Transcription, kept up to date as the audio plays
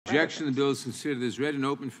objection, the bill is considered as read and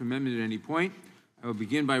open for amendment at any point. I will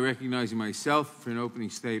begin by recognizing myself for an opening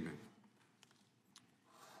statement.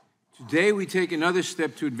 Today, we take another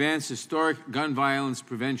step to advance historic gun violence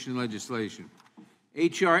prevention legislation.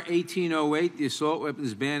 H.R. 1808, the Assault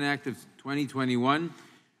Weapons Ban Act of 2021,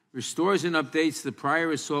 restores and updates the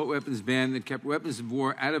prior assault weapons ban that kept weapons of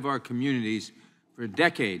war out of our communities for a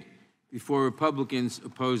decade before Republicans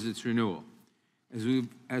opposed its renewal.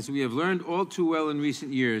 As we have learned all too well in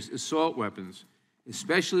recent years, assault weapons,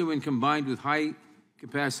 especially when combined with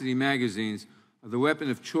high-capacity magazines, are the weapon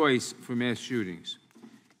of choice for mass shootings.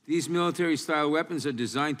 These military-style weapons are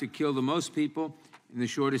designed to kill the most people in the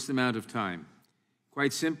shortest amount of time.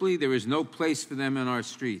 Quite simply, there is no place for them in our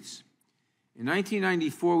streets. In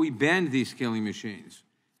 1994, we banned these killing machines,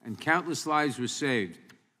 and countless lives were saved,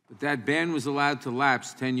 but that ban was allowed to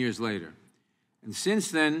lapse 10 years later. And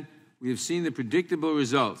since then, we have seen the predictable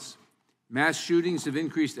results. Mass shootings have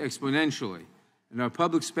increased exponentially, and our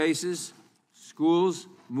public spaces, schools,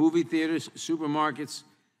 movie theaters, supermarkets,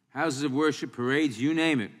 houses of worship, parades, you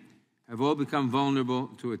name it, have all become vulnerable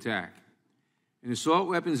to attack. An assault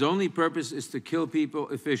weapon's only purpose is to kill people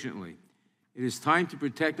efficiently. It is time to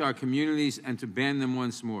protect our communities and to ban them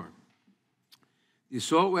once more. The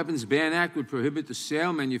Assault Weapons Ban Act would prohibit the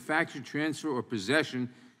sale, manufacture, transfer, or possession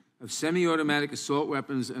of semi-automatic assault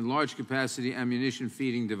weapons and large-capacity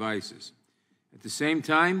ammunition-feeding devices. At the same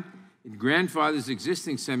time, it grandfathers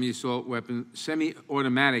existing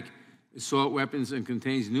semi-automatic assault weapons and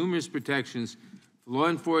contains numerous protections for law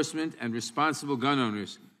enforcement and responsible gun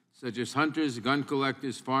owners, such as hunters, gun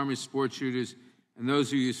collectors, farmers, sport shooters, and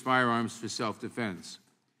those who use firearms for self-defense.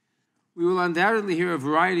 We will undoubtedly hear a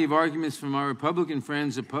variety of arguments from our Republican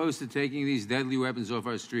friends opposed to taking these deadly weapons off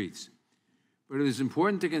our streets. But it is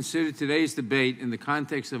important to consider today's debate in the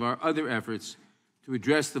context of our other efforts to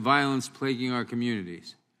address the violence plaguing our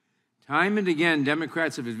communities. Time and again,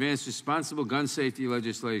 Democrats have advanced responsible gun safety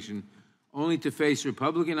legislation only to face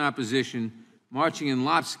Republican opposition marching in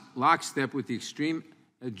lockstep with the extreme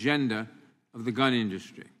agenda of the gun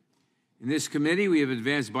industry. In this committee, we have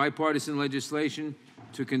advanced bipartisan legislation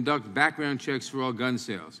to conduct background checks for all gun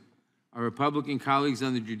sales. Our Republican colleagues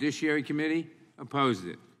on the Judiciary Committee opposed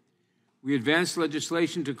it. We advanced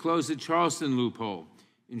legislation to close the Charleston loophole,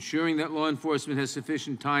 ensuring that law enforcement has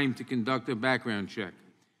sufficient time to conduct a background check.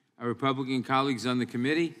 Our Republican colleagues on the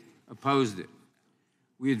committee opposed it.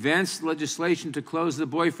 We advanced legislation to close the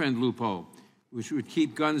boyfriend loophole, which would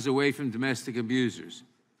keep guns away from domestic abusers.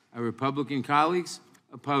 Our Republican colleagues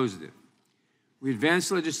opposed it. We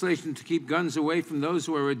advanced legislation to keep guns away from those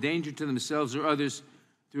who are a danger to themselves or others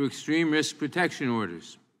through extreme risk protection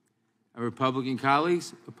orders. Our Republican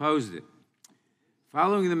colleagues opposed it.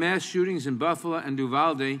 Following the mass shootings in Buffalo and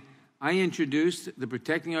Uvalde, I introduced the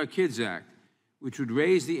Protecting Our Kids Act, which would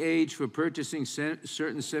raise the age for purchasing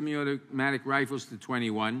certain semi-automatic rifles to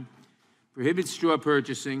 21, prohibit straw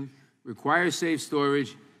purchasing, require safe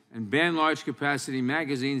storage, and ban large-capacity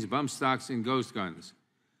magazines, bump stocks, and ghost guns.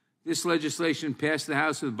 This legislation passed the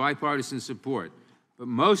House with bipartisan support, but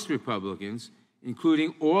most Republicans,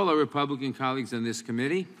 including all our Republican colleagues on this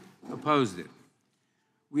committee, opposed it.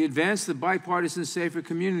 We advanced the Bipartisan Safer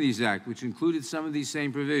Communities Act, which included some of these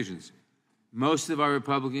same provisions. Most of our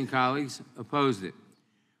Republican colleagues opposed it.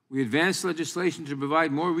 We advanced legislation to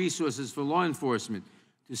provide more resources for law enforcement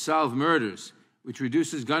to solve murders, which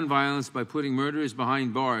reduces gun violence by putting murderers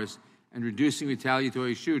behind bars and reducing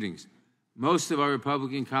retaliatory shootings. Most of our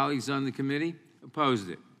Republican colleagues on the committee opposed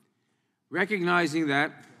it. Recognizing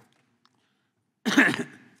that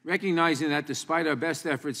despite our best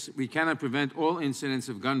efforts, we cannot prevent all incidents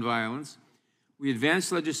of gun violence, we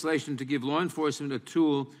advanced legislation to give law enforcement a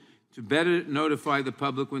tool to better notify the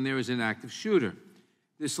public when there is an active shooter.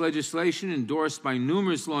 This legislation, endorsed by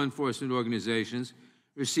numerous law enforcement organizations,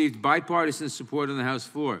 received bipartisan support on the House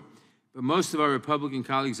floor, but most of our Republican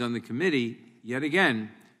colleagues on the committee, yet again,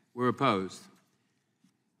 were opposed.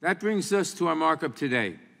 That brings us to our markup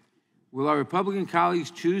today. Will our Republican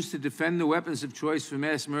colleagues choose to defend the weapons of choice for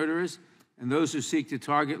mass murderers and those who seek to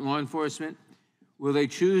target law enforcement? Will they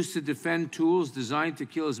choose to defend tools designed to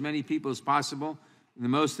kill as many people as possible in the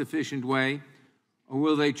most efficient way? Or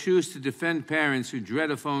will they choose to defend parents who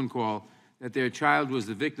dread a phone call that their child was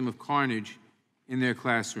the victim of carnage in their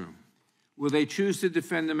classroom? Will they choose to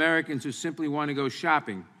defend Americans who simply want to go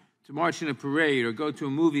shopping, to march in a parade, or go to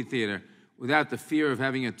a movie theater without the fear of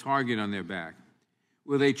having a target on their back?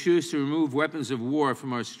 Will they choose to remove weapons of war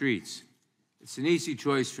from our streets? It's an easy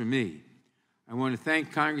choice for me. I want to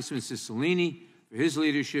thank Congressman Cicilline for his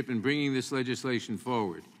leadership in bringing this legislation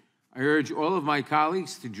forward. I urge all of my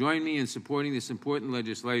colleagues to join me in supporting this important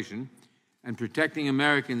legislation. and protecting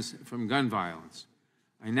Americans from gun violence.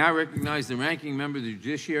 I now recognize the ranking member of the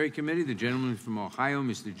Judiciary Committee, the gentleman from Ohio,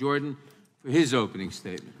 Mr. Jordan, for his opening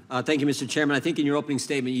statement. Thank you, Mr. Chairman. I think in your opening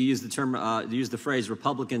statement you used the term, you used the phrase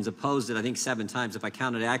Republicans opposed it, I think 7 times if I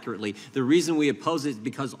counted accurately. The reason we opposed it is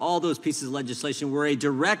because all those pieces of legislation were a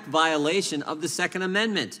direct violation of the Second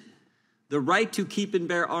Amendment. The right to keep and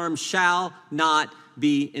bear arms shall not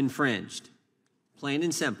be infringed. Plain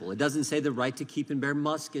and simple. It doesn't say the right to keep and bear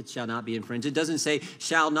muskets shall not be infringed. It doesn't say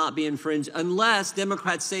shall not be infringed unless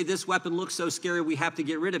Democrats say this weapon looks so scary we have to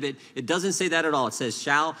get rid of it. It doesn't say that at all. It says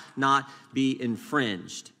shall not be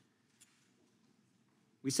infringed.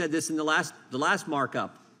 We said this in the last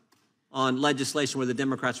markup on legislation where the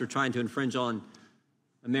Democrats were trying to infringe on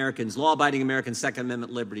Americans, law-abiding Americans' Second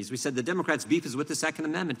Amendment liberties. We said the Democrats' beef is with the Second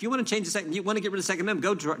Amendment. If you want to change the Second, you want to get rid of the Second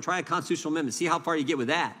Amendment, go try a constitutional amendment. See how far you get with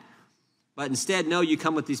that. But instead, no, you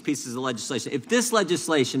come with these pieces of legislation. If this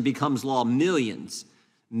legislation becomes law, millions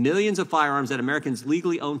of firearms that Americans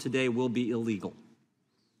legally own today will be illegal.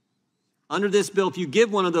 Under this bill, if you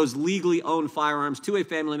give one of those legally owned firearms to a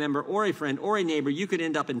family member or a friend or a neighbor, you could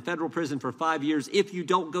end up in federal prison for 5 years if you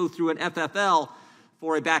don't go through an FFL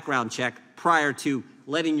for a background check prior to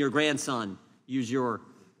letting your grandson use your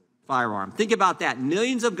firearm. Think about that.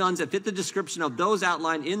 Millions of guns that fit the description of those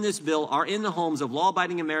outlined in this bill are in the homes of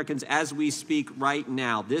law-abiding Americans as we speak right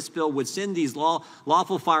now. This bill would send these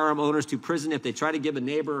lawful firearm owners to prison if they try to give a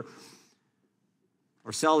neighbor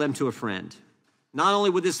or sell them to a friend. Not only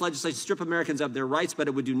would this legislation strip Americans of their rights, but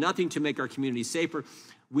it would do nothing to make our communities safer.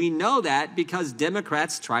 We know that because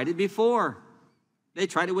Democrats tried it before. They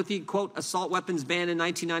tried it with the, quote, assault weapons ban in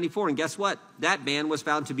 1994, and guess what? That ban was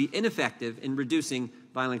found to be ineffective in reducing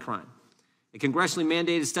violent crime. A congressionally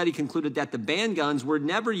mandated study concluded that the banned guns were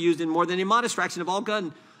never used in more than a modest fraction of all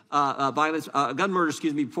gun murders,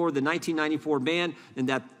 before the 1994 ban, and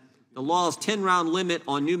that the law's 10-round limit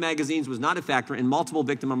on new magazines was not a factor in multiple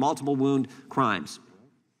victim or multiple wound crimes.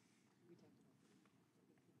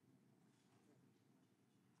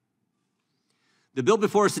 The bill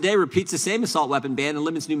before us today repeats the same assault weapon ban and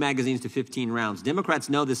limits new magazines to 15 rounds. Democrats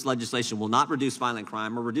know this legislation will not reduce violent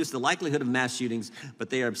crime or reduce the likelihood of mass shootings, but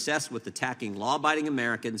they are obsessed with attacking law-abiding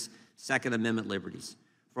Americans' Second Amendment liberties.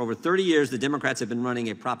 For over 30 years, the Democrats have been running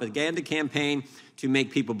a propaganda campaign to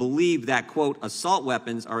make people believe that, quote, assault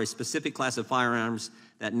weapons are a specific class of firearms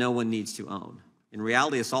that no one needs to own. In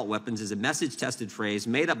reality, assault weapons is a message-tested phrase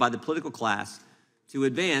made up by the political class to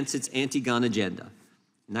advance its anti-gun agenda.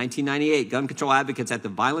 In 1998, gun control advocates at the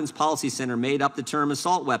Violence Policy Center made up the term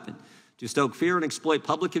assault weapon to stoke fear and exploit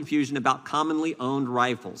public confusion about commonly owned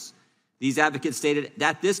rifles. These advocates stated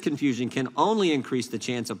that this confusion can only increase the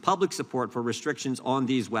chance of public support for restrictions on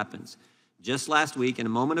these weapons. Just last week, in a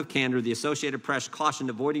moment of candor, the Associated Press cautioned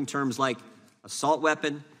avoiding terms like assault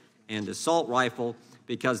weapon and assault rifle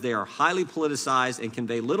because they are highly politicized and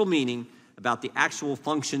convey little meaning about the actual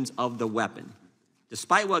functions of the weapon.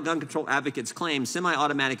 Despite what gun control advocates claim,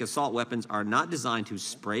 semi-automatic assault weapons are not designed to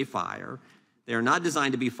spray fire. They are not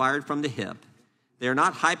designed to be fired from the hip. They are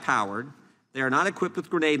not high-powered. They are not equipped with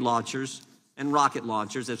grenade launchers and rocket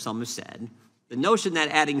launchers, as some have said. The notion that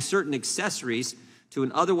adding certain accessories to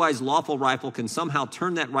an otherwise lawful rifle can somehow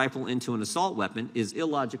turn that rifle into an assault weapon is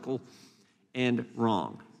illogical and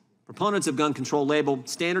wrong. Proponents of gun control label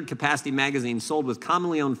standard capacity magazines sold with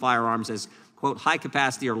commonly owned firearms as, quote,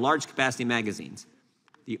 high-capacity or large-capacity magazines.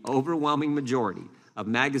 The overwhelming majority of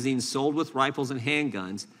magazines sold with rifles and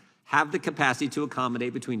handguns have the capacity to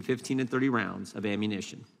accommodate between 15 and 30 rounds of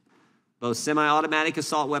ammunition. Both semi-automatic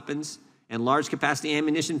assault weapons and large-capacity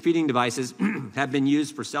ammunition feeding devices have been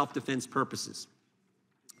used for self-defense purposes.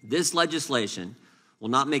 This legislation will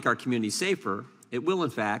not make our communities safer. It will,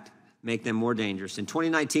 in fact, make them more dangerous. In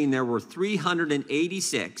 2019, there were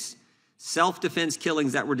 386 self-defense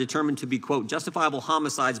killings that were determined to be, quote, justifiable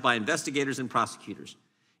homicides by investigators and prosecutors.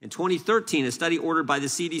 In 2013, a study ordered by the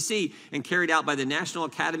CDC and carried out by the National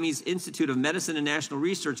Academies Institute of Medicine and National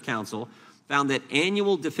Research Council found that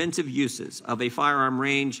annual defensive uses of a firearm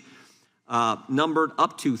range numbered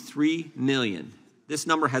up to 3 million. This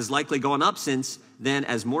number has likely gone up since then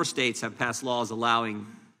as more states have passed laws allowing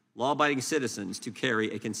law-abiding citizens to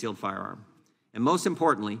carry a concealed firearm. And most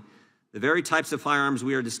importantly, the very types of firearms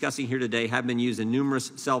we are discussing here today have been used in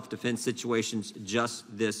numerous self-defense situations just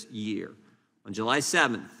this year. On July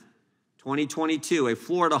 7th, 2022, a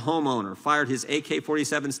Florida homeowner fired his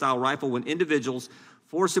AK-47 style rifle when individuals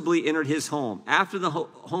forcibly entered his home. After the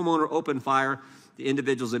homeowner opened fire, the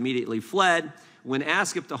individuals immediately fled. When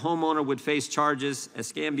asked if the homeowner would face charges,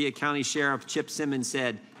 Escambia County Sheriff Chip Simmons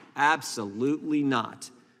said, absolutely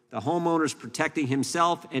not. The homeowner is protecting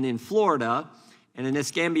himself, and in Florida, And in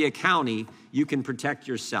Escambia County, you can protect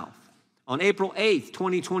yourself. On April 8th,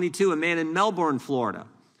 2022, a man in Melbourne, Florida,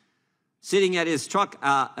 sitting at his truck,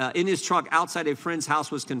 in his truck outside a friend's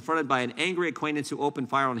house, was confronted by an angry acquaintance who opened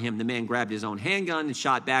fire on him. The man grabbed his own handgun and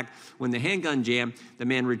shot back. When the handgun jammed, the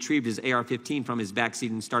man retrieved his AR-15 from his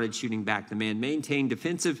backseat and started shooting back. The man maintained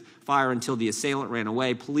defensive fire until the assailant ran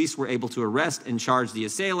away. Police were able to arrest and charge the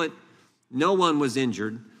assailant. No one was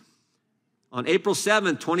injured. On April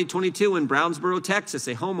 7th, 2022, in Brownsboro, Texas,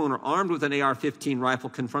 a homeowner armed with an AR-15 rifle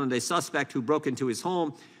confronted a suspect who broke into his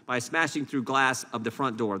home by smashing through glass of the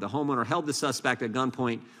front door. The homeowner held the suspect at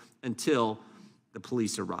gunpoint until the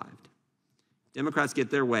police arrived. Democrats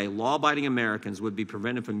get their way, law-abiding Americans would be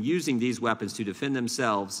prevented from using these weapons to defend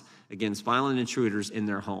themselves against violent intruders in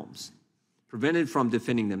their homes. Prevented from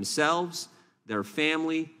defending themselves, their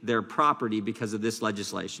family, their property because of this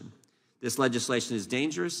legislation. This legislation is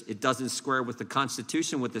dangerous. It doesn't square with the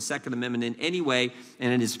Constitution, with the Second Amendment in any way,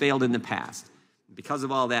 and it has failed in the past. Because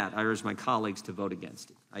of all that, I urge my colleagues to vote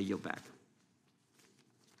against it. I yield back.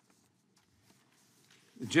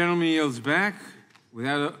 The gentleman yields back.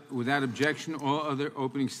 Without objection, all other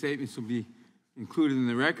opening statements will be included in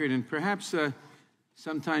the record. And perhaps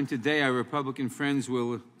sometime today, our Republican friends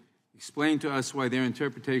will explain to us why their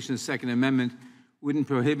interpretation of the Second Amendment wouldn't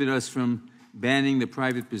prohibit us from banning the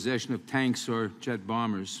private possession of tanks or jet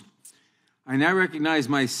bombers. I now recognize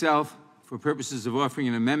myself for purposes of offering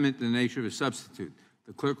an amendment in the nature of a substitute.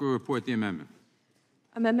 The clerk will report the amendment.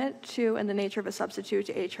 Amendment 2 in the nature of a substitute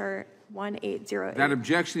to H.R. 1808. Without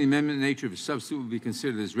objection, the amendment in the nature of a substitute will be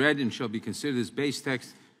considered as read and shall be considered as base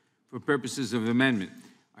text for purposes of amendment.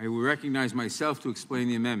 I will recognize myself to explain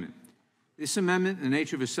the amendment. This amendment in the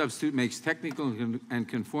nature of a substitute makes technical and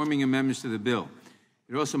conforming amendments to the bill.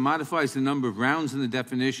 It also modifies the number of rounds in the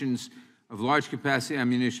definitions of large capacity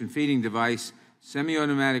ammunition feeding device,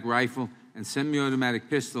 semi-automatic rifle, and semi-automatic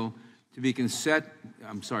pistol to be consistent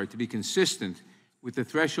with the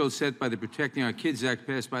threshold set by the Protecting Our Kids Act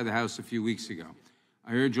passed by the House a few weeks ago.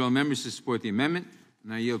 I urge all members to support the amendment,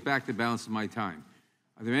 and I yield back the balance of my time.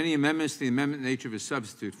 Are there any amendments to the amendment in the nature of a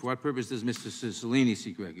substitute? For what purpose does Mr. Cicilline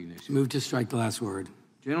seek recognition? Move to strike the last word.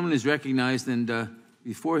 The gentleman is recognized, and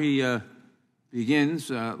before he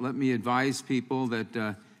begins, let me advise people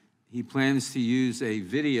that he plans to use a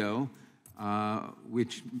video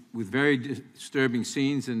with very disturbing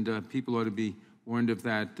scenes, and people ought to be warned of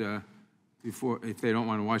that if they don't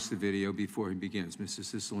want to watch the video before he begins. Mr.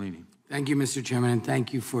 Cicilline. Thank you, Mr. Chairman, and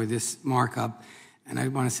thank you for this markup. And I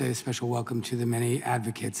want to say a special welcome to the many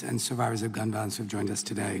advocates and survivors of gun violence who have joined us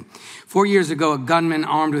today. 4 years ago, a gunman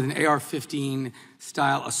armed with an AR-15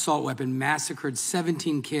 style assault weapon massacred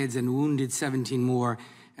 17 kids and wounded 17 more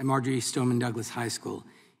at Marjorie Stoneman Douglas High School.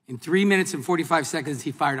 In 3 minutes and 45 seconds,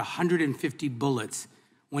 he fired 150 bullets.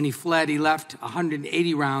 When he fled, he left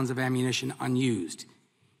 180 rounds of ammunition unused.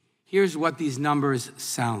 Here's what these numbers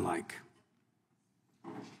sound like.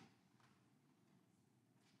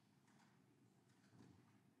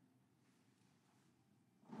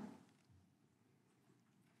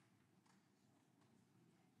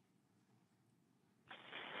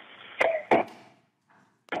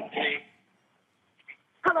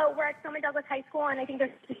 Hello, we're at Stoneman Douglas High School, and I think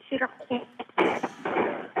there's a shooter.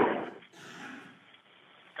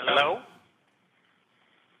 Hello?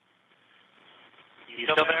 You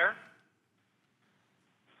still there?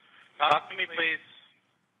 Talk to me, please.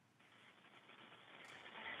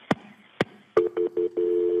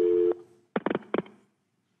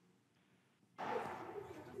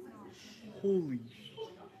 Holy shit.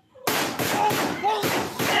 Holy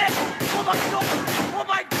shit! Oh my God! Oh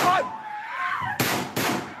my God!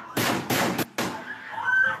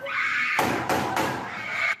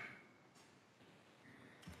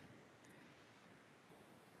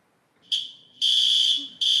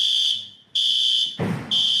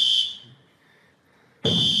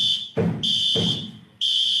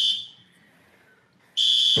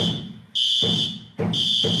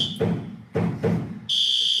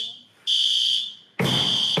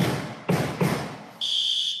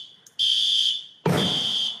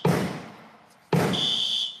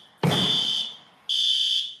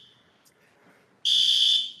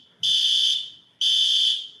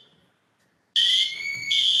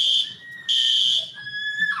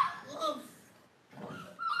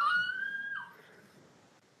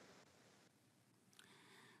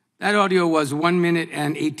 That audio was 1 minute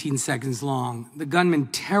and 18 seconds long. The gunman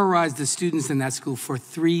terrorized the students in that school for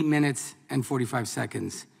 3 minutes and 45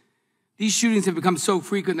 seconds. These shootings have become so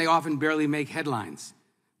frequent they often barely make headlines.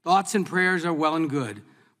 Thoughts and prayers are well and good,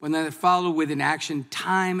 but when they're followed with inaction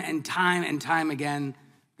time and time and time again,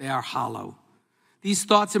 they are hollow. These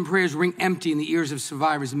thoughts and prayers ring empty in the ears of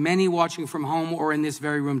survivors, many watching from home or in this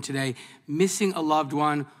very room today, missing a loved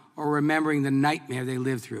one or remembering the nightmare they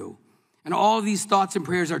lived through. And all of these thoughts and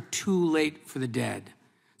prayers are too late for the dead.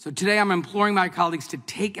 So today I'm imploring my colleagues to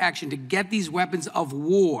take action to get these weapons of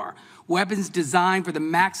war, weapons designed for the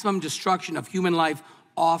maximum destruction of human life,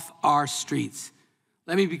 off our streets.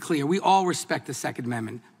 Let me be clear, we all respect the Second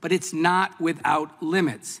Amendment, but it's not without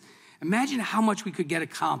limits. Imagine how much we could get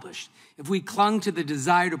accomplished if we clung to the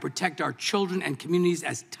desire to protect our children and communities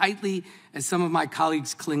as tightly as some of my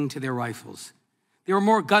colleagues cling to their rifles. There are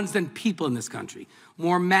more guns than people in this country,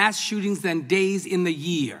 more mass shootings than days in the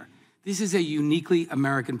year. This is a uniquely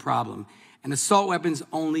American problem, and assault weapons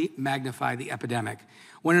only magnify the epidemic.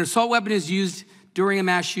 When an assault weapon is used during a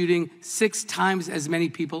mass shooting, 6 times as many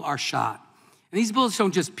people are shot. And these bullets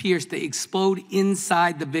don't just pierce, they explode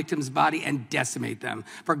inside the victim's body and decimate them.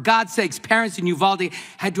 For God's sakes, parents in Uvalde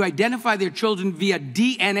had to identify their children via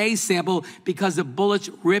DNA sample because the bullets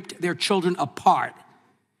ripped their children apart.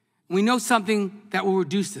 We know something that will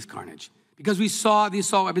reduce this carnage because we saw the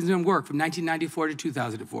assault weapons in work from 1994 to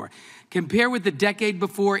 2004. Compare with the decade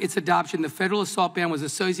before its adoption, the federal assault ban was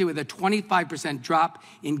associated with a 25% drop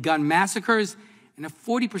in gun massacres and a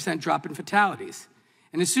 40% drop in fatalities.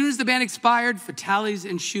 And as soon as the ban expired, fatalities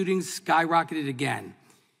and shootings skyrocketed again.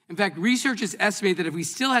 In fact, researchers estimate that if we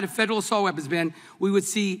still had a federal assault weapons ban, we would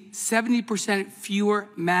see 70% fewer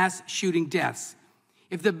mass shooting deaths.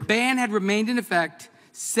 If the ban had remained in effect,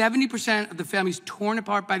 70% of the families torn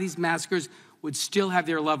apart by these massacres would still have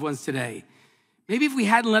their loved ones today. Maybe if we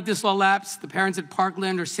hadn't let this law lapse, the parents at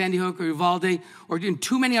Parkland or Sandy Hook or Uvalde or in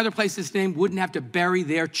too many other places named wouldn't have to bury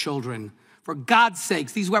their children. For God's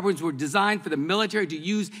sakes, these weapons were designed for the military to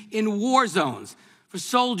use in war zones, for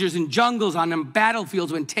soldiers in jungles, on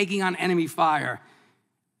battlefields when taking on enemy fire.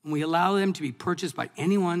 And we allow them to be purchased by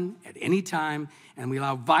anyone at any time, and we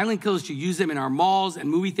allow violent killers to use them in our malls and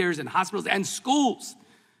movie theaters and hospitals and schools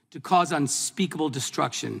to cause unspeakable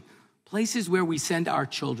destruction, places where we send our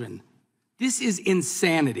children. This is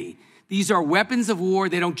insanity. These are weapons of war.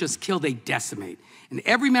 They don't just kill, they decimate. And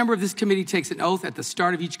every member of this committee takes an oath at the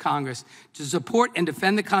start of each Congress to support and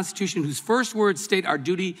defend the Constitution, whose first words state our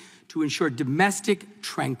duty to ensure domestic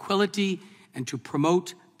tranquility and to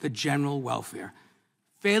promote the general welfare.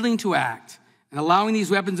 Failing to act and allowing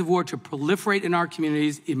these weapons of war to proliferate in our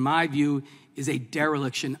communities, in my view, is a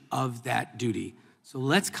dereliction of that duty. So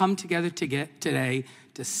let's come together today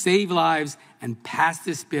to save lives and pass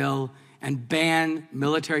this bill and ban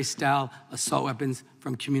military-style assault weapons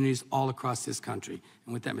from communities all across this country.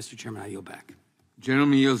 And with that, Mr. Chairman, I yield back. The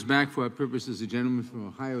gentleman yields back. For our purposes, the gentleman from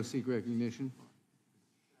Ohio seek recognition.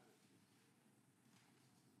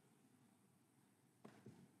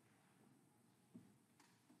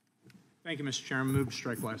 Thank you, Mr. Chairman. Move to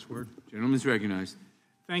strike last word. Gentleman is recognized.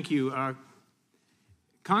 Thank you.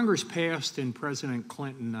 Congress passed and President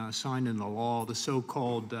Clinton signed into law the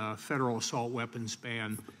so-called federal assault weapons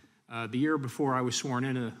ban the year before I was sworn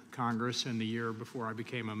into Congress and the year before I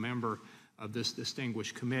became a member of this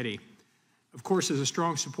distinguished committee. Of course, as a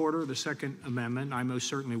strong supporter of the Second Amendment, I most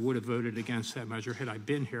certainly would have voted against that measure had I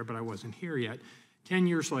been here, but I wasn't here yet. 10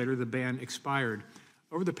 years later, the ban expired.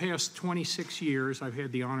 Over the past 26 years, I've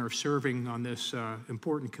had the honor of serving on this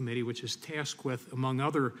important committee, which is tasked with, among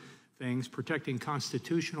other things, protecting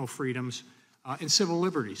constitutional freedoms and civil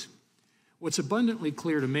liberties. What's abundantly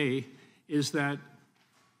clear to me is that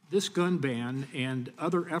this gun ban and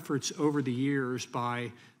other efforts over the years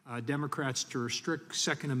by Democrats to restrict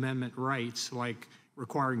Second Amendment rights, like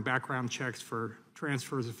requiring background checks for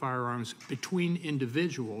transfers of firearms between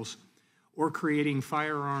individuals, or creating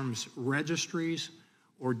firearms registries,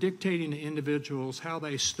 or dictating to individuals how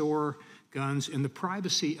they store guns in the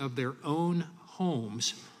privacy of their own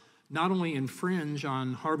homes, not only infringe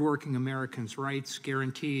on hardworking Americans' rights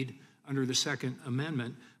guaranteed under the Second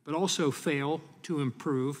Amendment, but also fail to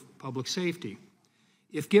improve public safety.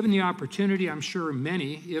 If given the opportunity, I'm sure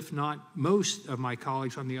many, if not most of my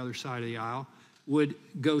colleagues on the other side of the aisle would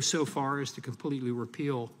go so far as to completely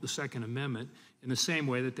repeal the Second Amendment in the same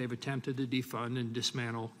way that they've attempted to defund and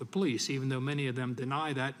dismantle the police. Even though many of them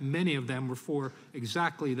deny that, many of them were for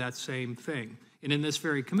exactly that same thing. And in this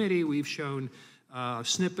very committee, we've shown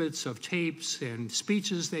snippets of tapes and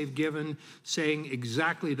speeches they've given saying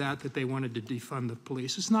exactly that they wanted to defund the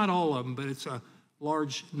police. It's not all of them, but it's a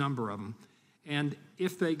large number of them. And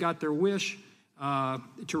if they got their wish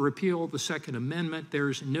to repeal the Second Amendment,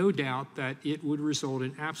 there's no doubt that it would result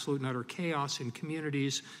in absolute and utter chaos in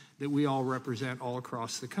communities that we all represent all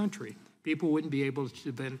across the country. People wouldn't be able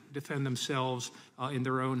to defend themselves in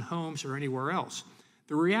their own homes or anywhere else.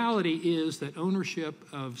 The reality is that ownership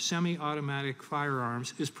of semi-automatic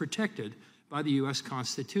firearms is protected by the U.S.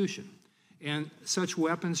 Constitution, and such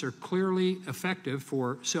weapons are clearly effective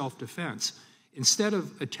for self-defense. Instead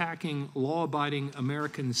of attacking law-abiding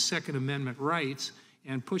American Second Amendment rights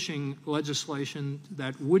and pushing legislation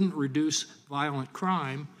that wouldn't reduce violent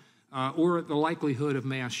crime or the likelihood of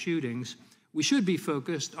mass shootings, we should be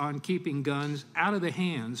focused on keeping guns out of the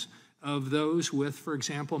hands of those with, for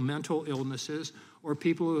example, mental illnesses or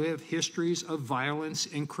people who have histories of violence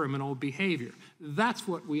and criminal behavior. That's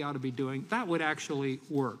what we ought to be doing. That would actually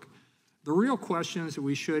work. The real questions that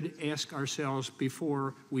we should ask ourselves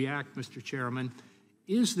before we act, Mr. Chairman,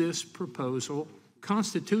 is this proposal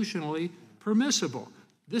constitutionally permissible?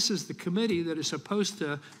 This is the committee that is supposed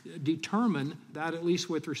to determine that, at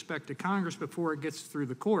least with respect to Congress, before it gets through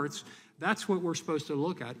the courts. That's what we're supposed to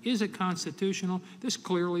look at. Is it constitutional? This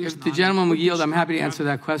clearly is not. If the gentleman will yield, I'm happy to answer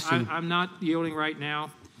that question. I'm not yielding right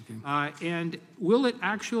now. Okay. And will it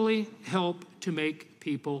actually help to make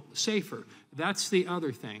people safer? That's the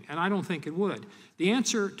other thing, and I don't think it would. The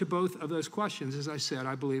answer to both of those questions, as I said,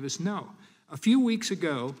 I believe is no. A few weeks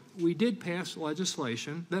ago, we did pass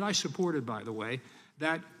legislation that I supported, by the way,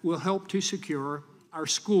 that will help to secure our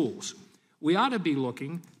schools. We ought to be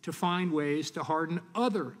looking to find ways to harden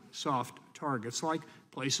other soft targets like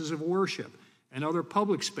places of worship and other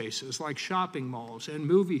public spaces like shopping malls and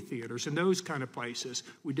movie theaters and those kind of places.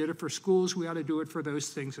 We did it for schools. We ought to do it for those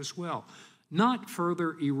things as well. Not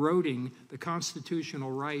further eroding the constitutional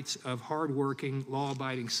rights of hardworking,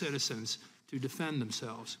 law-abiding citizens to defend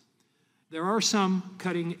themselves. There are some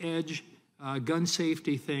cutting-edge gun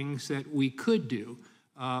safety things that we could do.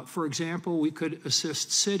 For example, we could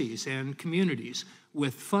assist cities and communities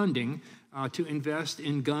with funding to invest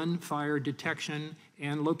in gun fire detection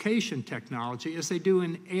and location technology, as they do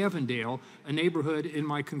in Avondale, a neighborhood in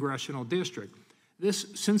my congressional district. This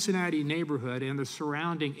Cincinnati neighborhood and the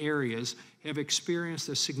surrounding areas have experienced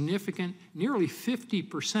a significant, nearly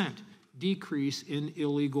 50% decrease in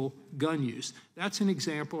illegal gun use. That's an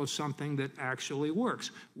example of something that actually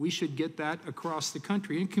works. We should get that across the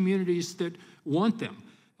country in communities that want them.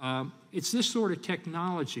 It's this sort of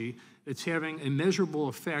technology that's having a measurable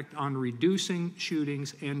effect on reducing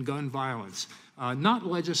shootings and gun violence, not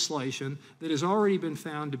legislation that has already been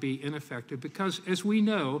found to be ineffective because, as we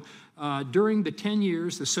know, during the 10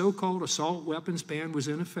 years the so-called assault weapons ban was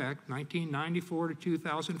in effect, 1994 to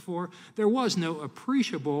 2004, there was no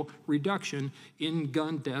appreciable reduction in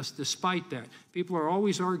gun deaths despite that. People are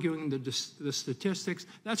always arguing the statistics.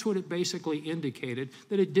 That's what it basically indicated,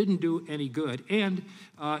 that it didn't do any good. And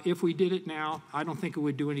if we did it now, I don't think it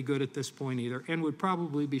would do any good at this point either, and would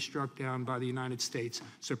probably be struck down by the United States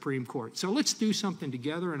Supreme Court. So let's do something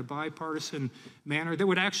together in a bipartisan manner that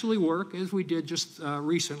would actually work, as we did just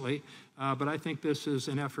recently. But I think this is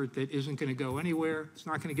an effort that isn't going to go anywhere. It's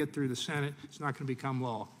not going to get through the Senate. It's not going to become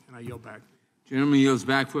law. And I yield back. Gentleman yields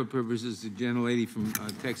back for purposes. The gentlelady from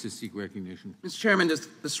Texas seek recognition. Mr. Chairman,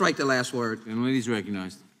 to strike the last word. Gentlelady is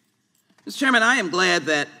recognized. Mr. Chairman, I am glad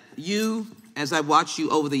that you, as I've watched you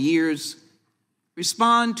over the years,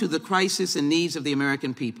 respond to the crisis and needs of the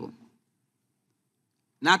American people.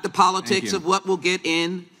 Not the politics of what will get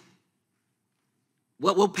in,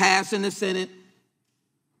 what will pass in the Senate,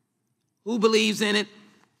 who believes in it,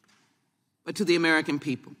 but to the American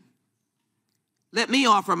people. Let me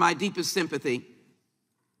offer my deepest sympathy.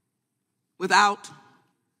 Without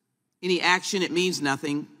any action, it means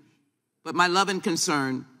nothing, but my love and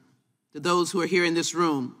concern to those who are here in this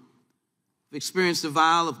room who experienced the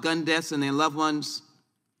vial of gun deaths and their loved ones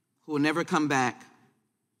who will never come back,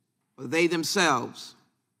 or they themselves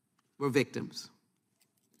were victims.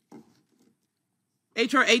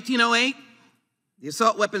 H.R. 1808, the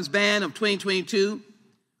assault weapons ban of 2022,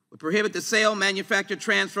 would prohibit the sale, manufacture,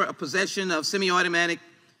 transfer, or possession of semi-automatic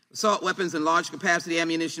assault weapons and large-capacity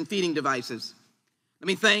ammunition feeding devices. Let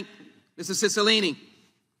me thank Mr. Cicilline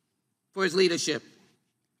for his leadership.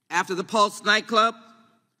 After the Pulse nightclub,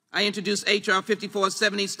 I introduced H.R.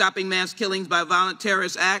 5470, Stopping Mass Killings by Violent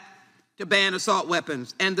Terrorists Act, to ban assault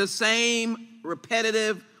weapons. And the same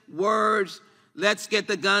repetitive words, let's get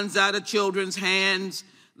the guns out of children's hands,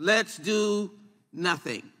 let's do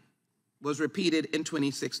nothing, was repeated in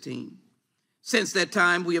 2016. Since that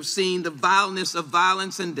time, we have seen the vileness of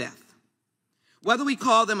violence and death. Whether we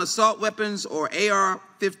call them assault weapons or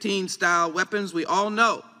AR-15 style weapons, we all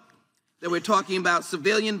know that we're talking about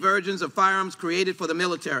civilian versions of firearms created for the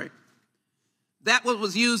military. That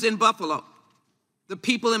was used in Buffalo. The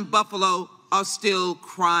people in Buffalo are still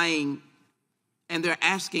crying, and they're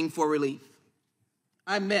asking for relief.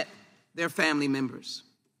 I met their family members.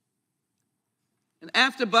 And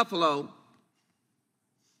after Buffalo,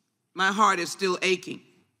 my heart is still aching.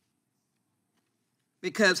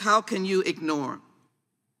 Because how can you ignore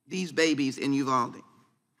these babies in Uvalde?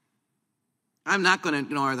 I'm not going to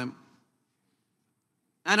ignore them.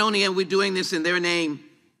 Not only are we doing this in their name,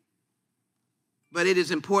 but it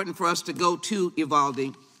is important for us to go to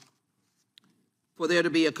Uvalde for there to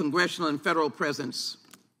be a congressional and federal presence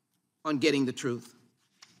on getting the truth.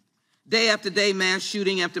 Day after day, mass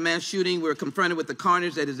shooting after mass shooting, we're confronted with the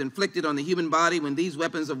carnage that is inflicted on the human body when these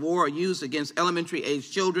weapons of war are used against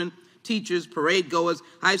elementary-aged children, teachers, parade goers,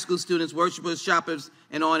 high school students, worshipers, shoppers,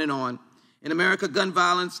 and on and on. In America, gun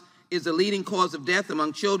violence is the leading cause of death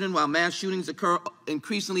among children, while mass shootings occur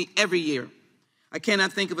increasingly every year. I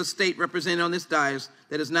cannot think of a state represented on this dais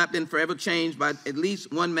that has not been forever changed by at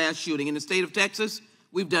least one mass shooting. In the state of Texas,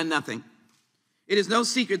 we've done nothing. It is no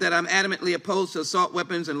secret that I'm adamantly opposed to assault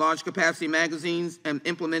weapons and large-capacity magazines and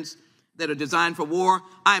implements that are designed for war.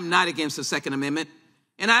 I'm not against the Second Amendment,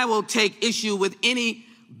 and I will take issue with any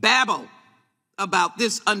babble about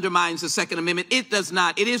this undermines the Second Amendment. It does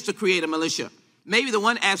not. It is to create a militia. Maybe the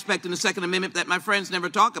one aspect in the Second Amendment that my friends never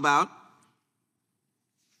talk about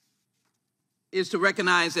is to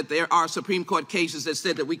recognize that there are Supreme Court cases that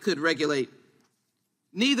said that we could regulate.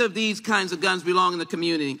 Neither of these kinds of guns belong in the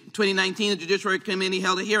community. In 2019, the Judiciary Committee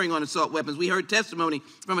held a hearing on assault weapons. We heard testimony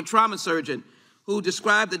from a trauma surgeon who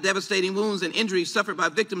described the devastating wounds and injuries suffered by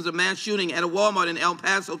victims of mass shooting at a Walmart in El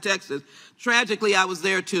Paso, Texas. Tragically, I was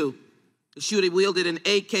there too. The shooter wielded an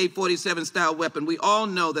AK-47 style weapon. We all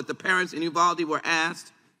know that the parents in Uvalde were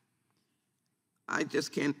asked, I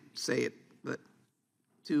just can't say it, but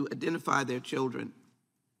to identify their children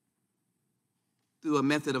through a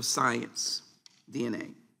method of science,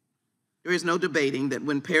 DNA. There is no debating that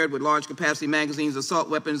when paired with large capacity magazines, assault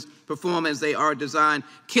weapons perform as they are designed,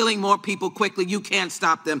 killing more people quickly. You can't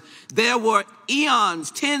stop them. There were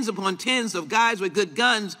eons, tens upon tens of guys with good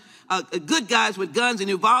guns, good guys with guns in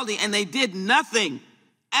Uvalde, and they did nothing,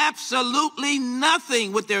 absolutely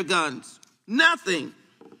nothing with their guns. Nothing.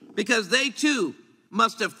 Because they too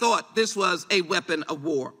must have thought this was a weapon of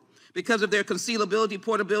war. Because of their concealability,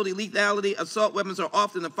 portability, lethality, assault weapons are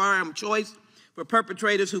often the firearm choice for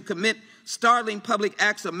perpetrators who commit startling public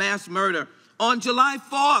acts of mass murder. On July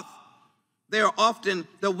 4th, they are often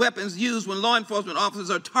the weapons used when law enforcement officers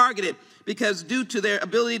are targeted because due to their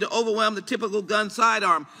ability to overwhelm the typical gun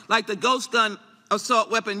sidearm, like the ghost gun assault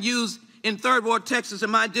weapon used in Third Ward, Texas, in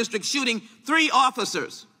my district, shooting 3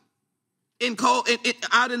 officers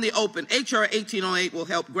out in the open. H.R. 1808 will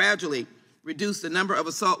help gradually reduce the number of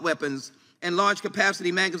assault weapons and large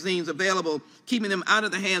capacity magazines available, keeping them out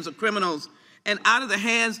of the hands of criminals and out of the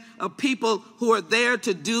hands of people who are there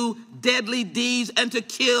to do deadly deeds and to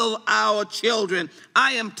kill our children.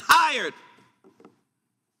 I am tired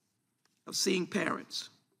of seeing parents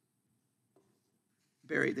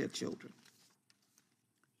bury their children.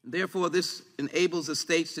 Therefore, this enables the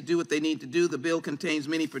states to do what they need to do. The bill contains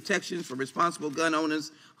many protections for responsible gun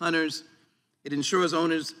owners, hunters. It ensures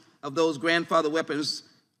owners of those grandfather weapons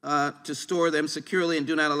to store them securely and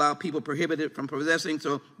do not allow people prohibited from possessing,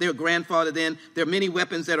 so they're grandfathered in. There are many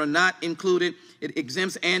weapons that are not included. It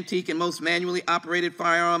exempts antique and most manually operated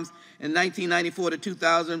firearms. In 1994 to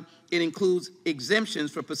 2000, it includes exemptions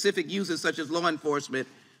for specific uses such as law enforcement.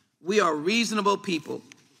 We are reasonable people,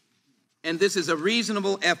 and this is a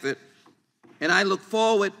reasonable effort, and I look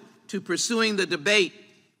forward to pursuing the debate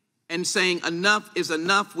and saying enough is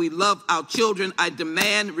enough. We love our children. I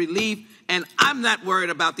demand relief. And I'm not worried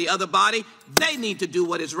about the other body. They need to do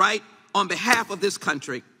what is right on behalf of this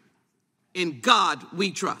country. In God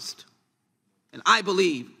we trust. And I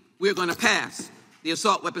believe we're going to pass the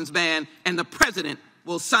assault weapons ban, and the president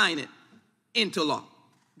will sign it into law.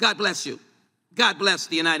 God bless you. God bless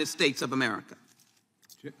the United States of America.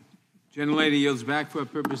 Gentlelady yields back. For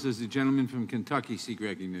what purpose does the gentleman from Kentucky seek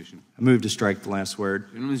recognition? I move to strike the last word.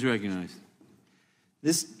 Gentleman is recognized.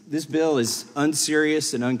 This bill is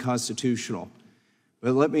unserious and unconstitutional.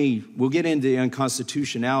 But we'll get into the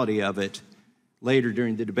unconstitutionality of it later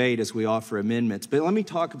during the debate as we offer amendments. But let me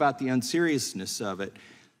talk about the unseriousness of it.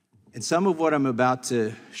 And some of what I'm about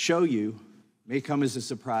to show you may come as a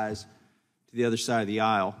surprise to the other side of the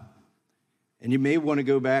aisle. And you may want to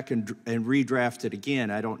go back and redraft it again,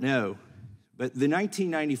 I don't know. But the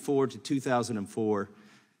 1994 to 2004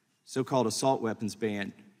 so-called assault weapons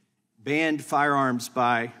ban banned firearms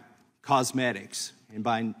by cosmetics and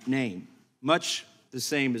by name, much the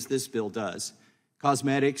same as this bill does,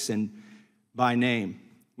 cosmetics and by name,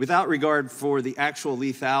 without regard for the actual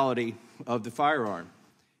lethality of the firearm.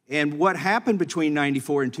 And what happened between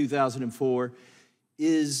 94 and 2004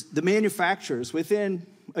 is the manufacturers, within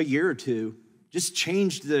a year or two, just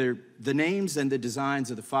changed the names and the designs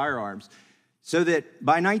of the firearms so that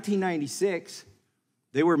by 1996,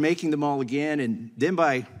 they were making them all again. And then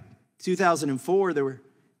by 2004, there were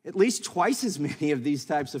at least twice as many of these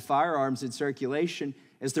types of firearms in circulation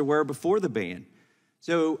as there were before the ban.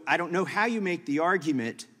 So I don't know how you make the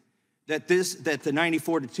argument that the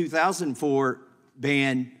 94 to 2004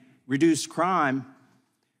 ban reduced crime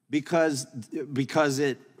because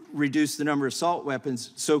it reduced the number of assault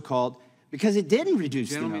weapons, so-called, because it didn't reduce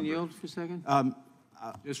the number. Gentlemen, yield for a second.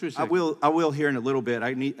 Just for a second. I will here in a little bit.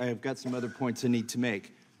 I've got some other points I need to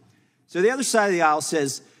make. So the other side of the aisle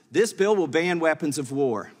says, this bill will ban weapons of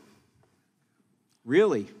war.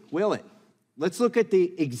 Really? Will it? Let's look at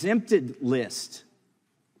the exempted list.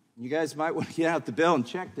 You guys might want to get out the bill and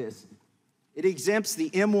check this. It exempts the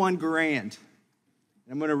M1 Garand.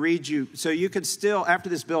 I'm going to read you, so you can still, after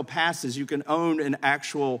this bill passes, you can own an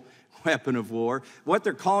actual weapon of war. What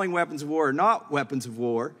they're calling weapons of war are not weapons of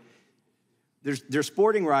war. They're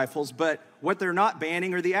sporting rifles, but what they're not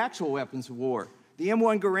banning are the actual weapons of war. The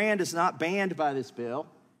M1 Garand is not banned by this bill.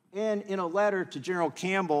 And in a letter to General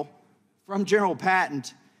Campbell from General Patton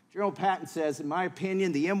says, in my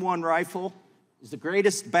opinion, the M1 rifle is the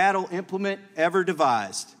greatest battle implement ever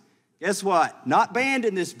devised. Guess what? Not banned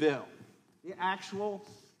in this bill. The actual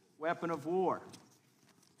weapon of war.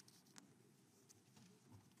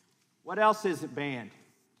 What else isn't banned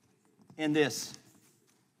in this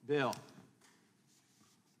bill?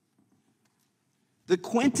 The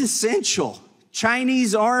quintessential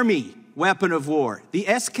Chinese Army weapon of war. The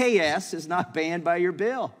SKS is not banned by your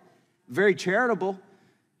bill. Very charitable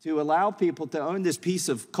to allow people to own this piece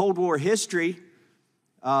of Cold War history.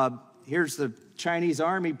 Here's the Chinese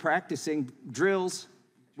Army practicing drills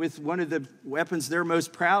with one of the weapons they're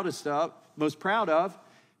most proud of,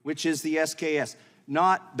 which is the SKS.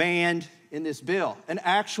 Not banned in this bill. An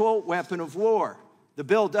actual weapon of war. The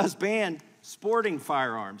bill does ban sporting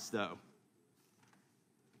firearms, though.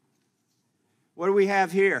 What do we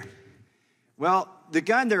have here? Well, the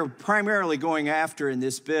gun they're primarily going after in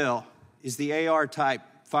this bill is the AR-type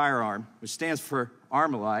firearm, which stands for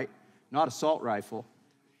Armalite, not assault rifle.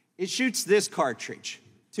 It shoots this cartridge,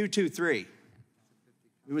 .223.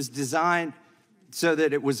 It was designed so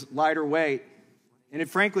that it was lighter weight, and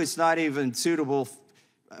frankly, it's not even suitable.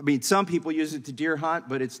 I mean, some people use it to deer hunt,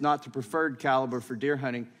 but it's not the preferred caliber for deer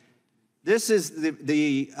hunting. This is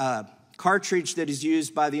the cartridge that is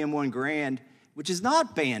used by the M1 Garand, which is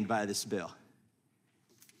not banned by this bill.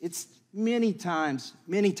 It's many times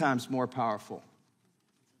more powerful.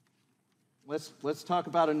 Let's talk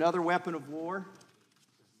about another weapon of war.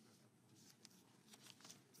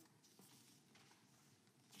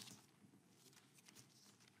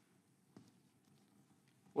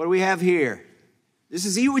 What do we have here? This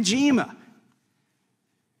is Iwo Jima.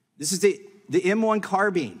 This is the M1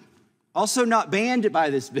 carbine, also not banned by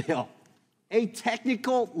this bill. A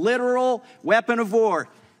technical, literal weapon of war.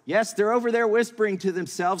 Yes, they're over there whispering to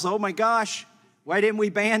themselves, oh my gosh, why didn't we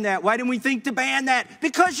ban that? Why didn't we think to ban that?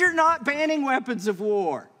 Because you're not banning weapons of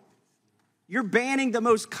war. You're banning the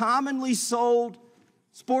most commonly sold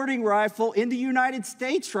sporting rifle in the United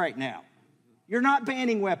States right now. You're not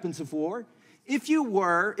banning weapons of war. If you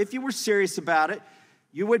were serious about it,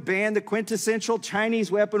 you would ban the quintessential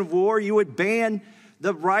Chinese weapon of war. You would ban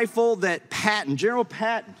the rifle that General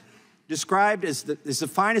Patton, described as the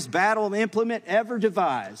finest battle implement ever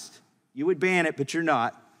devised. You would ban it, but you're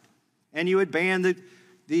not. And you would ban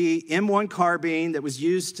the M1 carbine that was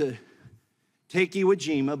used to take Iwo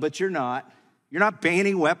Jima, but you're not. You're not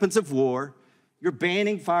banning weapons of war. You're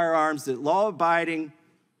banning firearms that law-abiding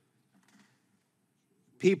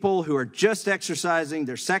people who are just exercising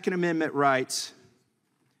their Second Amendment rights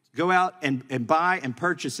go out and buy and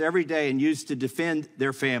purchase every day and use to defend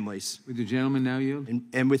their families. Would the gentleman now yield?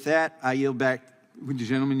 And with that, I yield back. Would the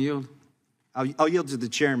gentleman yield? I'll yield to the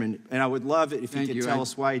chairman, and I would love it if he could tell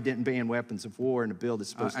us why he didn't ban weapons of war in a bill that's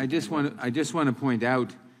supposed to. I just want to point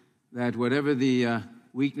out that whatever the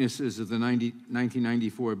weaknesses of the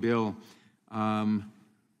 1994 bill, gun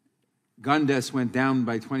deaths went down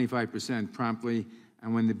by 25% promptly,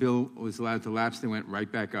 and when the bill was allowed to lapse, they went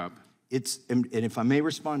right back up. And if I may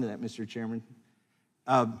respond to that, Mr. Chairman,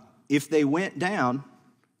 if they went down,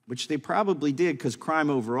 which they probably did because crime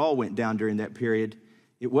overall went down during that period,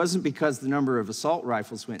 it wasn't because the number of assault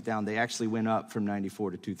rifles went down. They actually went up from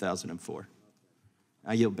 94 to 2004.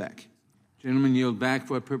 I yield back. Gentleman yield back.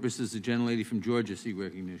 For what purpose does the gentlelady from Georgia seek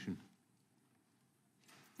recognition?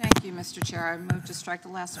 Thank you, Mr. Chair. I move to strike the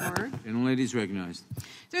last word. Gentlelady is recognized.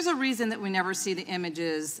 There's a reason that we never see the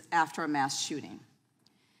images after a mass shooting.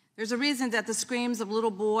 There's a reason that the screams of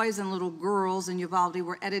little boys and little girls in Uvalde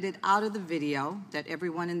were edited out of the video that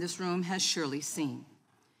everyone in this room has surely seen.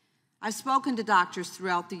 I've spoken to doctors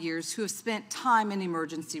throughout the years who have spent time in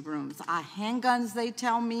emergency rooms. Handguns, they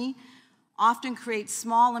tell me, often create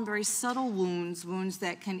small and very subtle wounds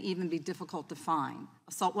that can even be difficult to find.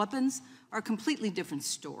 Assault weapons are a completely different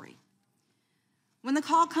story. When the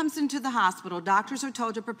call comes into the hospital, doctors are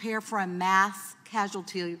told to prepare for a mass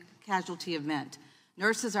casualty event.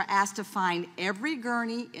 Nurses are asked to find every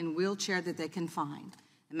gurney and wheelchair that they can find.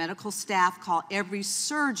 The medical staff call every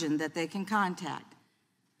surgeon that they can contact.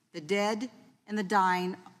 The dead and the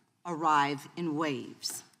dying arrive in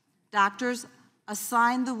waves. Doctors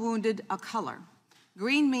assign the wounded a color.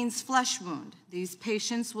 Green means flesh wound. These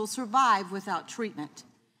patients will survive without treatment.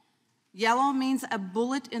 Yellow means a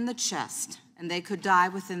bullet in the chest, and they could die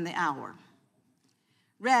within the hour.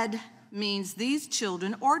 Red means these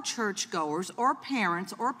children or churchgoers or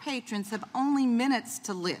parents or patrons have only minutes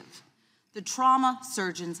to live. The trauma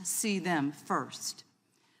surgeons see them first.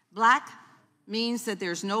 Black means that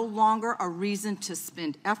there's no longer a reason to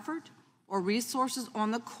spend effort or resources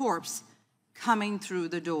on the corpse coming through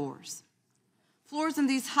the doors. Floors in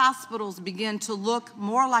these hospitals begin to look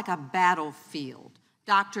more like a battlefield.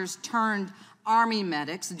 Doctors turned Army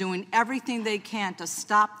medics doing everything they can to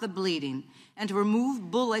stop the bleeding and to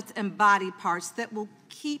remove bullets and body parts that will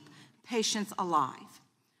keep patients alive.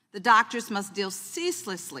 The doctors must deal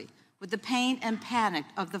ceaselessly with the pain and panic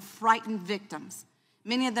of the frightened victims,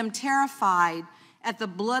 many of them terrified at the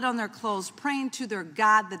blood on their clothes, praying to their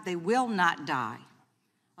God that they will not die.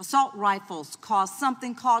 Assault rifles cause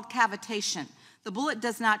something called cavitation. The bullet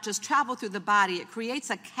does not just travel through the body, it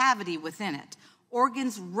creates a cavity within it.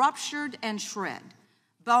 Organs ruptured and shred.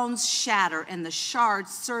 Bones shatter, and the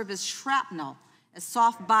shards serve as shrapnel as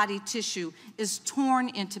soft body tissue is torn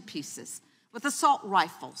into pieces. With assault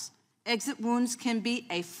rifles, exit wounds can be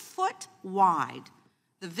a foot wide.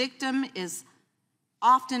 The victim is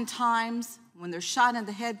oftentimes, when they're shot in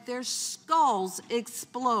the head, their skulls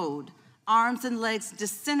explode. Arms and legs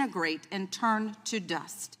disintegrate and turn to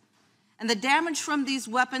dust. And the damage from these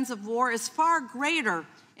weapons of war is far greater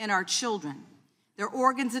in our children. Their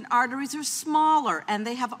organs and arteries are smaller, and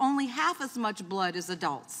they have only half as much blood as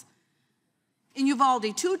adults. In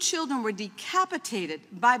Uvalde, 2 children were decapitated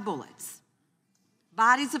by bullets.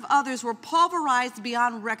 Bodies of others were pulverized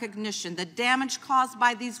beyond recognition, the damage caused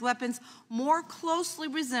by these weapons more closely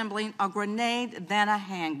resembling a grenade than a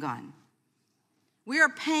handgun. We are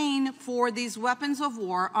paying for these weapons of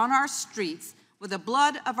war on our streets with the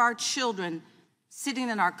blood of our children sitting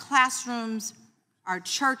in our classrooms, our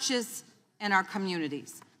churches, and our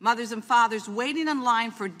communities. Mothers and fathers waiting in line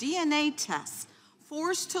for DNA tests,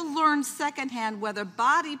 forced to learn secondhand whether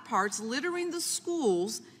body parts littering the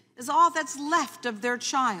schools is all that's left of their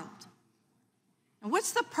child. And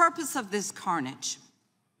what's the purpose of this carnage?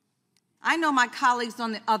 I know my colleagues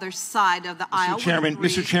on the other side of the aisle.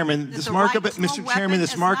 Mr. Chairman, this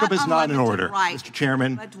markup is not in order. Mr.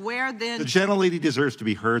 Chairman, but where then? The gentlelady deserves to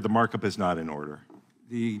be heard. The markup is not in order.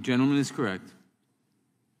 The gentleman is correct.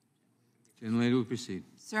 Gentlelady will proceed.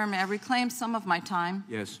 Sir, may I reclaim some of my time?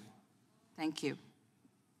 Yes. Thank you.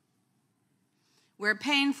 We're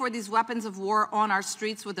paying for these weapons of war on our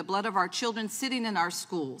streets with the blood of our children sitting in our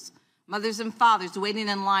schools. Mothers and fathers waiting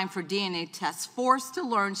in line for DNA tests, forced to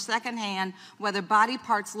learn secondhand whether body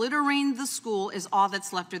parts littering the school is all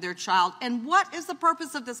that's left of their child. And what is the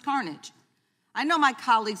purpose of this carnage? I know my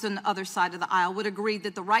colleagues on the other side of the aisle would agree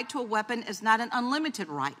that the right to a weapon is not an unlimited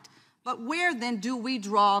right. But where then do we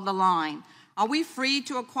draw the line? Are we free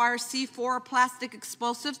to acquire C4 or plastic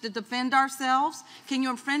explosives to defend ourselves? Can you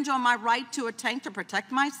infringe on my right to a tank to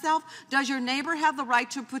protect myself? Does your neighbor have the right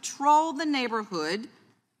to patrol the neighborhood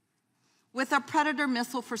with a Predator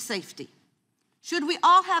missile for safety? Should we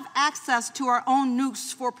all have access to our own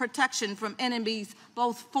nukes for protection from enemies,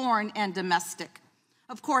 both foreign and domestic?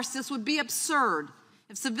 Of course, this would be absurd.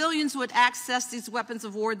 If civilians would access these weapons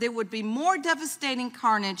of war, there would be more devastating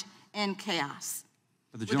carnage and chaos.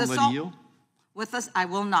 The gentleman yield? I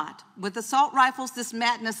will not. With assault rifles, this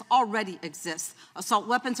madness already exists. Assault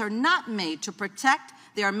weapons are not made to protect.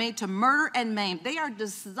 They are made to murder and maim. They are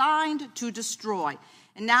designed to destroy.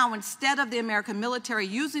 And now, instead of the American military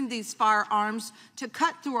using these firearms to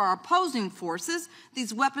cut through our opposing forces,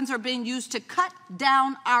 these weapons are being used to cut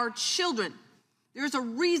down our children. There's a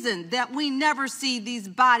reason that we never see these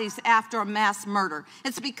bodies after a mass murder.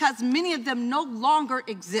 It's because many of them no longer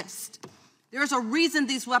exist. There's a reason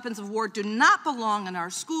these weapons of war do not belong in our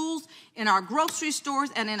schools, in our grocery stores,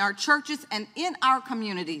 and in our churches, and in our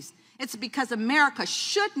communities. It's because America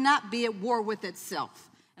should not be at war with itself.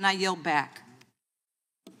 And I yield back.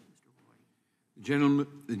 The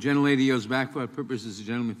gentlelady yields back for that purpose. The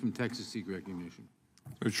gentleman from Texas seek recognition.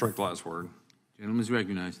 Move to strike the last word. Gentleman is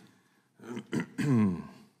recognized.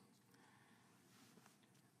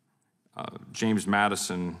 James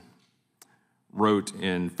Madison wrote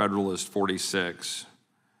in Federalist 46,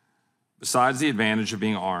 besides the advantage of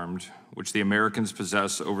being armed, which the Americans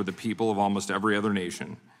possess over the people of almost every other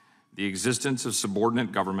nation, the existence of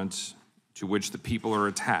subordinate governments to which the people are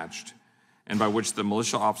attached and by which the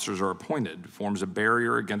militia officers are appointed forms a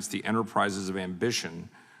barrier against the enterprises of ambition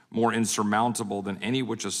more insurmountable than any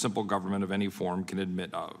which a simple government of any form can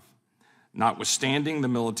admit of. Notwithstanding the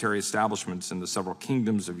military establishments in the several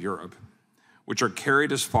kingdoms of Europe, which are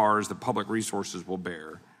carried as far as the public resources will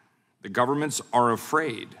bear, the governments are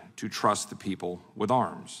afraid to trust the people with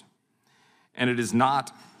arms. And it is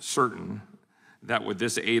not certain that with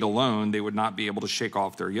this aid alone, they would not be able to shake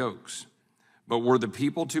off their yokes. But were the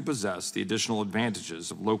people to possess the additional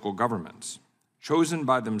advantages of local governments, chosen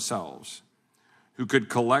by themselves, who could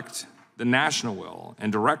collect the national will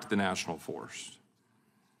and direct the national force,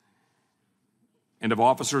 and of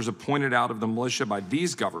officers appointed out of the militia by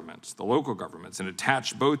these governments, the local governments, and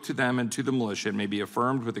attached both to them and to the militia, it may be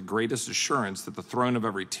affirmed with the greatest assurance that the throne of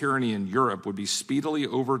every tyranny in Europe would be speedily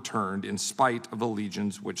overturned in spite of the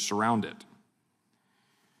legions which surround it.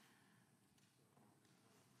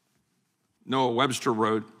 Noah Webster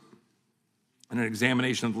wrote in an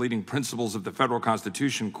examination of the leading principles of the federal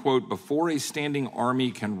Constitution, quote, before a standing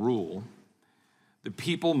army can rule, the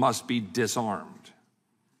people must be disarmed,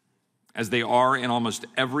 as they are in almost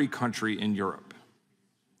every country in Europe.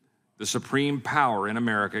 The supreme power in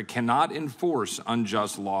America cannot enforce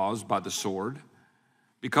unjust laws by the sword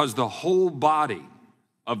because the whole body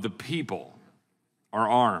of the people are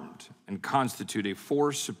armed and constitute a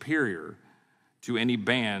force superior to any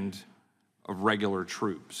band of regular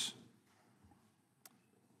troops.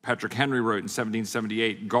 Patrick Henry wrote in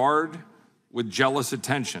 1778, guard with jealous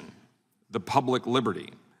attention the public liberty.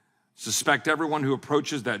 Suspect everyone who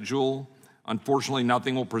approaches that jewel. Unfortunately,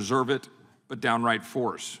 nothing will preserve it but downright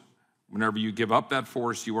force. Whenever you give up that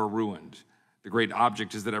force, you are ruined. The great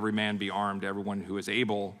object is that every man be armed. Everyone who is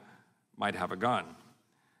able might have a gun.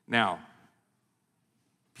 Now,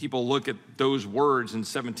 people look at those words in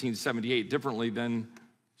 1778 differently than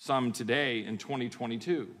some today in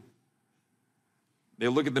 2022. They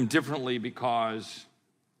look at them differently because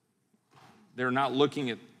they're not looking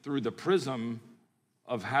at through the prism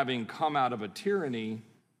of having come out of a tyranny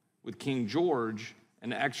with King George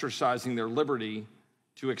and exercising their liberty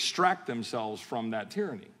to extract themselves from that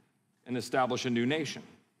tyranny and establish a new nation.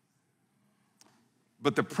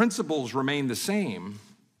 But the principles remain the same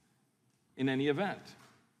in any event.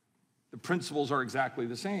 The principles are exactly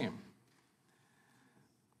the same.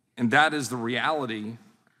 And that is the reality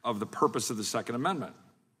of the purpose of the Second Amendment.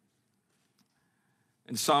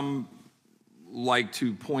 And some like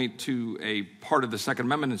to point to a part of the Second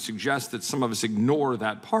Amendment and suggest that some of us ignore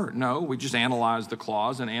that part. No, we just analyze the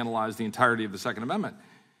clause and analyze the entirety of the Second Amendment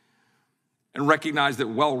and recognize that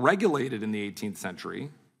well-regulated in the 18th century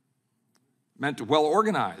meant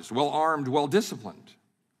well-organized, well-armed, well-disciplined.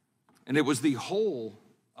 And it was the whole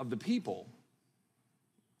of the people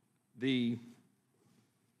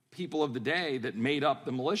of the day that made up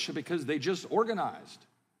the militia because they just organized.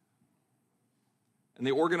 And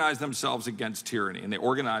they organized themselves against tyranny, and they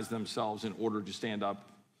organized themselves in order to stand up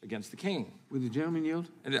against the king. Will the gentleman yield?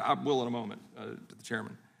 And I will in a moment, to the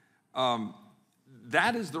chairman.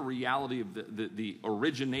 That is the reality of the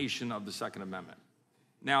origination of the Second Amendment.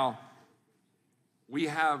 Now, we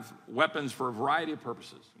have weapons for a variety of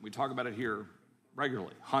purposes. We talk about it here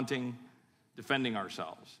regularly, hunting, defending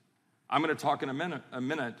ourselves. I'm going to talk in a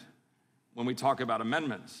minute when we talk about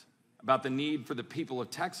amendments, about the need for the people of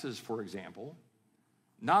Texas, for example,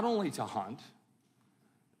 not only to hunt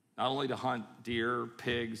deer,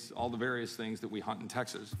 pigs, all the various things that we hunt in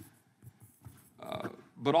Texas,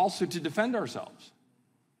 but also to defend ourselves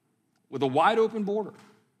with a wide open border,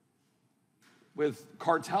 with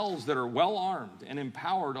cartels that are well armed and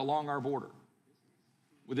empowered along our border,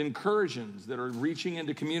 with incursions that are reaching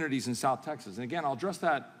into communities in South Texas. And again, I'll address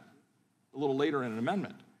that a little later in an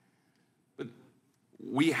amendment. But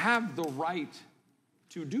we have the right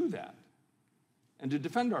to do that and to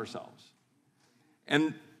defend ourselves.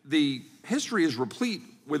 And the history is replete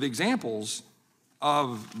with examples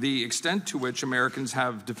of the extent to which Americans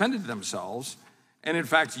have defended themselves and, in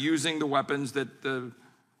fact, using the weapons that the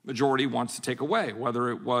majority wants to take away, whether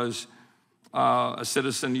it was a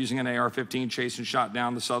citizen using an AR-15 chased and shot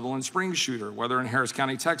down the Sutherland Springs shooter, whether in Harris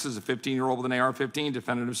County, Texas, a 15-year-old with an AR-15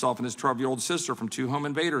 defended himself and his 12-year-old sister from 2 home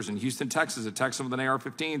invaders. In Houston, Texas, a Texan with an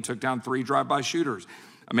AR-15 took down 3 drive-by shooters.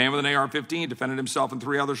 A man with an AR-15 defended himself and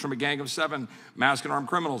 3 others from a gang of 7 masked and armed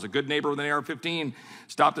criminals. A good neighbor with an AR-15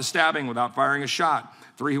 stopped a stabbing without firing a shot.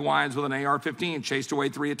 3 Hawaiians with an AR-15 chased away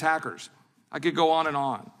 3 attackers. I could go on and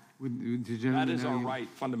on. That is our right,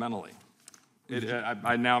 fundamentally.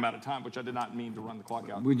 I now am out of time, which I did not mean to run the clock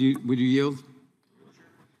out. Would you yield?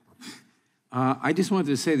 I just wanted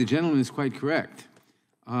to say the gentleman is quite correct.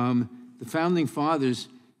 The Founding Fathers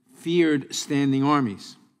feared standing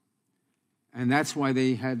armies. And that's why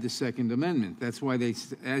they had the Second Amendment. That's why they,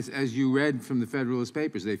 as you read from the Federalist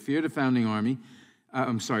Papers, they feared a founding army.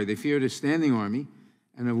 They feared a standing army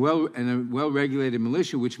and a well-regulated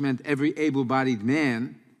militia, which meant every able-bodied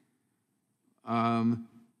man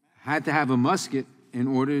had to have a musket in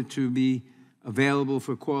order to be available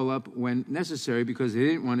for call-up when necessary, because they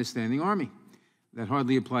didn't want a standing army. That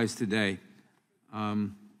hardly applies today. I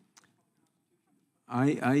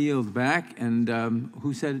yield back, and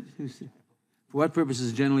who said? For what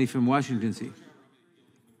purposes generally from Washington, D.C.?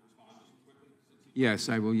 Yes,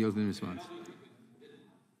 I will yield in response.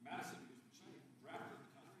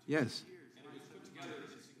 Yes.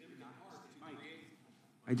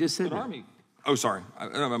 I just said that. Oh, sorry.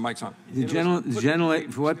 My mic's on.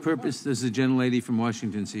 For what purpose does the gentlelady from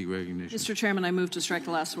Washington seek recognition? Mr. Chairman, I move to strike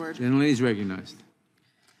the last word. Gentlelady is recognized.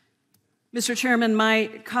 Mr. Chairman, my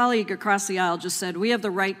colleague across the aisle just said we have the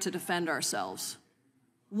right to defend ourselves.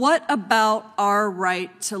 What about our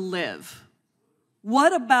right to live?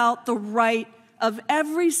 What about the right of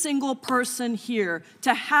every single person here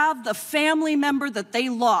to have the family member that they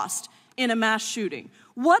lost in a mass shooting?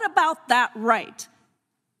 What about that right?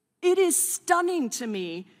 It is stunning to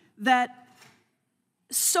me that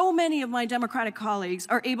so many of my Democratic colleagues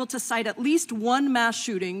are able to cite at least one mass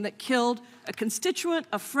shooting that killed a constituent,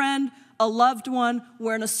 a friend, a loved one,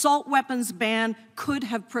 where an assault weapons ban could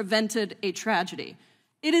have prevented a tragedy.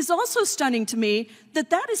 It is also stunning to me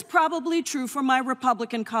that that is probably true for my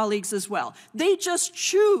Republican colleagues as well. They just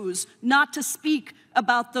choose not to speak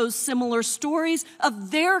about those similar stories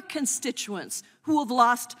of their constituents who have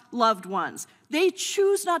lost loved ones. They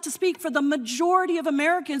choose not to speak for the majority of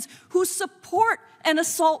Americans who support an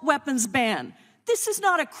assault weapons ban. This is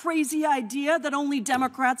not a crazy idea that only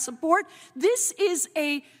Democrats support. This is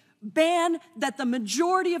a ban that the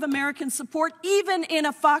majority of Americans support, even in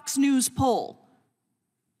a Fox News poll.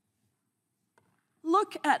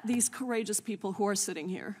 Look at these courageous people who are sitting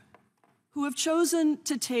here, who have chosen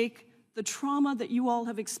to take the trauma that you all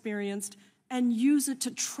have experienced and use it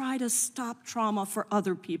to try to stop trauma for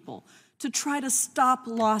other people, to try to stop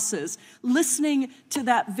losses. Listening to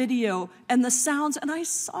that video and the sounds, and I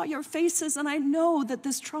saw your faces, and I know that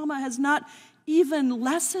this trauma has not even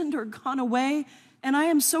lessened or gone away, and I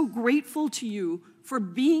am so grateful to you for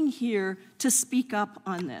being here to speak up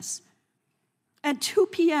on this. At 2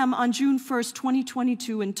 p.m. on June 1st,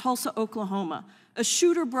 2022 in Tulsa, Oklahoma, a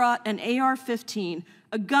shooter brought an AR-15,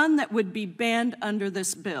 a gun that would be banned under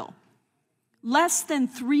this bill. Less than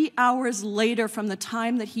 3 hours later from the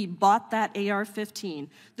time that he bought that AR-15,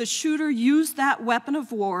 the shooter used that weapon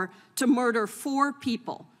of war to murder 4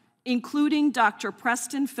 people, including Dr.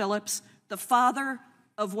 Preston Phillips, the father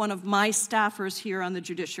of one of my staffers here on the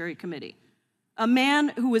Judiciary Committee. A man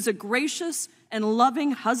who was a gracious and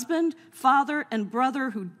loving husband, father, and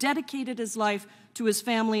brother who dedicated his life to his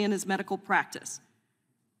family and his medical practice.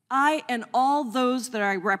 I and all those that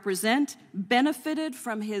I represent benefited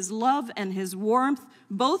from his love and his warmth,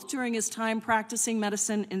 both during his time practicing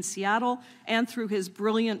medicine in Seattle and through his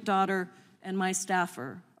brilliant daughter and my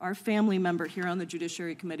staffer, our family member here on the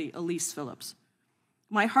Judiciary Committee, Elise Phillips.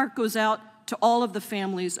 My heart goes out to all of the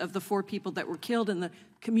families of the 4 people that were killed in the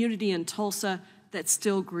community in Tulsa that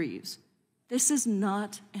still grieves. This is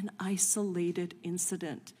not an isolated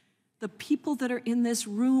incident. The people that are in this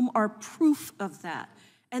room are proof of that.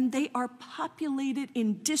 And they are populated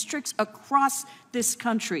in districts across this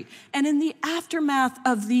country. And in the aftermath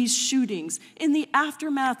of these shootings, in the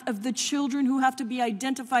aftermath of the children who have to be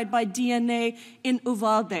identified by DNA in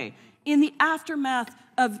Uvalde, in the aftermath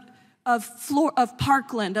of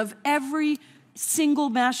Parkland, of every single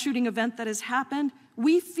mass shooting event that has happened,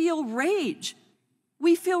 we feel rage.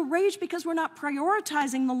 We feel rage because we're not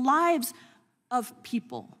prioritizing the lives of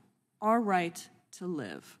people, our right to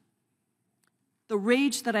live. The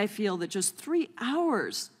rage that I feel that in just 3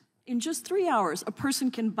 hours, a person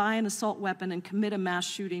can buy an assault weapon and commit a mass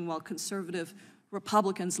shooting while conservative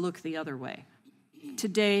Republicans look the other way.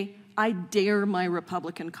 Today, I dare my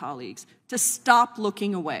Republican colleagues to stop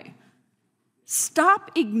looking away. Stop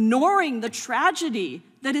ignoring the tragedy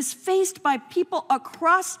that is faced by people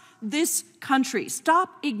across this country.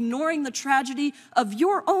 Stop ignoring the tragedy of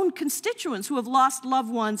your own constituents who have lost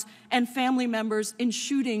loved ones and family members in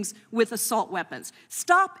shootings with assault weapons.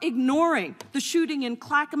 Stop ignoring the shooting in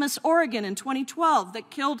Clackamas, Oregon in 2012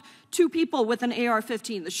 that killed 2 people with an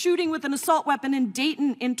AR-15, the shooting with an assault weapon in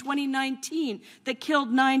Dayton in 2019 that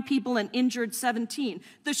killed 9 people and injured 17,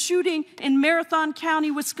 the shooting in Marathon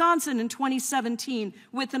County, Wisconsin in 2017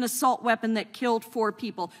 with an assault weapon that killed 4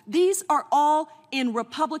 people. These are all in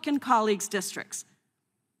Republican colleagues' districts.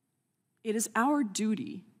 It is our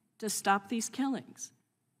duty to stop these killings.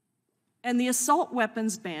 And the assault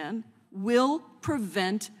weapons ban will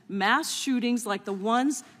prevent mass shootings like the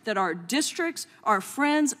ones that our districts, our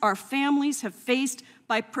friends, our families have faced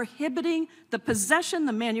by prohibiting the possession,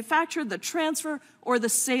 the manufacture, the transfer, or the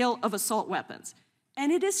sale of assault weapons.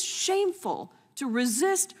 And it is shameful to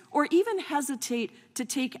resist or even hesitate to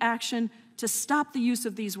take action to stop the use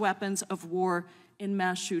of these weapons of war in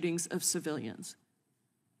mass shootings of civilians.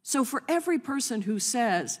 So for every person who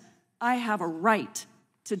says, I have a right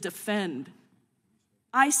to defend,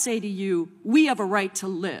 I say to you, we have a right to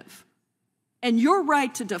live. And your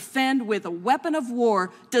right to defend with a weapon of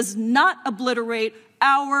war does not obliterate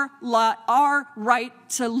our right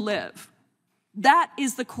to live. That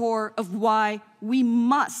is the core of why we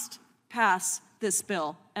must pass this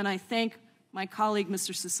bill. And I thank my colleague,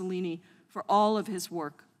 Mr. Cicilline, for all of his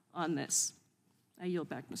work on this. I yield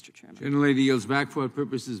back, Mr. Chairman. Gentlelady yields back. For what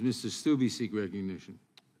purposes Mr. Stube seek recognition?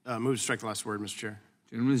 Move to strike the last word, Mr. Chair.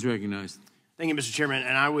 Gentleman is recognized. Thank you, Mr. Chairman.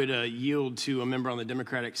 And I would yield to a member on the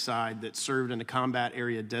Democratic side that served in a combat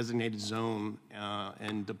area designated zone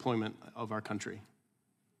and deployment of our country.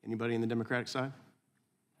 Anybody in the Democratic side?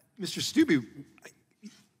 Mr. Stube,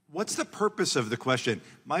 what's the purpose of the question?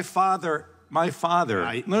 My father.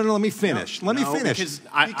 No, let me finish. Let me finish. Because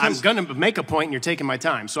I'm going to make a point, and you're taking my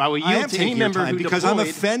time. So I will yield to any member who because I'm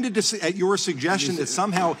offended at your suggestion that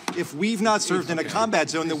somehow, if we've not served in a combat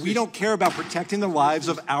zone, that we don't care about protecting the lives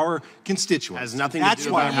of our constituents. Has nothing to do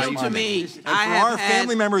about how you to me. And for our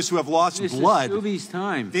family members who have lost blood,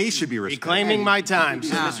 they should be respected. Reclaiming my time.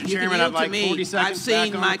 So, Mr. Chairman, I'd like 40 seconds I've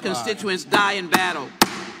seen my constituents die in battle.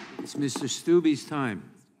 It's Mr. Stube's time.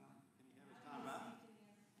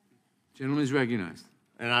 Gentleman is recognized.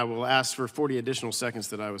 And I will ask for 40 additional seconds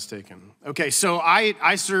that I was taken. Okay, so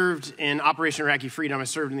I served in Operation Iraqi Freedom. I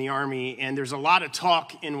served in the Army, and there's a lot of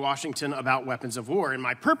talk in Washington about weapons of war. And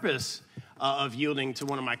my purpose of yielding to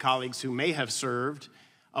one of my colleagues who may have served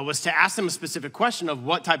was to ask them a specific question of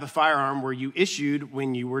what type of firearm were you issued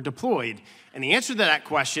when you were deployed? And the answer to that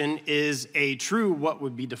question is a true what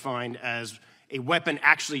would be defined as a weapon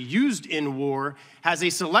actually used in war, has a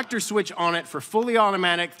selector switch on it for fully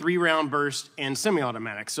automatic, 3-round burst, and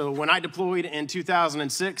semi-automatic. So when I deployed in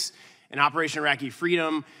 2006 in Operation Iraqi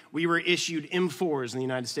Freedom, we were issued M4s in the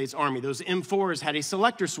United States Army. Those M4s had a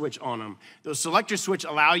selector switch on them. Those selector switch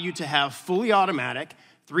allow you to have fully automatic,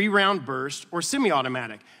 3-round burst, or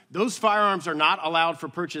semi-automatic. Those firearms are not allowed for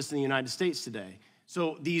purchase in the United States today.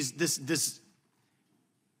 So this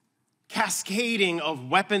cascading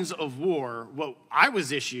of weapons of war, what I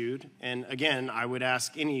was issued, and again, I would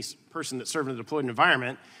ask any person that served in a deployed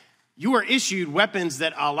environment, you are issued weapons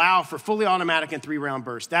that allow for fully automatic and 3-round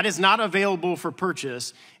burst. That is not available for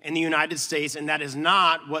purchase in the United States, and that is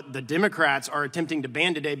not what the Democrats are attempting to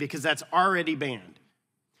ban today because that's already banned.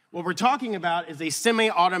 What we're talking about is a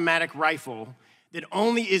semi-automatic rifle that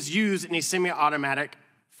only is used in a semi-automatic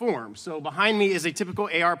form. So behind me is a typical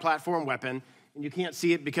AR platform weapon, and you can't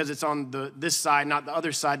see it because it's on this side, not the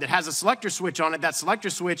other side, that has a selector switch on it. That selector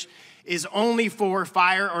switch is only for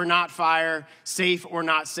fire or not fire, safe or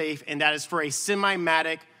not safe, and that is for a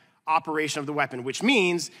semi-matic operation of the weapon, which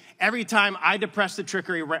means every time I depress the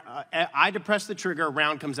trigger, a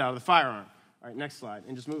round comes out of the firearm. All right, next slide,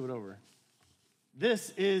 and just move it over.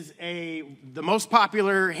 This is the most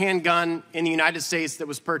popular handgun in the United States that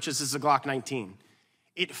was purchased is a Glock 19.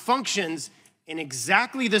 It functions in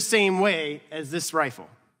exactly the same way as this rifle.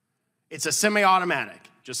 It's a semi-automatic,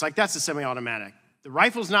 just like that's a semi-automatic. The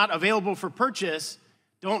rifles not available for purchase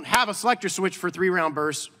don't have a selector switch for 3-round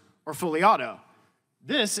bursts or fully auto.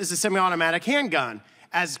 This is a semi-automatic handgun.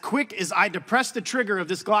 As quick as I depress the trigger of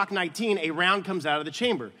this Glock 19, a round comes out of the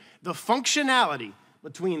chamber. The functionality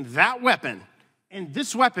between that weapon and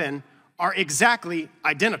this weapon are exactly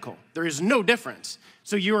identical. There is no difference.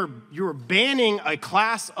 So you're banning a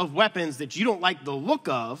class of weapons that you don't like the look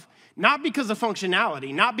of, not because of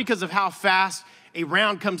functionality, not because of how fast a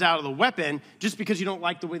round comes out of the weapon, just because you don't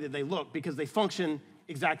like the way that they look, because they function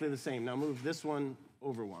exactly the same. Now move this one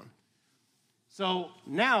over one. So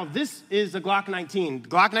now this is a Glock 19.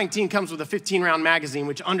 Glock 19 comes with a 15-round magazine,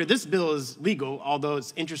 which under this bill is legal, although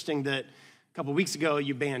it's interesting that a couple weeks ago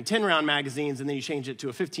you banned 10-round magazines and then you changed it to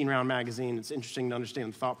a 15-round magazine. It's interesting to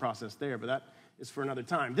understand the thought process there, but that is for another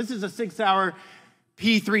time. This is a 6-hour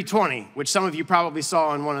P320, which some of you probably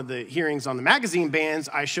saw in one of the hearings on the magazine bans.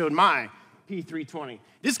 I showed my P320.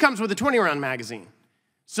 This comes with a 20-round magazine.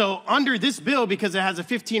 So under this bill, because it has a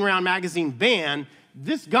 15-round magazine ban,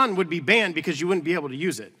 this gun would be banned because you wouldn't be able to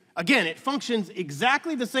use it. Again, it functions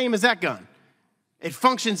exactly the same as that gun. It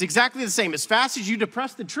functions exactly the same. As fast as you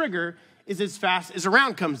depress the trigger is as fast as a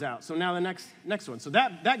round comes out. So now the next one. So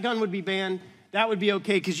that gun would be banned. That would be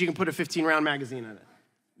okay because you can put a 15-round magazine in it.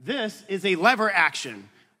 This is a lever action.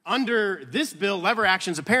 Under this bill, lever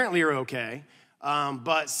actions apparently are okay,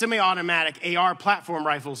 but semi-automatic AR platform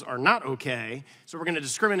rifles are not okay. So we're going to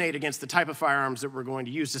discriminate against the type of firearms that we're going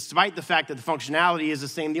to use, despite the fact that the functionality is the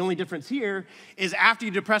same. The only difference here is after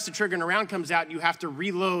you depress the trigger and a round comes out, you have to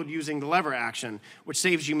reload using the lever action, which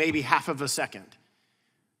saves you maybe half of a second.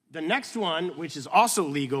 The next one, which is also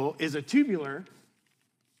legal, is a tubular.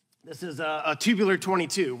 This is a tubular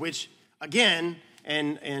 22, which, again,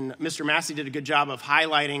 and Mr. Massey did a good job of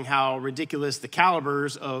highlighting how ridiculous the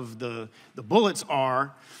calibers of the bullets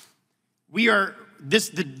are.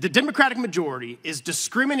 The Democratic majority is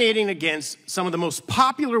discriminating against some of the most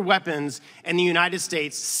popular weapons in the United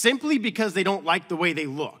States simply because they don't like the way they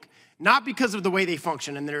look, not because of the way they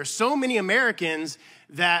function. And there are so many Americans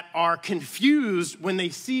that are confused when they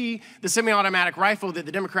see the semi-automatic rifle that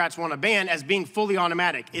the Democrats want to ban as being fully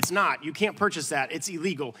automatic. It's not. You can't purchase that. It's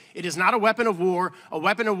illegal. It is not a weapon of war. A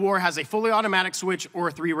weapon of war has a fully automatic switch or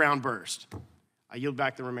a 3-round burst. I yield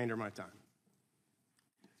back the remainder of my time.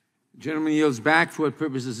 The gentleman yields back. For what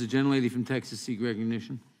purpose does the gentlelady from Texas seek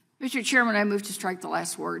recognition? Mr. Chairman, I move to strike the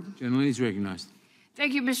last word. Gentlelady is recognized.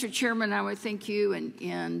 Thank you, Mr. Chairman. I would thank you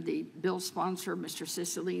and the bill sponsor, Mr.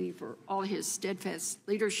 Cicilline, for all his steadfast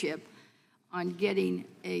leadership on getting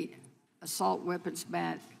an assault weapons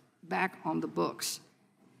ban back on the books.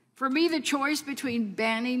 For me, the choice between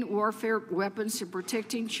banning warfare weapons and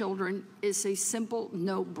protecting children is a simple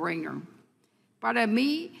no-brainer. Para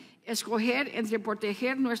mí, escoger entre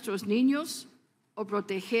proteger nuestros niños o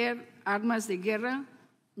proteger armas de guerra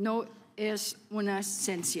no es una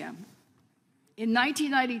esencia. In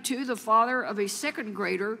 1992, the father of a second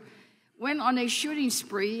grader went on a shooting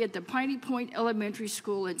spree at the Piney Point Elementary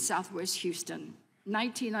School in southwest Houston,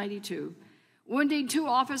 1992, wounding 2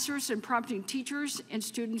 officers and prompting teachers and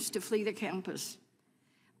students to flee the campus.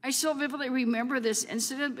 I still vividly remember this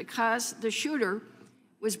incident because the shooter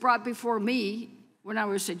was brought before me when I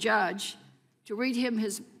was a judge to read him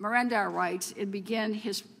his Miranda rights and begin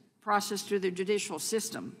his process through the judicial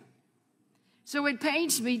system. So it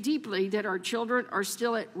pains me deeply that our children are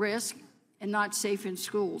still at risk and not safe in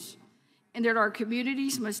schools, and that our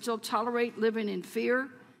communities must still tolerate living in fear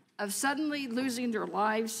of suddenly losing their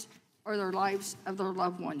lives or the lives of their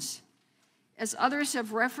loved ones. As others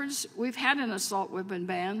have referenced, we've had an assault weapon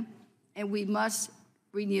ban, and we must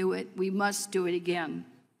renew it. We must do it again.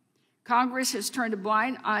 Congress has turned a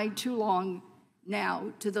blind eye too long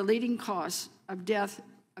now to the leading cause of death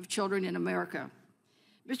of children in America.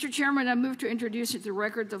 Mr. Chairman, I move to introduce into the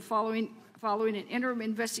record the following an interim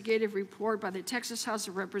investigative report by the Texas House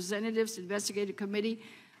of Representatives Investigative Committee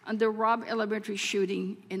on the Robb Elementary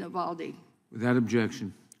shooting in Uvalde. Without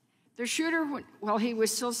objection. The shooter, while he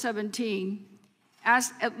was still 17,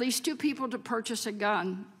 asked at least 2 people to purchase a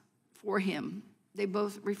gun for him. They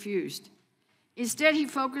both refused. Instead, he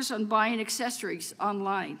focused on buying accessories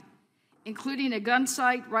online, including a gun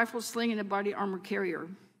sight, rifle sling, and a body armor carrier.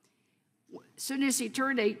 As soon as he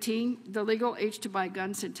turned 18, the legal age to buy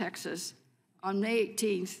guns in Texas, on May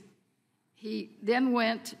 18th, he then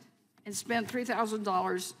went and spent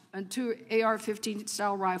 $3,000 on 2 AR-15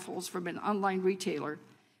 style rifles from an online retailer,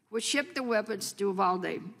 which shipped the weapons to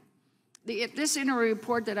Uvalde. This interim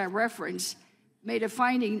report that I referenced made a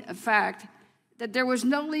finding of fact that there was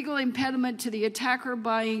no legal impediment to the attacker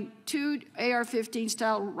buying 2 AR-15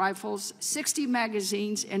 style rifles, 60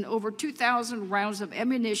 magazines, and over 2,000 rounds of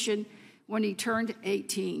ammunition when he turned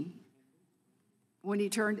 18.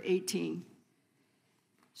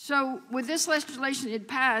 So with this legislation it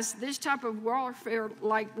passed, this type of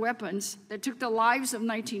warfare-like weapons that took the lives of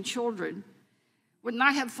 19 children would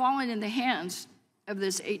not have fallen in the hands of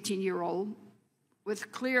this 18-year-old with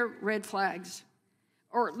clear red flags,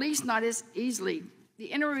 or at least not as easily. The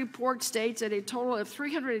interim report states that a total of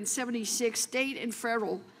 376 state and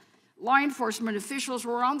federal law enforcement officials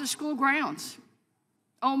were on the school grounds.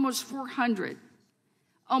 Almost 400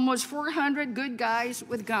 good guys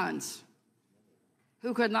with guns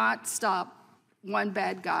who could not stop one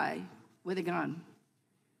bad guy with a gun.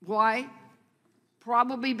 Why?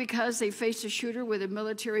 Probably because they faced a shooter with a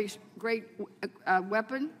military-grade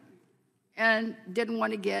weapon and didn't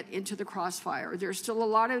want to get into the crossfire. There's still a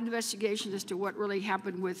lot of investigation as to what really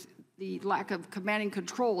happened with the lack of command and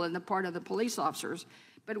control on the part of the police officers.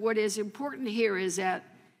 But what is important here is that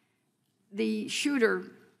the shooter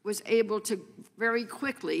was able to very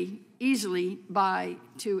quickly, easily buy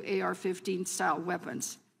 2 AR-15 style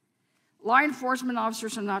weapons. Law enforcement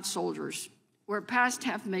officers are not soldiers. We're past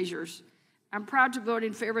half measures. I'm proud to vote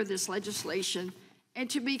in favor of this legislation. And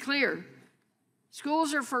to be clear,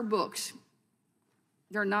 schools are for books.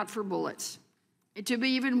 They're not for bullets. And to be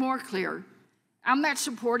even more clear, I'm not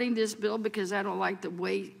supporting this bill because I don't like the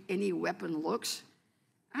way any weapon looks.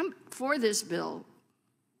 I'm for this bill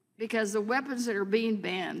because the weapons that are being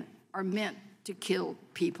banned are meant to kill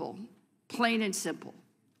people, plain and simple.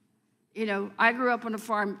 You know, I grew up on a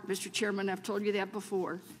farm, Mr. Chairman, I've told you that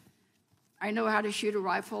before. I know how to shoot a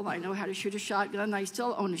rifle, I know how to shoot a shotgun, I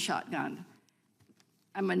still own a shotgun.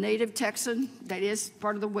 I'm a native Texan. That is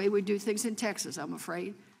part of the way we do things in Texas, I'm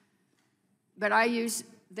afraid. But I use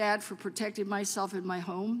that for protecting myself in my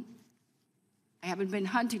home. I haven't been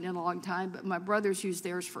hunting in a long time, but my brothers use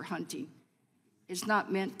theirs for hunting. It's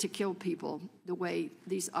not meant to kill people the way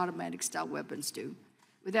these automatic style weapons do.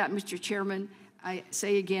 With that, Mr. Chairman, I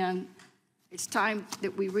say again, it's time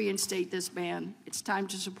that we reinstate this ban. It's time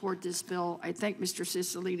to support this bill. I thank Mr.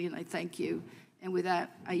 Cicilline and I thank you. And with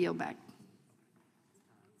that, I yield back.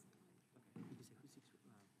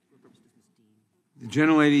 The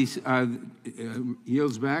gentlelady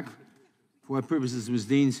yields back. For what purposes does Ms.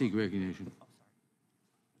 Dean seek recognition?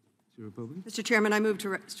 Is there a Republican? Mr. Chairman, I move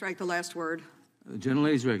to strike the last word. The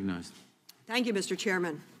gentlelady is recognized. Thank you, Mr.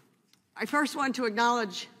 Chairman. I first want to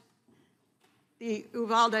acknowledge the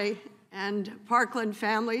Uvalde and Parkland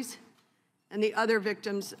families and the other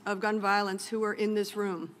victims of gun violence who are in this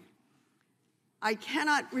room. I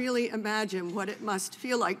cannot really imagine what it must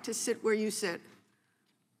feel like to sit where you sit,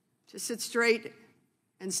 to sit straight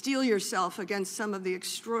and steel yourself against some of the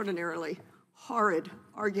extraordinarily horrid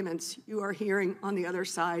arguments you are hearing on the other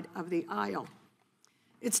side of the aisle.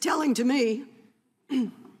 It's telling to me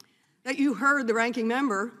that you heard the ranking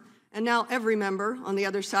member, and now every member on the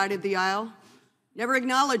other side of the aisle, never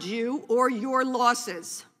acknowledge you or your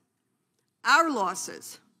losses, our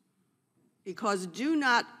losses, because do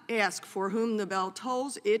not ask for whom the bell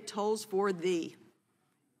tolls, it tolls for thee.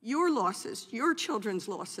 Your losses, your children's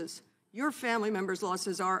losses, your family members'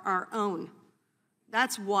 losses are our own.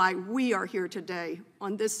 That's why we are here today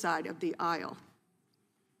on this side of the aisle.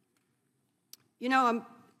 You know, I'm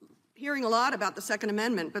hearing a lot about the Second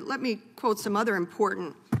Amendment, but let me quote some other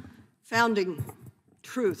important founding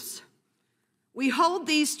truths. We hold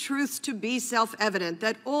these truths to be self-evident,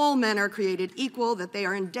 that all men are created equal, that they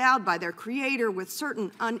are endowed by their Creator with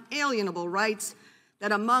certain unalienable rights,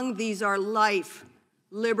 that among these are life,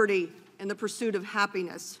 liberty, and the pursuit of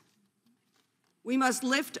happiness. We must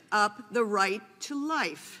lift up the right to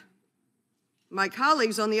life. My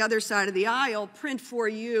colleagues on the other side of the aisle print for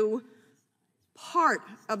you part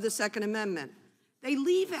of the Second Amendment. They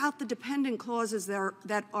leave out the dependent clauses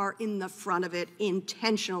that are in the front of it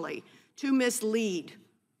intentionally to mislead.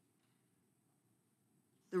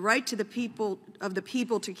 The right to the people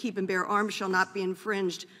to keep and bear arms shall not be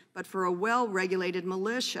infringed, but for a well-regulated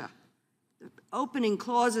militia. The opening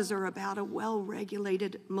clauses are about a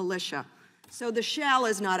well-regulated militia. So the shall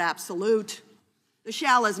is not absolute. The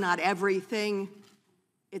shall is not everything.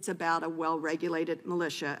 It's about a well-regulated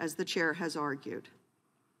militia, as the chair has argued.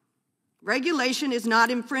 Regulation is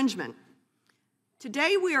not infringement.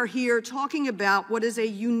 Today we are here talking about what is a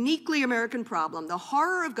uniquely American problem, the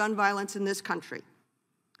horror of gun violence in this country.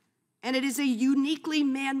 And it is a uniquely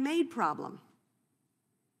man-made problem.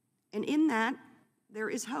 And in that, there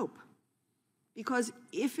is hope. Because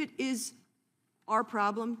if it is our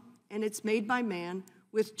problem, and it's made by man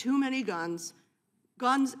with too many guns,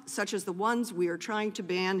 guns such as the ones we are trying to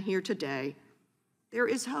ban here today, there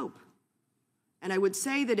is hope. And I would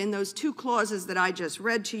say that in those two clauses that I just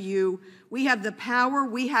read to you, we have the power,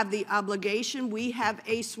 we have the obligation, we have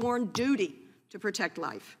a sworn duty to protect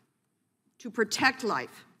life,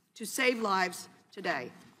 to save lives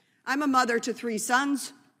today. I'm a mother to 3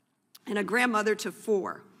 sons and a grandmother to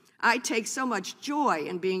 4. I take so much joy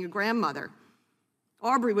in being a grandmother.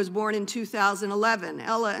 Aubrey was born in 2011,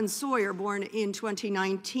 Ella and Sawyer born in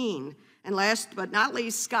 2019, and last but not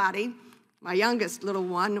least, Scotty, my youngest little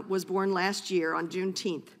one, was born last year on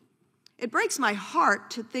Juneteenth. It breaks my heart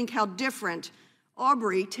to think how different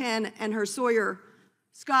Aubrey, 10, and her Sawyer,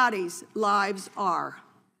 Scotty's lives are.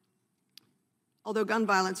 Although gun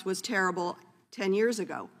violence was terrible, 10 years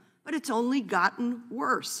ago, but it's only gotten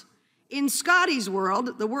worse. In Scotty's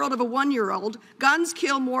world, the world of a 1-year-old, guns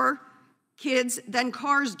kill more kids than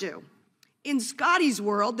cars do. In Scotty's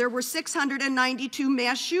world, there were 692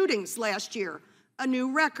 mass shootings last year, a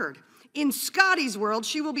new record. In Scotty's world,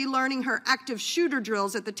 she will be learning her active shooter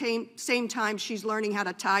drills at the same time she's learning how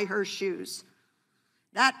to tie her shoes.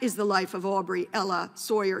 That is the life of Aubrey, Ella,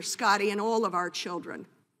 Sawyer, Scotty, and all of our children.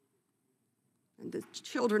 And the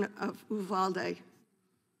children of Uvalde,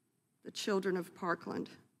 the children of Parkland.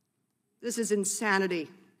 This is insanity.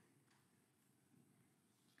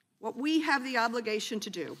 What we have the obligation to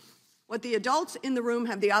do, what the adults in the room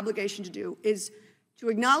have the obligation to do, is to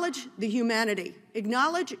acknowledge the humanity,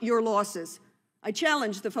 acknowledge your losses. I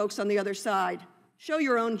challenge the folks on the other side. Show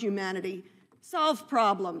your own humanity. Solve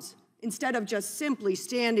problems instead of just simply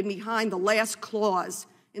standing behind the last clause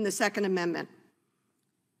in the Second Amendment.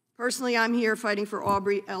 Personally, I'm here fighting for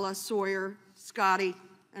Aubrey, Ella, Sawyer, Scotty,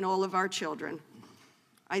 and all of our children.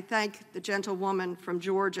 I thank the gentlewoman from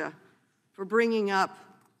Georgia for bringing up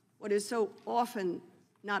what is so often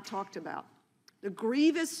not talked about, the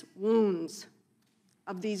grievous wounds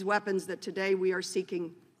of these weapons that today we are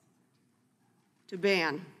seeking to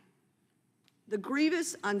ban. The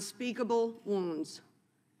grievous, unspeakable wounds.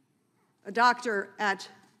 A doctor at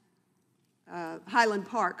Highland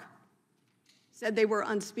Park said they were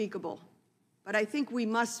unspeakable, but I think we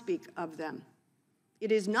must speak of them.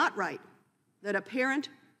 It is not right that a parent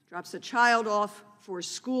drops a child off for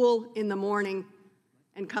school in the morning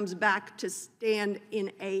and comes back to stand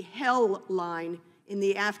in a hell line in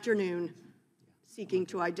the afternoon seeking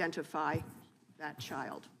to identify that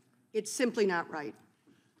child. It's simply not right.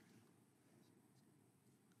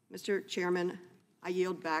 Mr. Chairman, I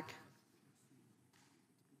yield back.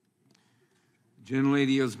 The gentlelady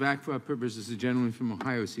yields back. For our purposes, the gentleman from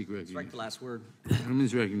Ohio seek recognition. Strike the last word. The gentleman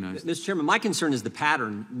is recognized. Mr. Chairman, my concern is the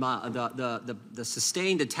pattern, the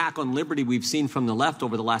sustained attack on liberty we've seen from the left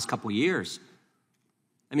over the last couple of years.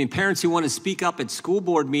 I mean, parents who want to speak up at school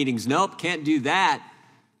board meetings, nope, can't do that.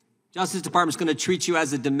 Justice Department's going to treat you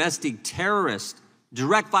as a domestic terrorist,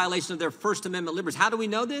 direct violation of their First Amendment liberties. How do we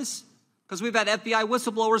know this? Because we've had FBI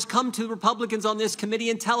whistleblowers come to Republicans on this committee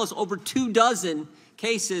and tell us over 24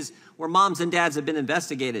 cases where moms and dads have been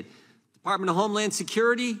investigated. Department of Homeland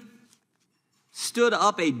Security stood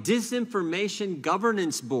up a disinformation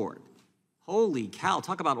governance board. Holy cow,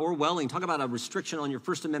 talk about Orwelling, talk about a restriction on your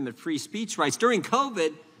First Amendment free speech rights. During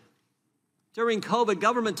COVID,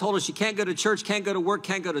 government told us you can't go to church, can't go to work,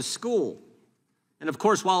 can't go to school. And of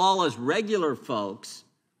course, while all us regular folks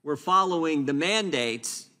were following the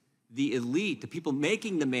mandates, the elite, the people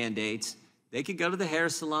making the mandates, they could go to the hair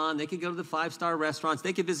salon, they could go to the 5-star restaurants,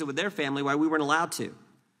 they could visit with their family while we weren't allowed to.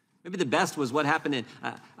 Maybe the best was what happened in,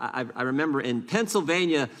 I remember in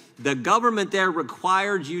Pennsylvania, the government there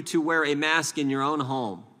required you to wear a mask in your own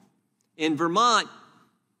home. In Vermont,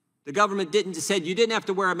 the government said you didn't have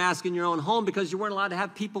to wear a mask in your own home because you weren't allowed to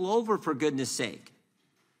have people over, for goodness sake.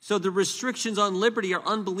 So the restrictions on liberty are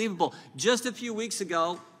unbelievable. Just a few weeks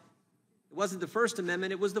ago, it wasn't the First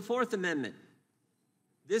Amendment, it was the Fourth Amendment.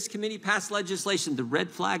 This committee passed legislation, the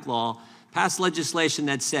red flag law, passed legislation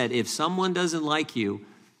that said if someone doesn't like you,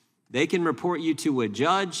 they can report you to a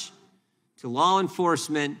judge, to law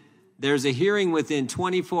enforcement. There's a hearing within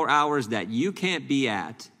 24 hours that you can't be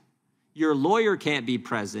at. Your lawyer can't be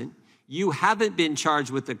present. You haven't been charged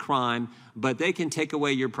with a crime, but they can take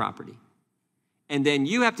away your property. And then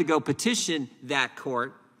you have to go petition that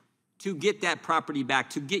court to get that property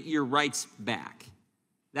back, to get your rights back.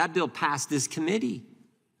 That bill passed this committee,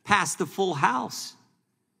 passed the full House.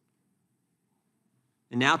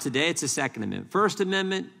 And now today it's the Second Amendment. First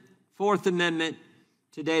Amendment, Fourth Amendment,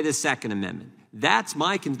 today the Second Amendment. That's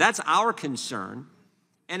our concern.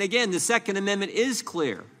 And again, the Second Amendment is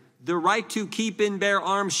clear. The right to keep and bear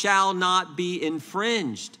arms shall not be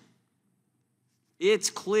infringed.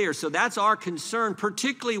 It's clear. So that's our concern,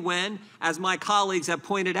 particularly when, as my colleagues have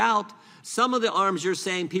pointed out, some of the arms you're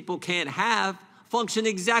saying people can't have function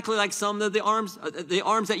exactly like some of the arms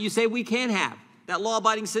that you say we can have, that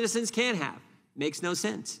law-abiding citizens can have. Makes no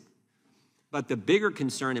sense. But the bigger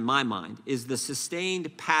concern in my mind is the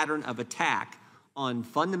sustained pattern of attack on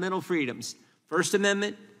fundamental freedoms. First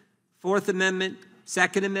Amendment, Fourth Amendment,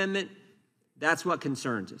 Second Amendment, that's what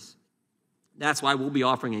concerns us. That's why we'll be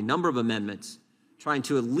offering a number of amendments, trying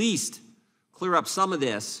to at least clear up some of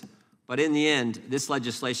this. But in the end, this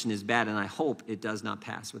legislation is bad, and I hope it does not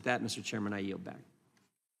pass. With that, Mr. Chairman, I yield back.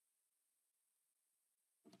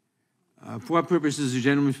 For what purposes, the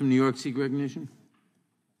gentleman from New York seek recognition?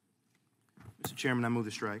 Mr. Chairman, I move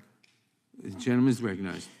the strike. The gentleman is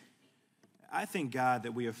recognized. I thank God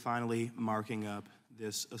that we are finally marking up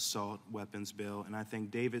this assault weapons bill, and I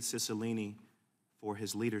thank David Cicilline for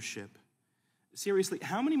his leadership. Seriously,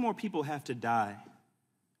 how many more people have to die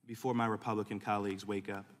before my Republican colleagues wake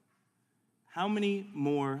up? How many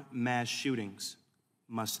more mass shootings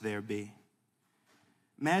must there be?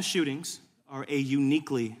 Mass shootings are a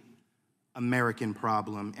uniquely American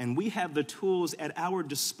problem, and we have the tools at our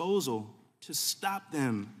disposal to stop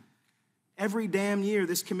them. Every damn year,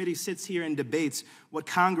 this committee sits here and debates what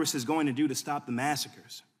Congress is going to do to stop the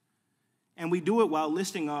massacres. And we do it while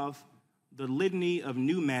listing off the litany of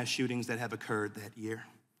new mass shootings that have occurred that year.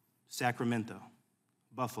 Sacramento,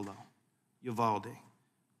 Buffalo, Uvalde,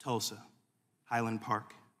 Tulsa, Highland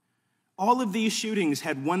Park. All of these shootings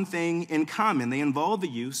had one thing in common. They involved the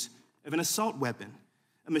use of an assault weapon,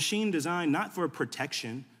 a machine designed not for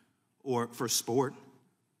protection or for sport,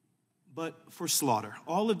 but for slaughter.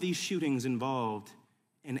 All of these shootings involved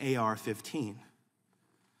an AR-15.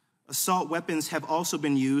 Assault weapons have also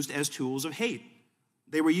been used as tools of hate.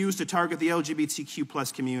 They were used to target the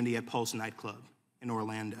LGBTQ+ community at Pulse nightclub in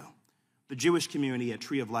Orlando, the Jewish community at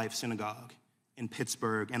Tree of Life Synagogue in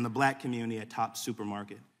Pittsburgh, and the Black community at Tops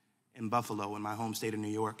Supermarket in Buffalo, in my home state of New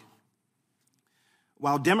York.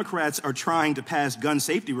 While Democrats are trying to pass gun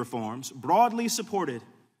safety reforms, broadly supported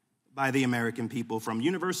by the American people, from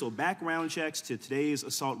universal background checks to today's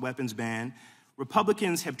assault weapons ban,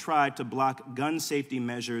 Republicans have tried to block gun safety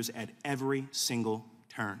measures at every single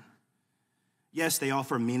turn. Yes, they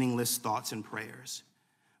offer meaningless thoughts and prayers,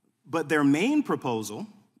 but their main proposal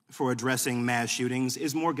for addressing mass shootings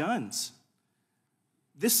is more guns.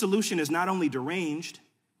 This solution is not only deranged,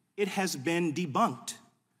 it has been debunked.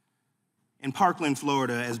 In Parkland,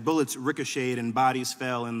 Florida, as bullets ricocheted and bodies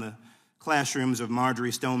fell in the classrooms of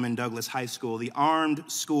Marjorie Stoneman Douglas High School, the armed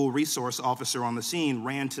school resource officer on the scene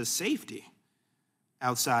ran to safety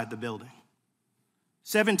outside the building.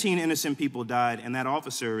 17 innocent people died, and that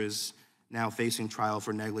officer is now facing trial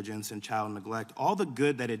for negligence and child neglect. All the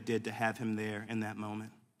good that it did to have him there in that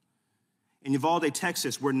moment. In Uvalde,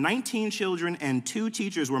 Texas, where 19 children and 2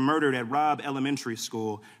 teachers were murdered at Robb Elementary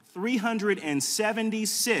School,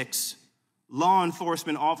 376 law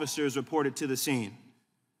enforcement officers reported to the scene.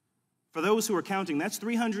 For those who are counting, that's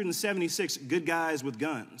 376 good guys with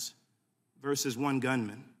guns versus 1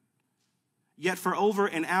 gunman. Yet for over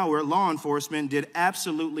an hour, law enforcement did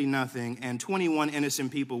absolutely nothing, and 21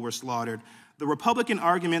 innocent people were slaughtered. The Republican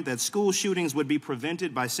argument that school shootings would be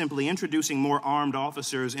prevented by simply introducing more armed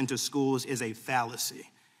officers into schools is a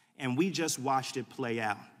fallacy, and we just watched it play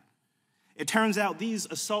out. It turns out these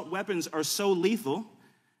assault weapons are so lethal,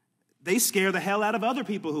 they scare the hell out of other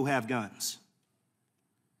people who have guns.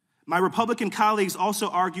 My Republican colleagues also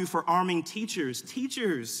argue for arming teachers.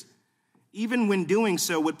 Teachers, even when doing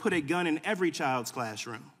so, would put a gun in every child's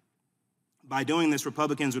classroom. By doing this,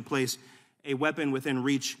 Republicans would place a weapon within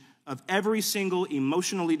reach of every single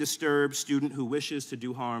emotionally disturbed student who wishes to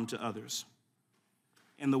do harm to others.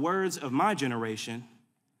 In the words of my generation,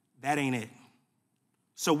 that ain't it.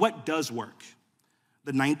 So what does work?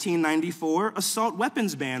 The 1994 assault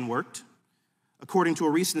weapons ban worked. According to a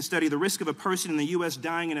recent study, the risk of a person in the U.S.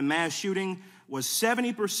 dying in a mass shooting was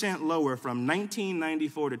 70% lower from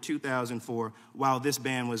 1994 to 2004 while this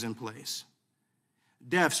ban was in place.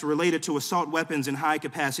 Deaths related to assault weapons in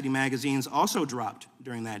high-capacity magazines also dropped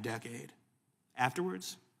during that decade.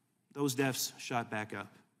 Afterwards, those deaths shot back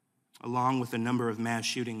up, along with the number of mass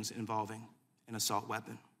shootings involving an assault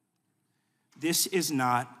weapon. This is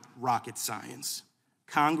not rocket science.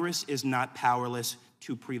 Congress is not powerless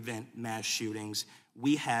to prevent mass shootings.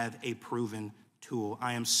 We have a proven tool.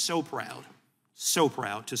 I am so proud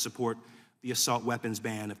to support the assault weapons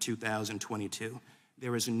ban of 2022.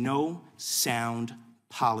 There is no sound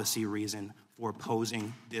policy reason for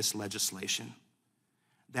opposing this legislation.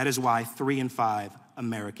 That is why 3 in 5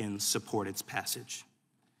 Americans support its passage.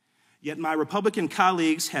 Yet my Republican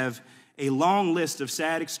colleagues have a long list of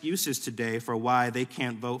sad excuses today for why they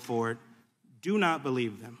can't vote for it. Do not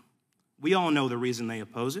believe them. We all know the reason they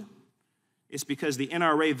oppose it. It's because the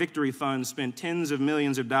NRA Victory Fund spent tens of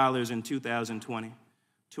millions of dollars in 2020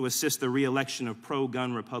 to assist the re-election of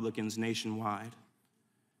pro-gun Republicans nationwide.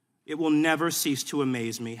 It will never cease to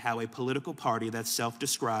amaze me how a political party that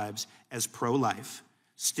self-describes as pro-life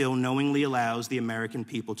still knowingly allows the American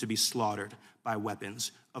people to be slaughtered by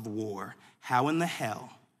weapons of war. How in the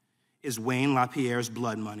hell is Wayne LaPierre's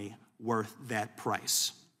blood money worth that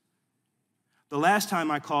price? The last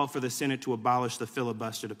time I called for the Senate to abolish the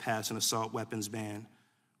filibuster to pass an assault weapons ban,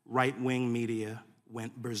 right-wing media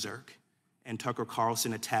went berserk, and Tucker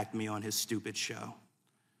Carlson attacked me on his stupid show.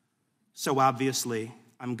 So obviously,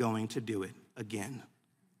 I'm going to do it again.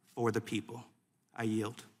 for the people. I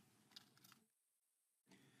yield.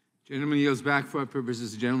 Gentleman yields back for our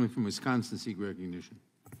purposes. The gentleman from Wisconsin seek recognition.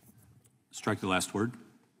 Strike the last word.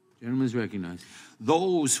 Gentleman is recognized.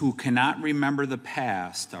 Those who cannot remember the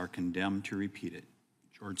past are condemned to repeat it.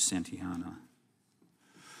 George Santayana.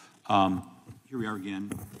 Here we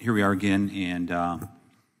are again, and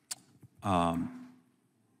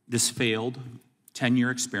this failed.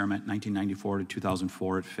 10-year experiment, 1994 to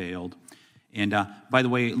 2004, it failed. And by the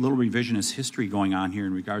way, a little revisionist history going on here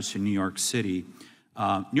in regards to New York City.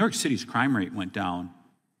 New York City's crime rate went down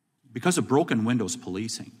because of broken windows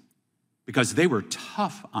policing, because they were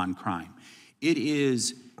tough on crime. It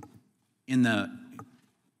is in the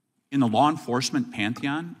law enforcement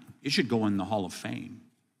pantheon, it should go in the Hall of Fame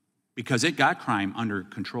because it got crime under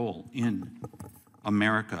control in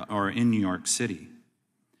America or in New York City.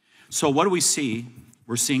 So what do we see?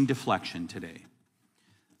 We're seeing deflection today.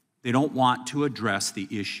 They don't want to address the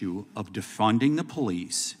issue of defunding the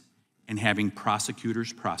police and having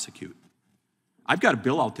prosecutors prosecute. I've got a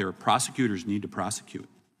bill out there, prosecutors need to prosecute.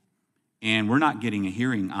 And we're not getting a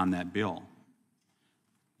hearing on that bill.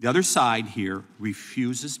 The other side here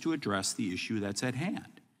refuses to address the issue that's at hand.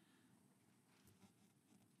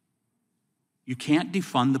 You can't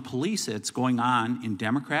defund the police that's going on in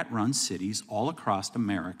Democrat-run cities all across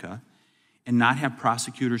America and not have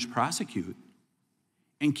prosecutors prosecute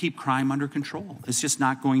and keep crime under control. It's just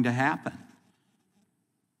not going to happen.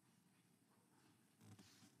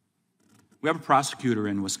 We have a prosecutor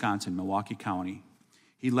in Wisconsin, Milwaukee County.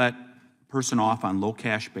 He let a person off on low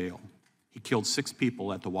cash bail. He killed 6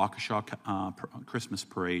 people at the Waukesha Christmas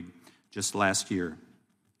parade just last year,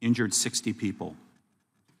 injured 60 people.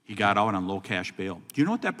 He got out on low cash bail. Do you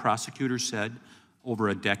know what that prosecutor said over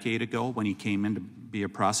a decade ago when he came in to be a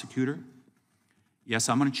prosecutor? Yes,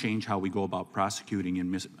 I'm going to change how we go about prosecuting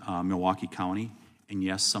in Milwaukee County, and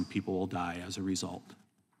yes, some people will die as a result.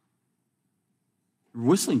 We're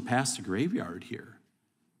whistling past the graveyard here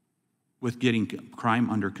with getting crime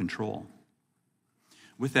under control.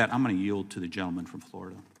 With that, I'm going to yield to the gentleman from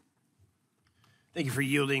Florida. Thank you for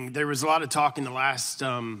yielding. There was a lot of talk in the last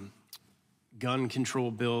gun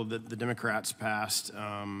control bill that the Democrats passed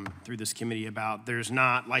through this committee about there's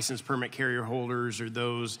not licensed permit carrier holders or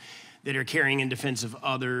those that are carrying in defense of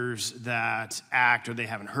others that act or they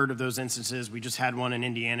haven't heard of those instances. We just had one in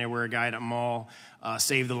Indiana where a guy at a mall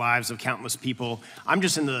saved the lives of countless people. I'm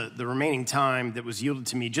just in the remaining time that was yielded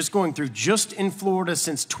to me, just going through just in Florida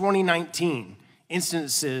since 2019,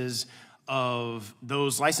 instances of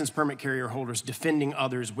those licensed permit carrier holders defending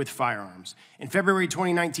others with firearms. In February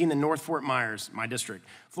 2019, in North Fort Myers, my district,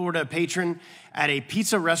 Florida, a patron at a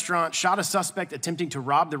pizza restaurant shot a suspect attempting to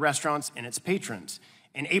rob the restaurants and its patrons.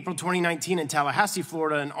 In April 2019, in Tallahassee,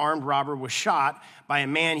 Florida, an armed robber was shot by a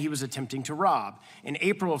man he was attempting to rob. In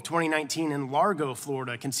April of 2019, in Largo,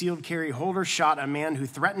 Florida, a concealed carry holder shot a man who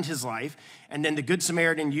threatened his life, and then the Good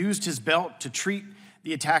Samaritan used his belt to treat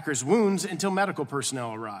the attacker's wounds until medical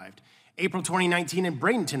personnel arrived. April 2019 in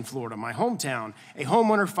Bradenton, Florida, my hometown, a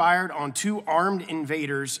homeowner fired on 2 armed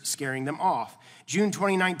invaders, scaring them off. June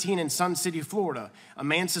 2019 in Sun City, Florida, a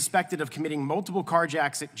man suspected of committing multiple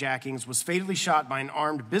carjackings was fatally shot by an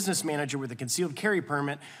armed business manager with a concealed carry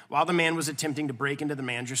permit while the man was attempting to break into the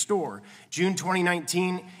manager's store. June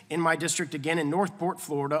 2019 in my district again in Northport,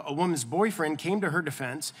 Florida, a woman's boyfriend came to her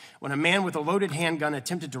defense when a man with a loaded handgun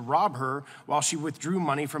attempted to rob her while she withdrew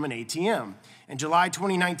money from an ATM. In July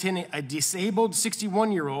 2019, a disabled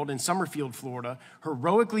 61-year-old in Summerfield, Florida,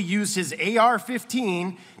 heroically used his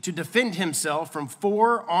AR-15 to defend himself from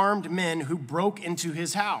 4 armed men who broke into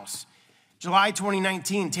his house. July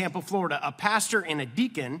 2019, Tampa, Florida, a pastor and a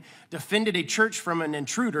deacon defended a church from an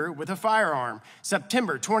intruder with a firearm.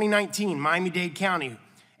 September 2019, Miami-Dade County,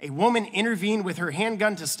 a woman intervened with her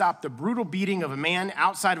handgun to stop the brutal beating of a man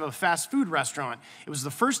outside of a fast food restaurant. It was the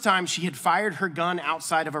first time she had fired her gun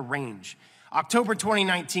outside of a range. October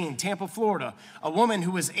 2019, Tampa, Florida, a woman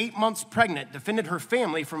who was 8 months pregnant defended her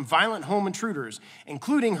family from violent home intruders,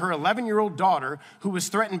 including her 11-year-old daughter who was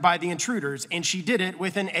threatened by the intruders, and she did it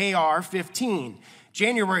with an AR-15.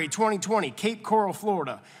 January 2020, Cape Coral,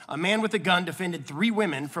 Florida, a man with a gun defended 3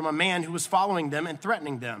 women from a man who was following them and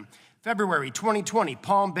threatening them. February 2020,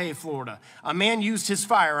 Palm Bay, Florida, a man used his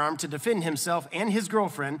firearm to defend himself and his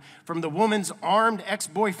girlfriend from the woman's armed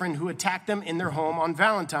ex-boyfriend who attacked them in their home on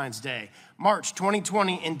Valentine's Day. March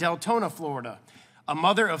 2020 in Deltona, Florida, a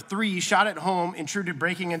mother of 3 shot at home, intruded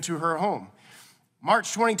breaking into her home.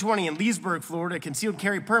 March 2020 in Leesburg, Florida, a concealed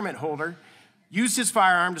carry permit holder used his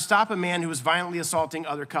firearm to stop a man who was violently assaulting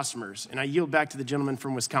other customers. And I yield back to the gentleman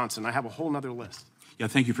from Wisconsin. I have a whole nother list. Yeah,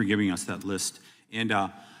 thank you for giving us that list. And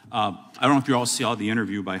I don't know if you all saw the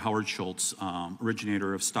interview by Howard Schultz,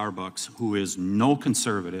 originator of Starbucks, who is no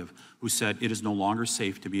conservative, who said it is no longer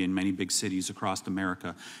safe to be in many big cities across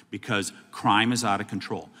America because crime is out of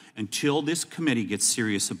control. Until this committee gets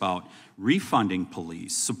serious about refunding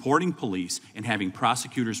police, supporting police, and having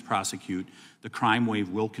prosecutors prosecute, the crime wave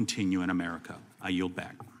will continue in America. I yield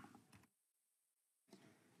back.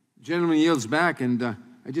 Gentleman yields back, and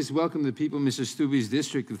I just welcome the people in Mr. Stubbe's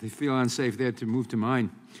district, if they feel unsafe there, to move to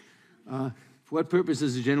mine. For what purpose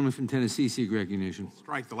does the gentleman from Tennessee seek recognition?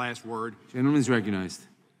 Strike the last word. Gentleman is recognized.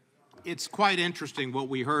 It's quite interesting what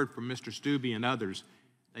we heard from Mr. Stubbe and others.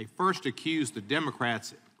 They first accused the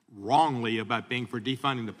Democrats wrongly about being for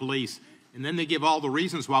defunding the police, and then they give all the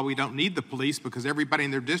reasons why we don't need the police because everybody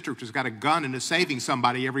in their district has got a gun and is saving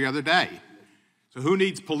somebody every other day. So who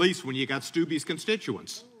needs police when you got Stubbe's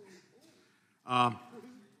constituents?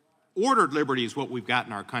 Ordered liberty is what we've got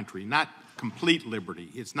in our country, not complete liberty.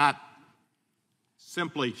 It's not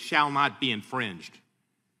simply shall not be infringed.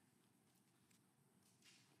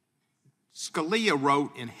 Scalia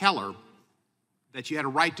wrote in Heller that you had a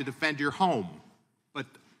right to defend your home, but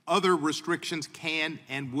other restrictions can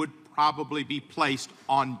and would probably be placed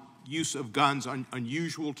on use of guns, on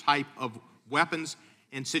unusual type of weapons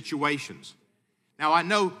and situations. Now, I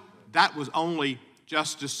know that was only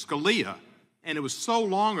Justice Scalia, and it was so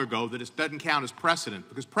long ago that it doesn't count as precedent,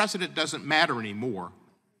 because precedent doesn't matter anymore.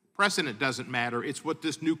 Precedent doesn't matter. It's what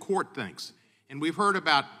this new court thinks. And we've heard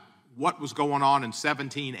about what was going on in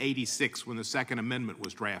 1786 when the Second Amendment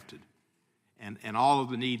was drafted and all of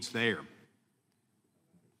the needs there.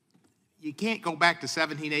 You can't go back to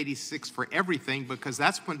 1786 for everything because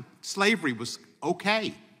that's when slavery was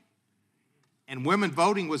okay and women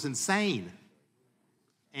voting was insane.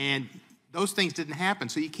 And those things didn't happen,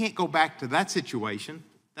 so you can't go back to that situation.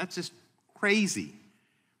 That's just crazy.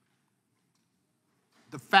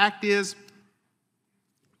 The fact is,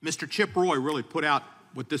 Mr. Chip Roy really put out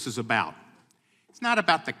what this is about. It's not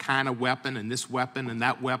about the kind of weapon and this weapon and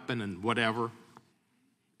that weapon and whatever.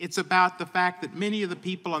 It's about the fact that many of the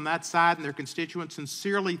people on that side and their constituents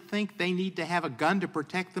sincerely think they need to have a gun to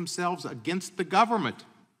protect themselves against the government,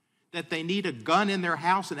 that they need a gun in their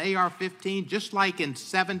house, an AR-15, just like in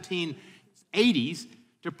 1780s,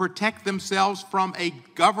 to protect themselves from a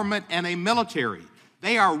government and a military.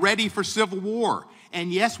 They are ready for civil war.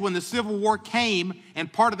 And yes, when the Civil War came,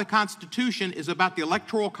 and part of the Constitution is about the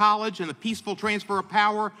Electoral College and the peaceful transfer of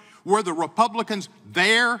power, were the Republicans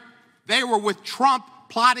there? They were with Trump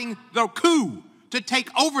plotting the coup to take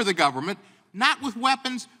over the government, not with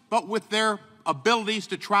weapons, but with their abilities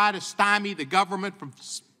to try to stymie the government from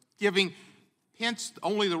giving Pence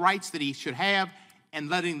only the rights that he should have and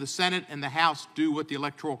letting the Senate and the House do what the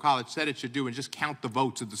Electoral College said it should do and just count the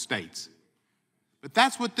votes of the states. But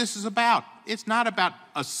that's what this is about. It's not about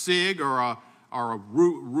a SIG or a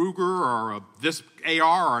Ruger or this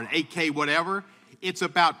AR or an AK, whatever. It's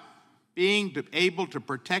about being able to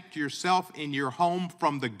protect yourself in your home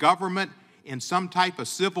from the government in some type of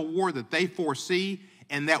civil war that they foresee,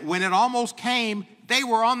 and that when it almost came, they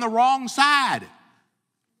were on the wrong side.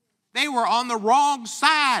 They were on the wrong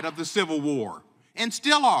side of the Civil War and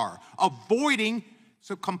still are, avoiding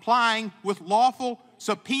complying with lawful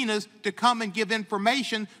subpoenas to come and give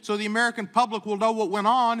information so the American public will know what went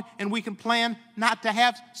on and we can plan not to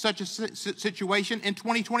have such a situation in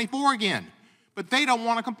 2024 again. But they don't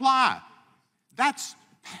want to comply. That's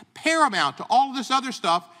paramount to all this other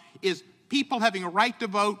stuff, is people having a right to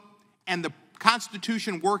vote and the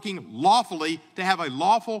Constitution working lawfully to have a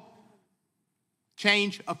lawful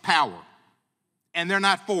change of power. And they're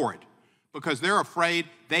not for it because they're afraid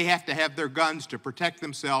they have to have their guns to protect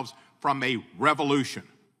themselves from a revolution,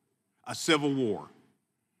 a civil war.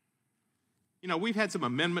 You know, we've had some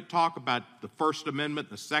amendment talk about the First Amendment,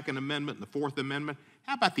 the Second Amendment, and the Fourth Amendment.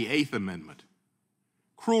 How about the Eighth Amendment?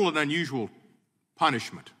 Cruel and unusual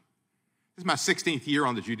punishment. This is my 16th year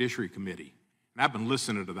on the Judiciary Committee, and I've been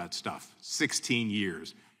listening to that stuff 16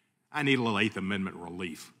 years. I need a little Eighth Amendment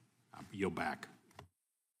relief. I'll yield back.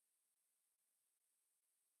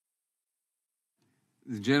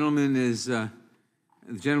 The gentleman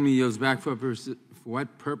yields back for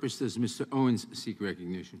what purpose does Mr. Owens seek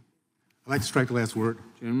recognition? I'd like to strike the last word.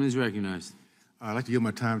 Gentleman is recognized. I'd like to yield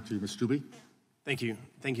my time to Mr. Stubbe. Thank you.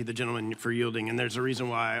 Thank you, the gentleman, for yielding. And there's a reason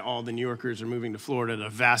why all the New Yorkers are moving to Florida at a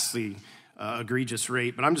vastly egregious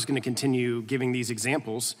rate. But I'm just going to continue giving these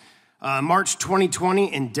examples. March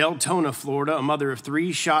 2020 in Deltona, Florida, a mother of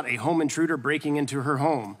three shot a home intruder breaking into her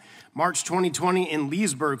home. March 2020 in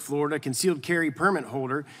Leesburg, Florida, concealed carry permit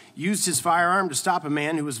holder used his firearm to stop a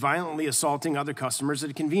man who was violently assaulting other customers at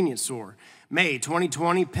a convenience store. May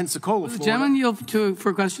 2020, Pensacola, Florida. Gentlemen, you'll for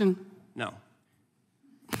a question? No.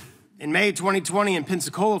 In May 2020 in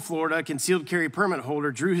Pensacola, Florida, a concealed carry permit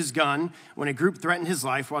holder drew his gun when a group threatened his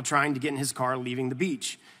life while trying to get in his car leaving the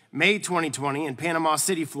beach. May 2020 in Panama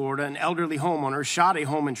City, Florida, an elderly homeowner shot a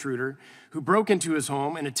home intruder who broke into his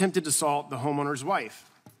home and attempted to assault the homeowner's wife.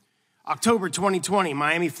 October 2020,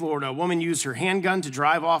 Miami, Florida, a woman used her handgun to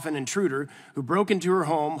drive off an intruder who broke into her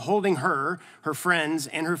home, holding her, her friends,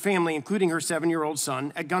 and her family, including her 7-year-old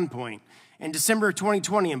son, at gunpoint. In December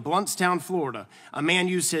 2020 in Blountstown, Florida, a man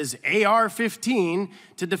used his AR-15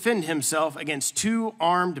 to defend himself against 2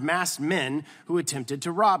 armed masked men who attempted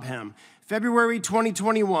to rob him. February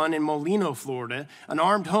 2021 in Molino, Florida, an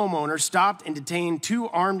armed homeowner stopped and detained 2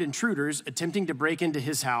 armed intruders attempting to break into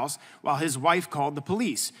his house while his wife called the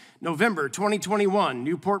police. November 2021,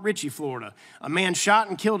 Newport Richey, Florida, a man shot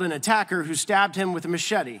and killed an attacker who stabbed him with a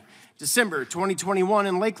machete. December 2021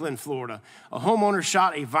 in Lakeland, Florida, a homeowner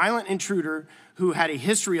shot a violent intruder who had a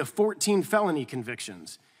history of 14 felony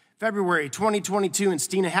convictions. February 2022 in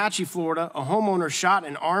Steenahatchee, Florida, a homeowner shot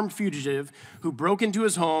an armed fugitive who broke into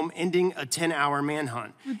his home, ending a 10-hour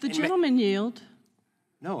manhunt. Would the gentleman yield?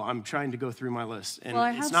 No, I'm trying to go through my list. And Well,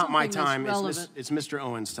 I it's have not my something that's time, relevant. it's Mr.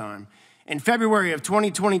 Owen's time. In February of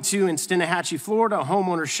 2022 in Steenahatchee, Florida, a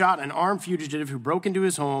homeowner shot an armed fugitive who broke into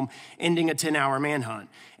his home, ending a 10-hour manhunt.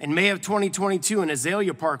 In May of 2022 in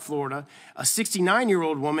Azalea Park, Florida, a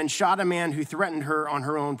 69-year-old woman shot a man who threatened her on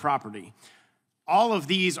her own property. All of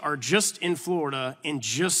these are just in Florida and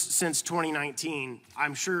just since 2019.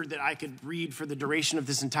 I'm sure that I could read for the duration of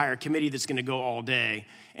this entire committee that's going to go all day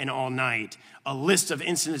and all night a list of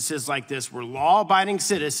incidences like this where law-abiding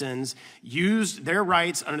citizens used their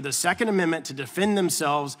rights under the Second Amendment to defend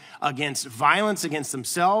themselves against violence against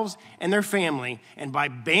themselves and their family, and by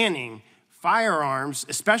banning firearms,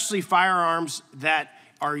 especially firearms that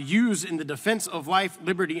are used in the defense of life,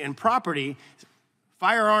 liberty, and property,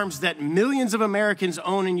 firearms that millions of Americans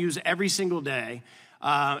own and use every single day,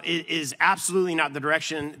 is absolutely not the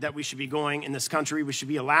direction that we should be going in this country. We should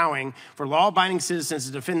be allowing for law-abiding citizens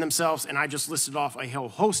to defend themselves, and I just listed off a whole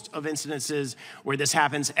host of incidences where this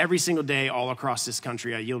happens every single day all across this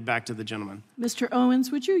country. I yield back to the gentleman. Mr.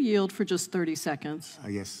 Owens, would you yield for just 30 seconds?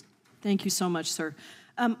 Yes. Thank you so much, sir.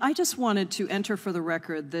 I just wanted to enter for the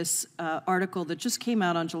record this article that just came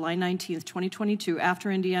out on July 19th, 2022,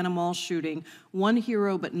 after Indiana Mall shooting, one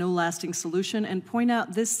hero but no lasting solution, and point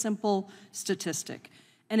out this simple statistic.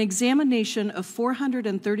 An examination of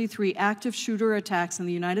 433 active shooter attacks in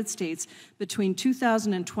the United States between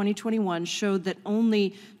 2000 and 2021 showed that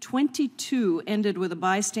only 22 ended with a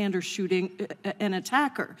bystander shooting an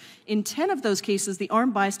attacker. In 10 of those cases, the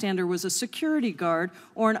armed bystander was a security guard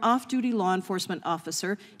or an off-duty law enforcement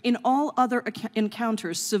officer. In all other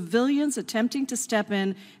encounters, civilians attempting to step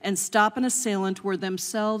in and stop an assailant were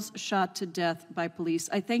themselves shot to death by police.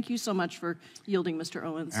 I thank you so much for yielding, Mr.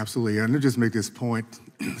 Owens. Absolutely. And let me just make this point.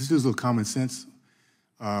 This is a little common sense.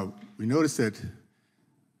 We notice that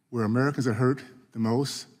where Americans are hurt the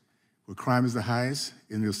most, where crime is the highest,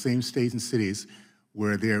 in those same states and cities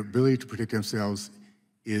where their ability to protect themselves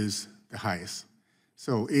is the highest.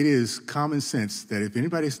 So it is common sense that if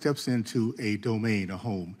anybody steps into a domain, a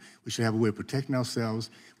home, we should have a way of protecting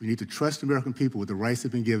ourselves. We need to trust the American people with the rights that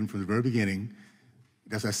have been given from the very beginning.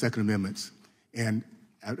 That's our Second Amendments. And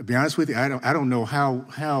to be honest with you, I don't know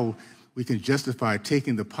how we can justify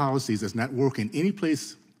taking the policies that's not working any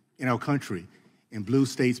place in our country, in blue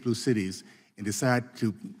states, blue cities, and decide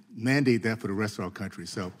to mandate that for the rest of our country.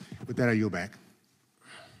 So with that, I yield back.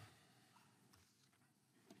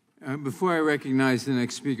 Before I recognize the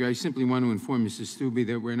next speaker, I simply want to inform Mr. Stubbe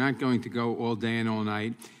that we're not going to go all day and all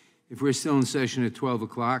night. If we're still in session at 12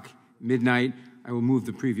 o'clock, midnight, I will move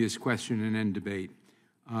the previous question and end debate.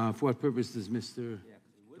 For what purpose does Mr.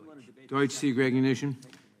 Deutsch seek recognition?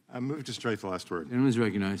 I move to strike the last word. Gentleman is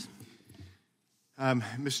recognized.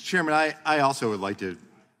 Mr. Chairman, I also would like to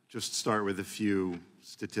just start with a few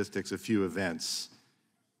statistics, a few events.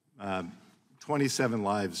 27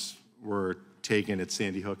 lives were taken at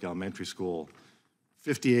Sandy Hook Elementary School.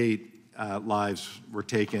 58 lives were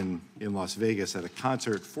taken in Las Vegas at a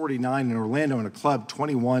concert. 49 in Orlando in a club.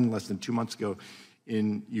 21 less than 2 months ago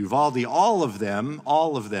in Uvalde. All of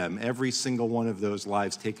them, every single one of those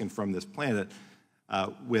lives taken from this planet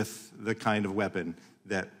with the kind of weapon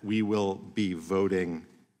that we will be voting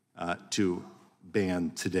to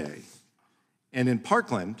ban today. And in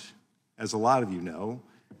Parkland, as a lot of you know,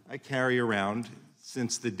 I carry around,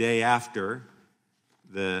 since the day after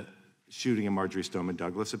the shooting of Marjorie Stoneman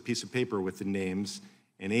Douglas, a piece of paper with the names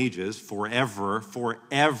and ages, forever,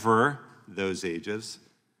 those ages,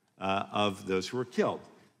 of those who were killed.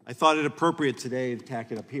 I thought it appropriate today to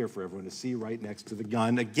tack it up here for everyone to see right next to the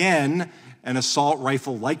gun. Again, an assault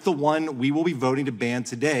rifle like the one we will be voting to ban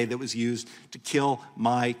today that was used to kill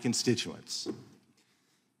my constituents.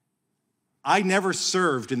 I never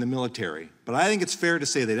served in the military, but I think it's fair to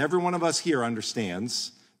say that every one of us here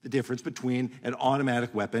understands the difference between an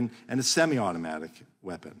automatic weapon and a semi-automatic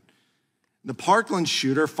weapon. The Parkland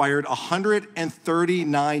shooter fired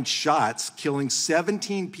 139 shots, killing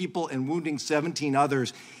 17 people and wounding 17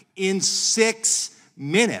 others in 6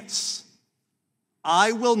 minutes.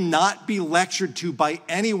 I will not be lectured to by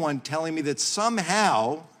anyone telling me that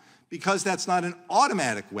somehow, because that's not an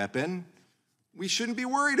automatic weapon, we shouldn't be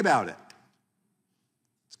worried about it.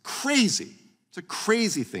 It's crazy. It's a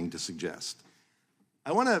crazy thing to suggest.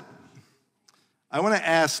 I want to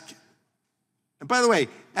ask, and by the way,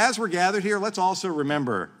 as we're gathered here, let's also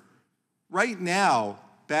remember, right now,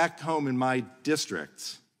 back home in my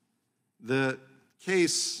district, the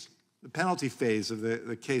penalty phase of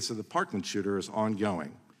the case of the Parkland shooter is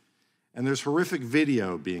ongoing. And there's horrific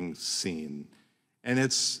video being seen. And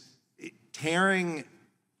it's tearing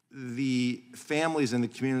the families and the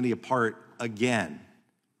community apart again,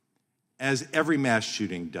 as every mass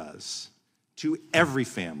shooting does, to every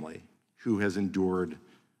family who has endured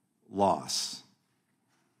loss.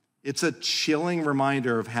 It's a chilling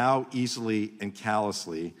reminder of how easily and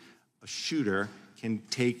callously a shooter can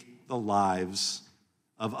take the lives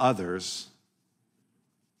of others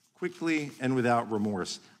quickly and without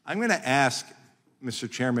remorse. I'm going to ask, Mr.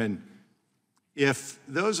 Chairman, if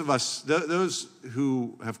those of us, those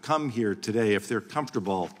who have come here today, if they're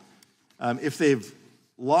comfortable, if they've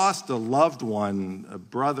lost a loved one, a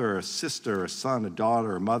brother, a sister, a son, a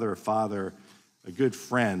daughter, a mother, a father, a good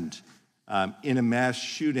friend, in a mass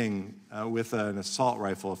shooting with an assault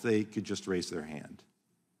rifle, if they could just raise their hand.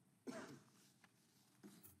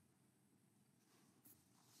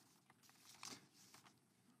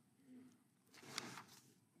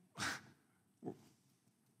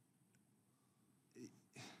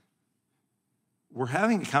 We're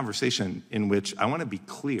having a conversation in which I want to be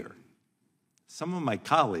clear. Some of my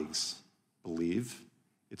colleagues believe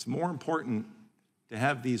it's more important to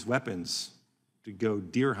have these weapons to go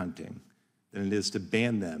deer hunting than it is to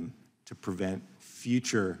ban them to prevent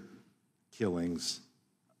future killings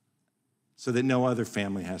so that no other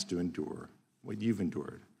family has to endure what you've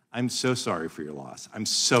endured. I'm so sorry for your loss. I'm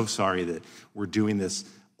so sorry that we're doing this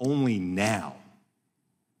only now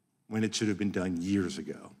when it should have been done years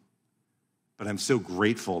ago. But I'm so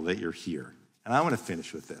grateful that you're here. And I want to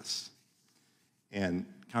finish with this. And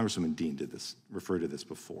Congresswoman Dean referred to this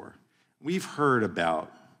before. We've heard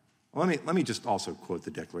about, well, let me just also quote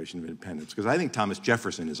the Declaration of Independence, because I think Thomas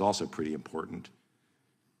Jefferson is also pretty important.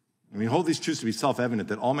 And we hold these truths to be self-evident,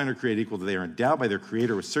 that all men are created equal, that they are endowed by their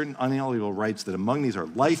Creator with certain unalienable rights, that among these are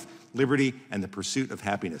life, liberty, and the pursuit of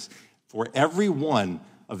happiness. For every one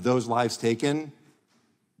of those lives taken,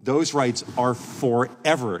 those rights are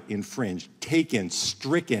forever infringed, taken,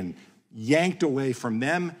 stricken, yanked away from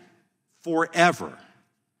them forever.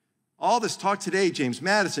 All this talk today, James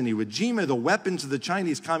Madison, Iwo Jima, the weapons of the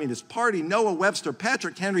Chinese Communist Party, Noah Webster,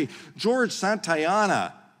 Patrick Henry, George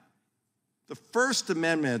Santayana, the First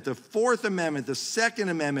Amendment, the Fourth Amendment, the Second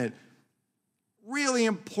Amendment, really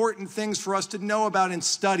important things for us to know about and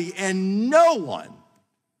study, and no one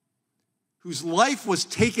whose life was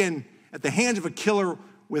taken at the hands of a killer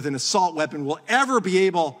with an assault weapon will ever be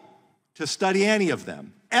able to study any of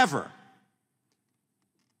them, ever.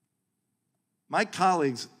 My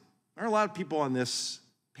colleagues, there are a lot of people on this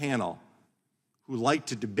panel who like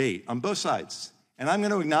to debate on both sides. And I'm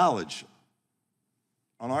going to acknowledge,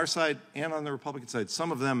 on our side and on the Republican side,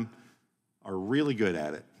 some of them are really good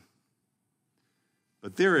at it.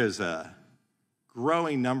 But there is a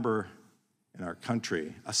growing number in our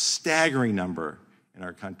country, a staggering number in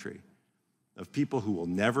our country, of people who will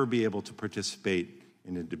never be able to participate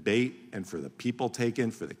in a debate, and for the people taken,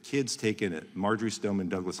 for the kids taken at Marjorie Stoneman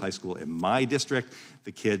Douglas High School in my district,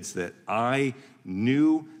 the kids that I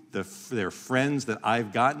knew, their friends that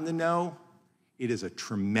I've gotten to know, it is a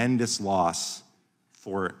tremendous loss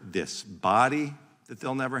for this body that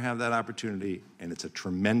they'll never have that opportunity, and it's a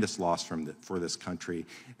tremendous loss for this country,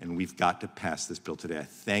 and we've got to pass this bill today. I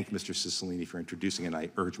thank Mr. Cicilline for introducing it, and I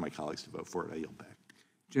urge my colleagues to vote for it. I yield back.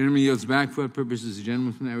 Gentleman yields back. For what purposes the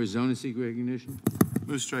gentleman from Arizona seek recognition?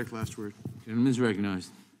 Move strike, last word. Gentleman is recognized.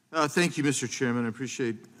 Thank you, Mr. Chairman. I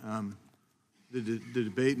appreciate the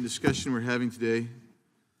debate and discussion we're having today.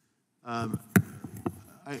 I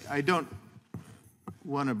don't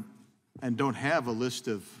want to and don't have a list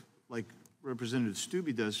of, like Representative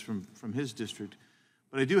Stubbe does from his district,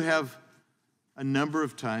 but I do have a number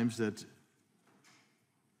of times that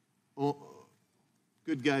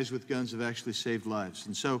good guys with guns have actually saved lives.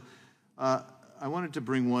 And so I wanted to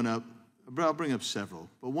bring one up, but I'll bring up several.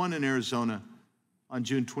 But one in Arizona on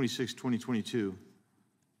June 26, 2022,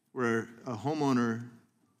 where a homeowner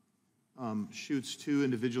shoots two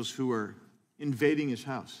individuals who are invading his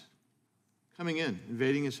house, coming in,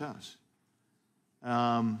 invading his house.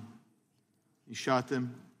 He shot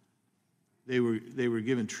them. They were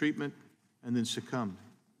given treatment and then succumbed.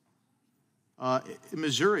 In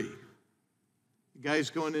Missouri, the guy's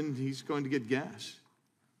going in, he's going to get gas.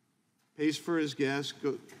 Pays for his gas,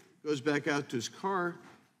 goes back out to his car,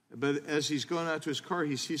 but as he's going out to his car,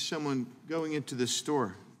 he sees someone going into the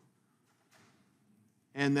store.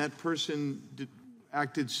 And that person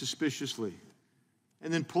acted suspiciously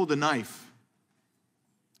and then pulled a knife,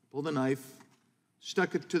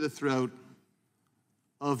 stuck it to the throat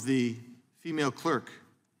of the female clerk,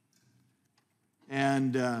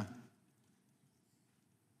 and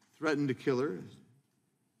threatened to kill her.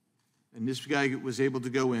 And this guy was able to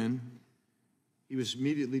go in. He was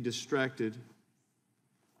immediately distracted.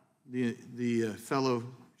 The fellow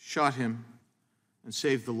shot him and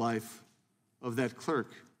saved the life of that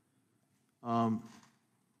clerk.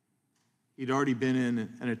 He'd already been in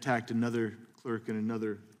and attacked another clerk in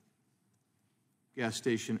another gas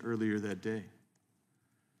station earlier that day.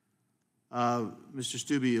 Mr.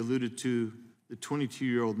 Stubbe alluded to the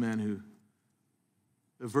 22-year-old man who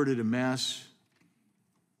averted a mass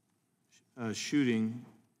shooting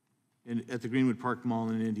at the Greenwood Park Mall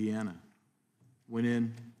in Indiana. Went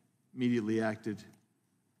in, immediately acted,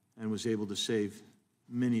 and was able to save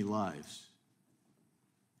many lives.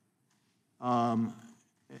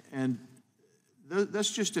 And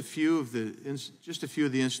that's just a few of the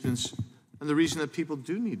incidents, and the reason that people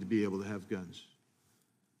do need to be able to have guns.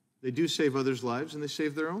 They do save others' lives, and they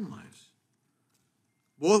save their own lives.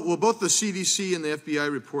 Well, both the CDC and the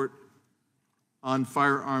FBI report on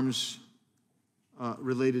firearms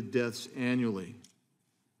related deaths annually.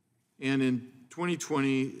 And in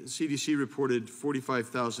 2020, CDC reported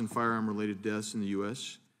 45,000 firearm-related deaths in the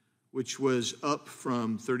U.S., which was up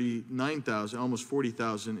from 39,000, almost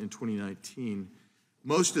 40,000 in 2019.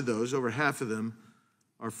 Most of those, over half of them,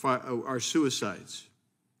 are suicides.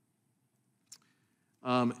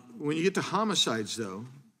 When you get to homicides, though,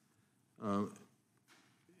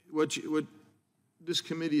 what this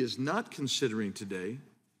committee is not considering today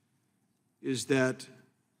is that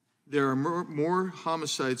there are more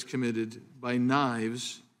homicides committed by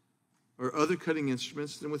knives or other cutting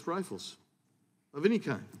instruments than with rifles of any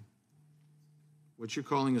kind, what you're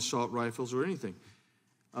calling assault rifles or anything.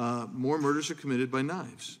 More murders are committed by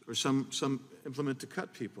knives or some implement to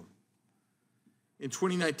cut people. In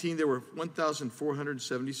 2019, there were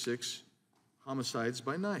 1,476 homicides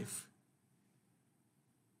by knife.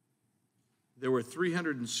 There were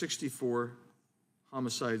 364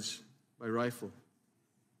 homicides by rifle.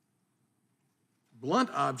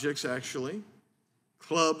 Blunt objects, actually,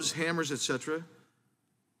 clubs, hammers, etc.,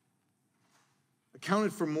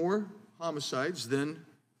 accounted for more homicides than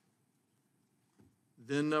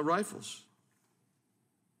rifles.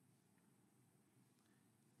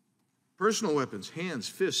 Personal weapons, hands,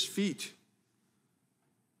 fists, feet,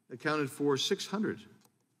 accounted for 600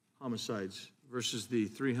 homicides versus the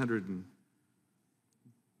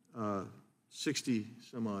 360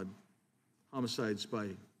 some odd homicides by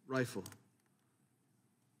rifle.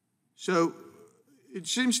 So it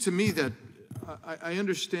seems to me that I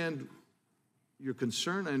understand your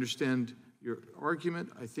concern, I understand your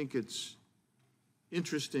argument, I think it's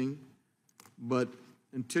interesting, but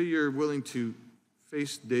until you're willing to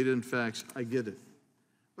face data and facts, I get it.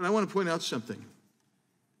 But I want to point out something.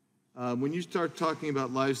 When you start talking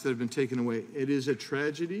about lives that have been taken away, it is a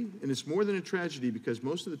tragedy, and it's more than a tragedy because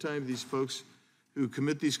most of the time these folks who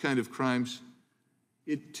commit these kind of crimes,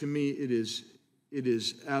 to me it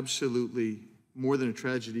is absolutely more than a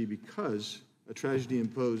tragedy because a tragedy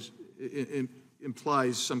implies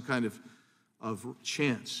some kind of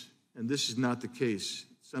chance, and this is not the case.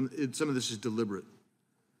 Some of this is deliberate.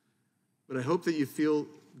 But I hope that you feel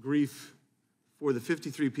grief for the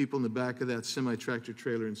 53 people in the back of that semi-tractor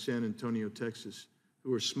trailer in San Antonio, Texas,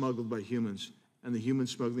 who were smuggled by humans, and the human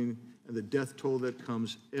smuggling and the death toll that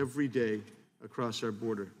comes every day across our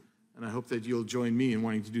border. And I hope that you'll join me in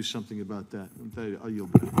wanting to do something about that. I'll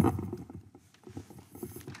yield back.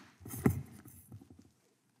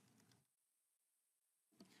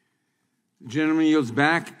 The gentleman yields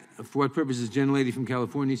back. For what purpose does the gentlelady from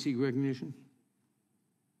California seek recognition?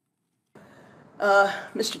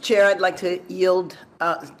 Mr. Chair, I'd like to yield,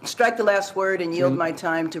 strike the last word and yield my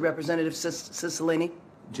time to Representative Cicilline.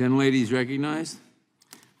 Gentlelady is recognized.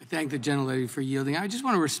 I thank the gentlelady for yielding. I just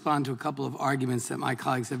want to respond to a couple of arguments that my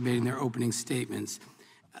colleagues have made in their opening statements.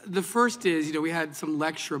 The first is, we had some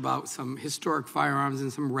lecture about some historic firearms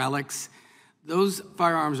and some relics. Those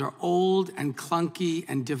firearms are old and clunky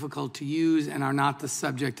and difficult to use and are not the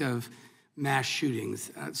subject of mass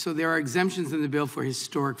shootings. So there are exemptions in the bill for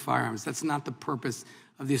historic firearms. That's not the purpose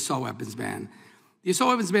of the assault weapons ban. The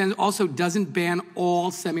assault weapons ban also doesn't ban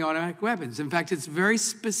all semi-automatic weapons. In fact, it's very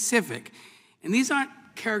specific. And these aren't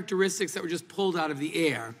characteristics that were just pulled out of the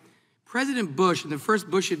air. President Bush, in the first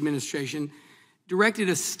Bush administration, directed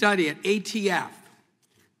a study at ATF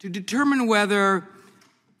to determine whether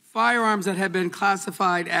firearms that had been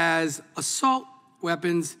classified as assault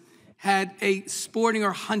weapons had a sporting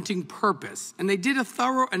or hunting purpose. And they did a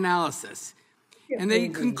thorough analysis. And they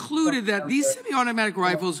concluded that these semi-automatic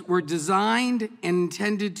rifles were designed and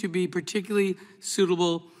intended to be particularly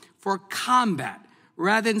suitable for combat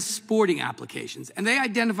rather than sporting applications. And they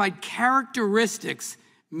identified characteristics,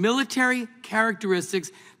 military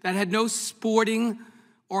characteristics, that had no sporting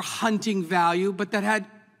or hunting value, but that had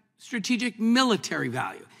strategic military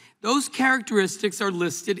value. Those characteristics are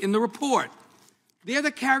listed in the report. They're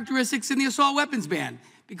the characteristics in the assault weapons ban,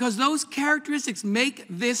 because those characteristics make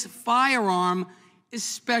this firearm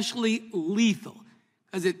especially lethal,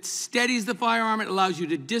 because it steadies the firearm, it allows you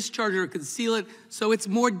to discharge it or conceal it, so it's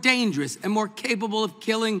more dangerous and more capable of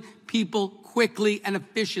killing people quickly and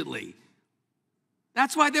efficiently.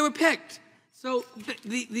 That's why they were picked. So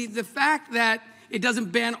the fact that it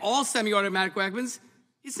doesn't ban all semi-automatic weapons,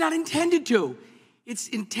 it's not intended to. It's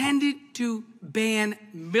intended to ban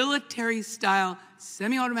military-style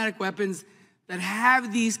semi-automatic weapons that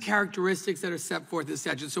have these characteristics that are set forth in the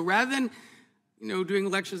statute. So rather than, doing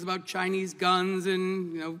lectures about Chinese guns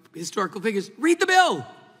and, historical figures, read the bill.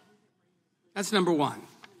 That's number one.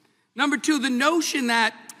 Number two, the notion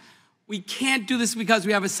that we can't do this because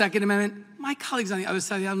we have a Second Amendment, my colleagues on the other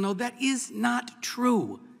side of the aisle know that is not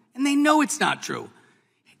true. And they know it's not true.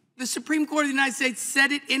 The Supreme Court of the United States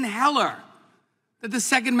said it in Heller, that the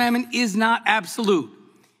Second Amendment is not absolute.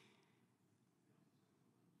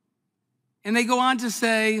 And they go on to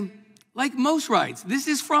say, like most rights, this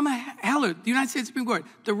is from Heller, the United States Supreme Court,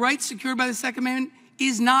 the right secured by the Second Amendment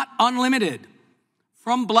is not unlimited.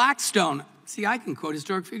 From Blackstone, see, I can quote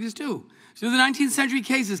historic figures too. Through the 19th century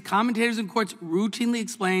cases, commentators and courts routinely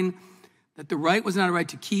explain that the right was not a right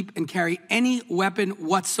to keep and carry any weapon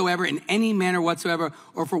whatsoever in any manner whatsoever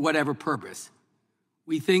or for whatever purpose.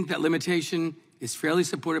 We think that limitation is fairly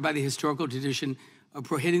supported by the historical tradition of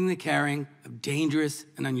prohibiting the carrying of dangerous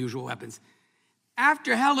and unusual weapons.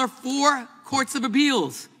 After Heller, 4 courts of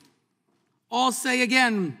appeals all say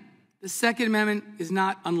again, the Second Amendment is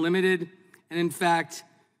not unlimited. And in fact,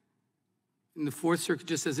 in the Fourth Circuit,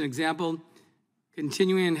 just as an example,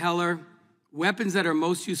 continuing in Heller, weapons that are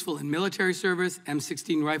most useful in military service,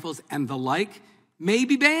 M16 rifles and the like, may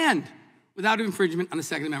be banned without infringement on the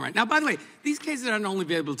Second Amendment right. Now, by the way, these cases are not only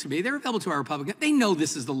available to me, they're available to our Republicans. They know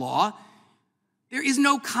this is the law. There is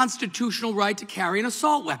no constitutional right to carry an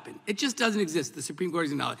assault weapon. It just doesn't exist. The Supreme Court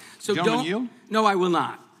has acknowledged. So Gentleman, you? No, I will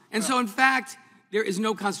not. And so, in fact, there is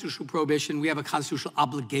no constitutional prohibition. We have a constitutional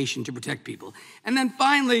obligation to protect people. And then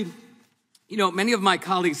finally, many of my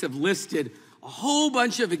colleagues have listed a whole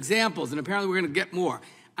bunch of examples, and apparently we're going to get more.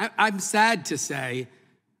 I'm sad to say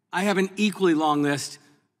I have an equally long list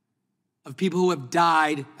of people who have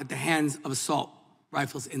died at the hands of assault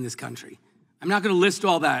rifles in this country. I'm not going to list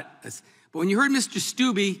all that. But when you heard Mr.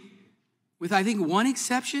 Stubbe, with I think one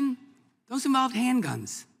exception, those involved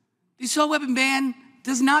handguns. The assault weapon ban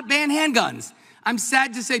does not ban handguns. I'm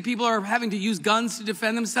sad to say people are having to use guns to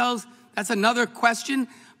defend themselves. That's another question.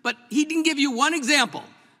 But he didn't give you one example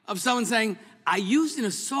of someone saying, I used an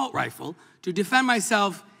assault rifle to defend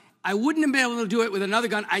myself. I wouldn't have been able to do it with another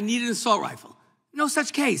gun. I needed an assault rifle. No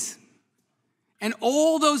such case. And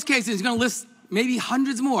all those cases, he's going to list maybe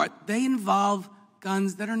hundreds more, they involve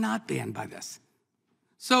guns that are not banned by this.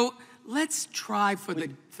 So let's try for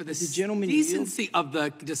the decency of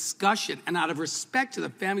the discussion and out of respect to the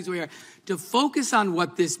families who are here to focus on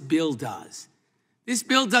what this bill does. This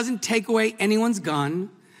bill doesn't take away anyone's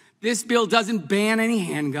gun. This bill doesn't ban any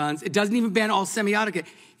handguns. It doesn't even ban all semi-automatic.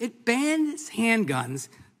 It bans handguns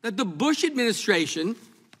that the Bush administration,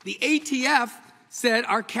 the ATF, said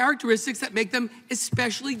are characteristics that make them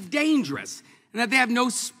especially dangerous and that they have no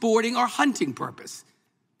sporting or hunting purpose.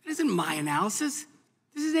 That isn't my analysis.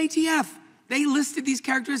 This is ATF. They listed these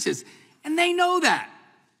characteristics, and they know that.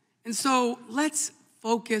 And so let's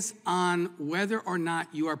focus on whether or not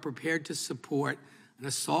you are prepared to support an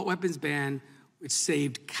assault weapons ban, which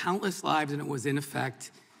saved countless lives and it was in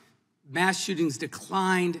effect. Mass shootings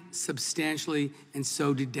declined substantially, and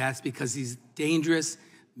so did deaths, because these dangerous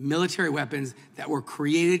military weapons that were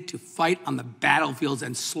created to fight on the battlefields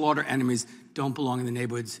and slaughter enemies don't belong in the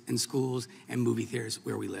neighborhoods and schools and movie theaters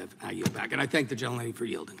where we live. I yield back. And I thank the gentlelady for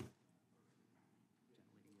yielding.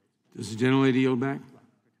 Does the gentlelady yield back?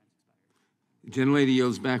 The gentlelady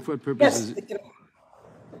yields back. For what purpose?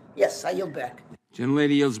 Yes, I yield back.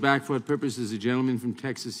 Gentlelady yields back. For what purpose does the gentleman from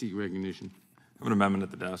Texas seek recognition? I have an amendment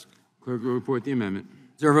at the desk. Clerk will report the amendment.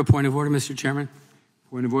 Reserve a point of order, Mr. Chairman.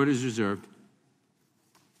 Point of order is reserved.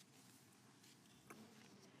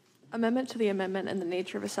 Amendment to the amendment in the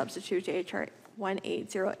nature of a substitute to H.R.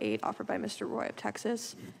 1808 offered by Mr. Roy of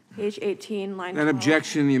Texas. Page 18, line 12. That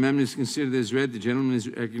objection, the amendment is considered as read. The gentleman is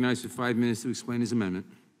recognized for 5 minutes to explain his amendment.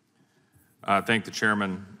 Thank the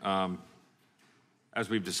chairman. As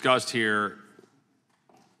we've discussed here,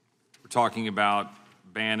 we're talking about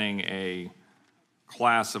banning a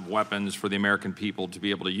class of weapons for the American people to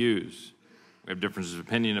be able to use. We have differences of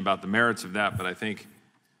opinion about the merits of that, but I think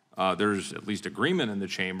there's at least agreement in the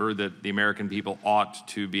chamber that the American people ought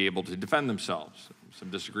to be able to defend themselves. Some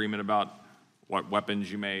disagreement about what weapons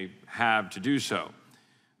you may have to do so.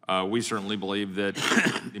 We certainly believe that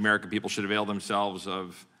the American people should avail themselves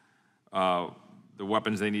of the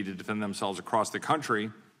weapons they need to defend themselves across the country,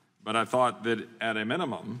 but I thought that at a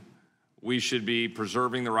minimum, we should be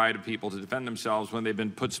preserving the right of people to defend themselves when they've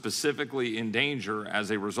been put specifically in danger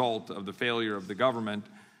as a result of the failure of the government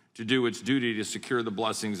to do its duty to secure the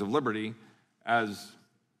blessings of liberty as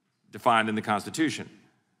defined in the Constitution,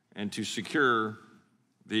 and to secure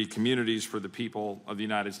the communities for the people of the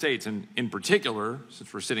United States. And in particular,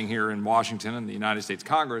 since we're sitting here in Washington and the United States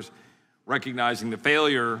Congress, recognizing the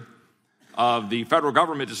failure of the federal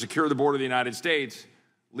government to secure the border of the United States,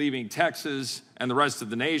 leaving Texas and the rest of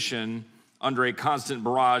the nation under a constant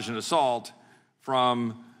barrage and assault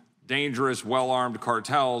from dangerous, well-armed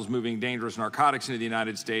cartels moving dangerous narcotics into the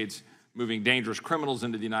United States, moving dangerous criminals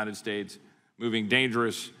into the United States, moving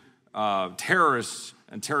dangerous terrorists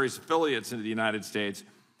and terrorist affiliates into the United States,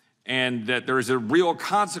 and that there is a real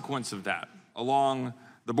consequence of that along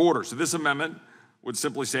the border. So this amendment would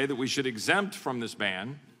simply say that we should exempt from this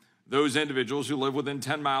ban those individuals who live within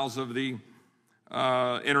 10 miles of the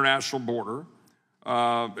international border,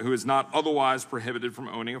 who is not otherwise prohibited from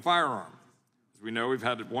owning a firearm. As we know, we've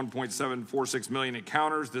had 1.746 million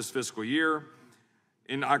encounters this fiscal year.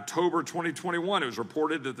 In October 2021, it was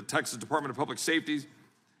reported that the Texas Department of Public Safety,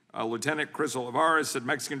 Lieutenant Chris Olivares, said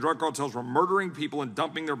Mexican drug cartels were murdering people and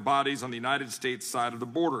dumping their bodies on the United States side of the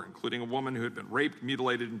border, including a woman who had been raped,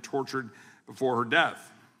 mutilated, and tortured before her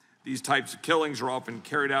death. These types of killings are often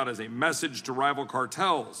carried out as a message to rival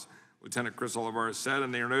cartels, Lieutenant Chris Olivares said,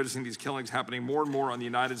 and they are noticing these killings happening more and more on the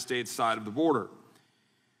United States side of the border.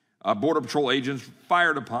 Border Patrol agents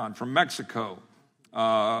fired upon from Mexico.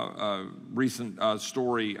 Recent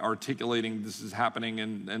story articulating this is happening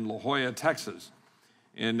in La Jolla, Texas.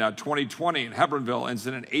 In 2020, in Hebronville,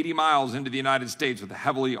 incident 80 miles into the United States with a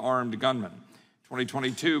heavily armed gunman.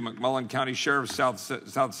 2022, McMullen County Sheriff South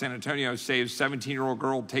San Antonio saves 17-year-old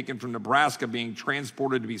girl taken from Nebraska being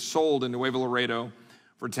transported to be sold in Nuevo Laredo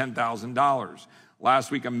for $10,000.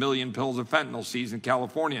 Last week, 1 million pills of fentanyl seized in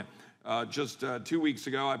California. Just 2 weeks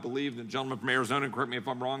ago, I believe, the gentleman from Arizona, correct me if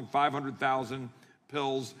I'm wrong, 500,000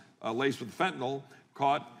 pills laced with fentanyl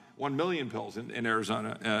caught, 1 million pills in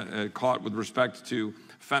Arizona caught with respect to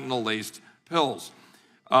fentanyl-laced pills.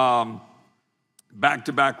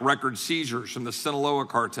 Back-to-back record seizures from the Sinaloa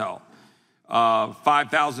cartel.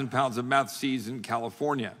 5,000 pounds of meth seized in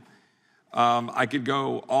California. I could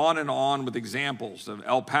go on and on with examples of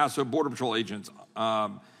El Paso Border Patrol agents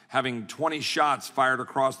having 20 shots fired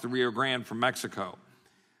across the Rio Grande from Mexico.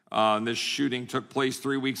 This shooting took place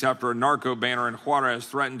 3 weeks after a narco banner in Juarez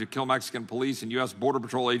threatened to kill Mexican police and U.S. Border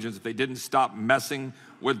Patrol agents if they didn't stop messing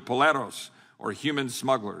with poleros, or human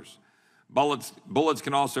smugglers. Bullets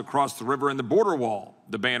can also cross the river and the border wall,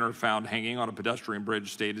 the banner found hanging on a pedestrian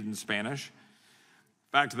bridge stated in Spanish.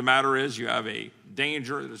 Fact of the matter is, you have a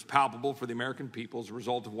danger that is palpable for the American people as a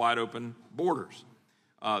result of wide open borders.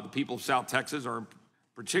 The people of South Texas are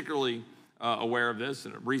particularly aware of this.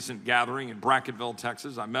 In a recent gathering in Brackettville,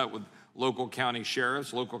 Texas, I met with local county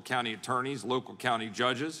sheriffs, local county attorneys, local county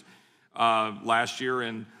judges. Last year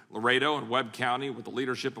in Laredo and Webb County, with the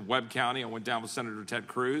leadership of Webb County, I went down with Senator Ted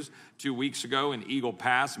Cruz. 2 weeks ago in Eagle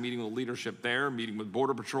Pass, meeting with leadership there, meeting with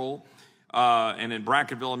Border Patrol. and in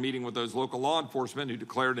Brackettville, I'm meeting with those local law enforcement who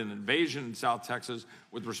declared an invasion in South Texas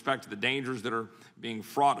with respect to the dangers that are being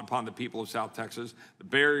fraught upon the people of South Texas, the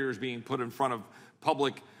barriers being put in front of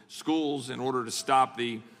public schools in order to stop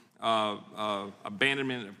the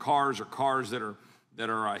abandonment of cars or cars that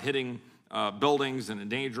are hitting buildings and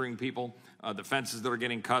endangering people, the fences that are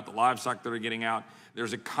getting cut, the livestock that are getting out.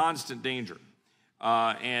 There's a constant danger.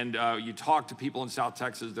 You talk to people in South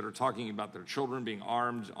Texas that are talking about their children being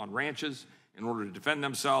armed on ranches in order to defend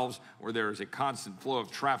themselves, where there is a constant flow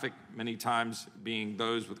of traffic, many times being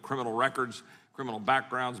those with criminal records, criminal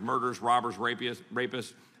backgrounds, murders, robbers,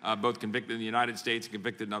 rapists, both convicted in the United States and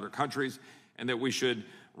convicted in other countries, and that we should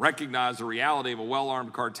recognize the reality of a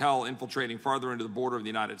well-armed cartel infiltrating farther into the border of the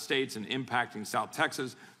United States and impacting South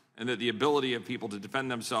Texas, and that the ability of people to defend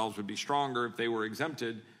themselves would be stronger if they were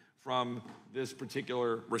exempted from this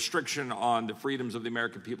particular restriction on the freedoms of the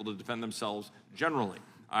American people to defend themselves generally.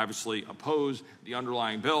 I obviously oppose the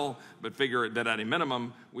underlying bill, but figure that at a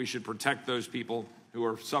minimum, we should protect those people who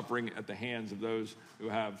are suffering at the hands of those who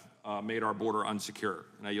have made our border unsecure.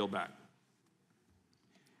 And I yield back.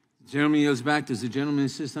 The gentleman yields back. Does the gentleman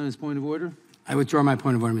insist on his point of order? I withdraw my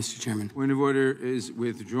point of order, Mr. Chairman. Point of order is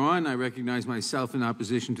withdrawn. I recognize myself in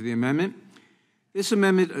opposition to the amendment. This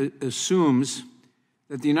amendment assumes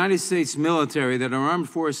that the United States military, that our armed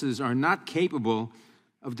forces are not capable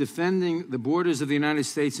of defending the borders of the United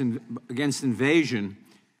States against invasion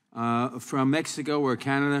from Mexico or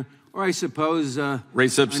Canada, or I suppose our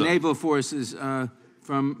naval forces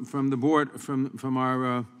from the board from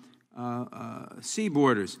our sea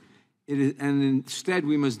borders. And instead,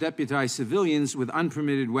 we must deputize civilians with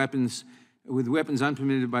unpermitted weapons, with weapons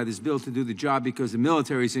unpermitted by this bill to do the job because the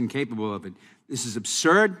military is incapable of it. This is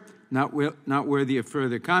absurd, not worthy of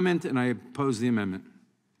further comment, and I oppose the amendment.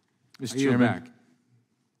 Mr. I yield Chairman. back.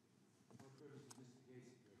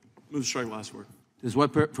 Move to strike the last word.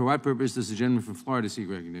 For what purpose does the gentleman from Florida seek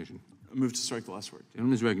recognition? Move to strike the last word.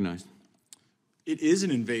 Gentleman is recognized. It is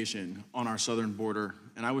an invasion on our southern border,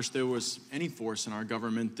 and I wish there was any force in our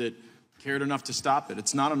government that cared enough to stop it.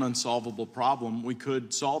 It's not an unsolvable problem. We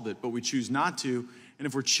could solve it, but we choose not to. And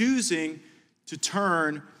if we're choosing to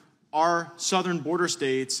turn our southern border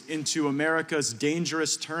states into America's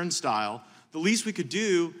dangerous turnstile, the least we could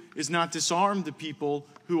do is not disarm the people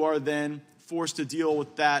who are then forced to deal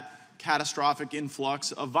with that catastrophic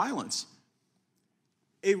influx of violence.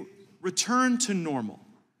 A return to normal.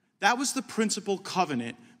 That was the principal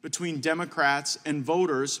covenant between Democrats and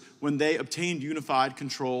voters when they obtained unified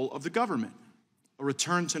control of the government. A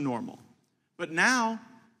return to normal. But now,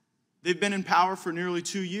 they've been in power for nearly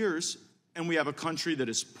 2 years, and we have a country that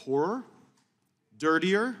is poorer,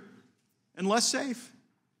 dirtier, and less safe.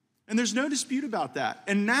 And there's no dispute about that.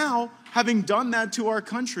 And now, having done that to our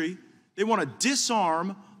country, they want to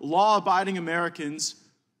disarm law-abiding Americans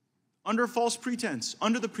under false pretense,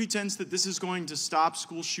 under the pretense that this is going to stop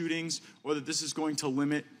school shootings or that this is going to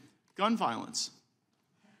limit gun violence.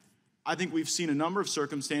 I think we've seen a number of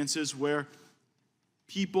circumstances where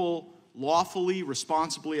people lawfully,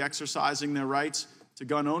 responsibly exercising their rights to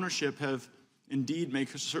gun ownership have indeed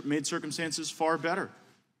made circumstances far better.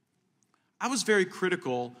 I was very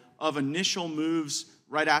critical of initial moves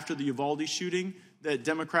right after the Uvalde shooting that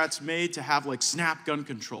Democrats made to have like snap gun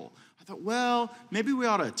control. I thought, well, maybe we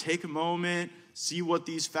ought to take a moment, see what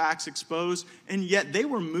these facts expose. And yet they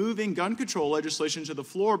were moving gun control legislation to the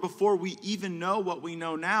floor before we even know what we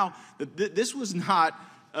know now, that this was not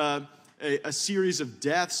a series of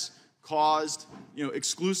deaths caused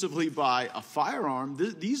exclusively by a firearm.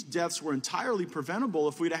 These deaths were entirely preventable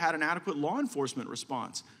if we'd have had an adequate law enforcement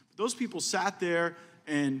response. Those people sat there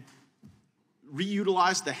and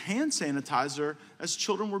reutilized the hand sanitizer as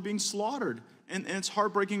children were being slaughtered. And it's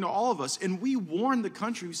heartbreaking to all of us. And we warned the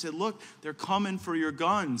country. We said, look, they're coming for your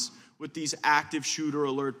guns with these active shooter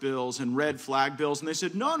alert bills and red flag bills. And they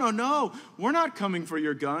said, no, we're not coming for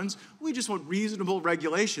your guns. We just want reasonable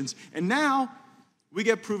regulations. And now we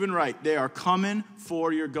get proven right. They are coming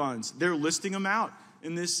for your guns. They're listing them out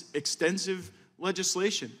in this extensive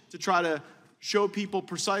legislation to try to show people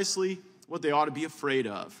precisely what they ought to be afraid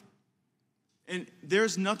of. And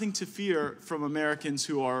there's nothing to fear from Americans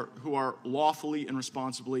who are lawfully and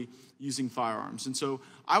responsibly using firearms. And so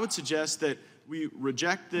I would suggest that we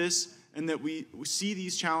reject this and that we see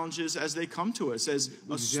these challenges as they come to us, as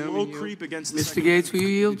a slow creep against the Mr. Gates, will you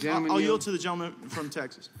yield? I'll yield to the gentleman from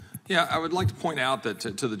Texas. Yeah, I would like to point out that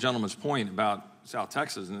to the gentleman's point about South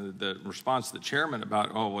Texas and the response to the chairman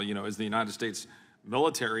about, is the United States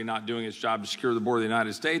military not doing its job to secure the border of the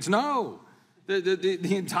United States? No.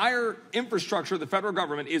 The entire infrastructure of the federal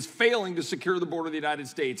government is failing to secure the border of the United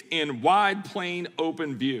States in wide, plain,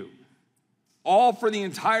 open view. all for the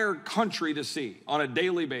entire country to see on a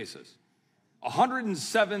daily basis.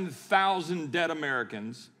 107,000 dead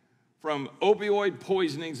Americans from opioid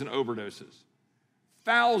poisonings and overdoses.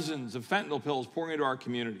 Thousands of fentanyl pills pouring into our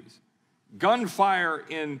communities. Gunfire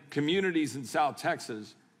in communities in South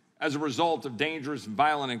Texas as a result of dangerous and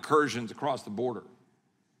violent incursions across the border.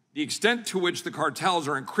 The extent to which the cartels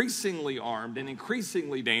are increasingly armed and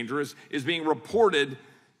increasingly dangerous is being reported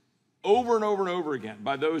over and over and over again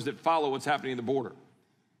by those that follow what's happening at the border.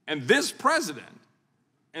 And this president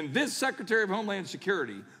and this Secretary of Homeland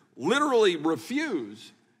Security literally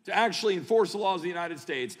refuse to actually enforce the laws of the United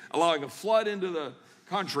States, allowing a flood into the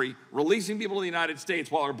country, releasing people to the United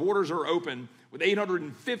States while our borders are open with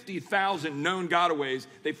 850,000 known gotaways.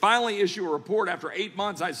 They finally issue a report after 8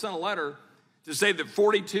 months. I sent a letter to say that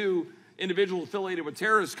 42 individuals affiliated with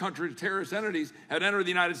terrorist countries, terrorist entities, had entered the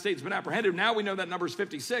United States, been apprehended. Now we know that number is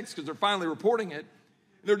 56 because they're finally reporting it.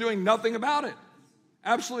 They're doing nothing about it.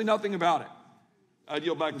 Absolutely nothing about it. I'd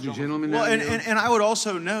yield back to the gentleman. Well, and I would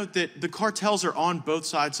also note that the cartels are on both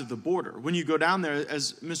sides of the border. When you go down there,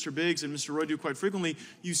 as Mr. Biggs and Mr. Roy do quite frequently,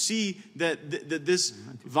 you see that this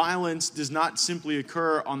violence does not simply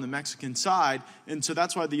occur on the Mexican side. And so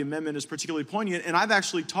that's why the amendment is particularly poignant. And I've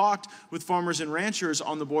actually talked with farmers and ranchers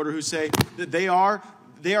on the border who say that they are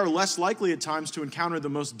less likely at times to encounter the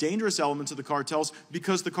most dangerous elements of the cartels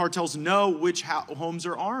because the cartels know which homes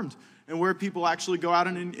are armed and where people actually go out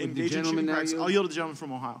and engage in shooting practice. I'll yield to the gentleman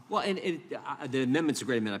from Ohio. Well, and the amendment's a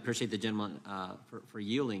great amendment. I appreciate the gentleman for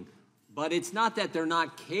yielding. But it's not that they're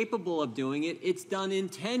not capable of doing it. It's done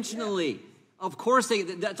intentionally. Yeah. Of course,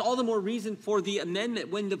 that's all the more reason for the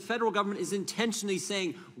amendment when the federal government is intentionally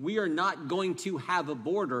saying we are not going to have a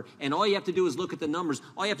border, and all you have to do is look at the numbers.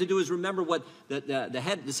 All you have to do is remember what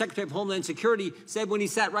the Secretary of Homeland Security said when he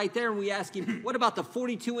sat right there, and we asked him, what about the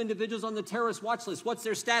 42 individuals on the terrorist watch list? What's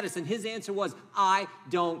their status? And his answer was, I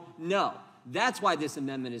don't know. That's why this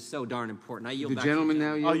amendment is so darn important. I yield back to the gentleman.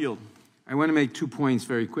 Now yield? I'll yield. I want to make 2 points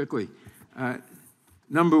very quickly.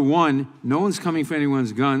 Number one, no one's coming for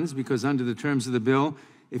anyone's guns because under the terms of the bill,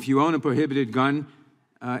 if you own a prohibited gun,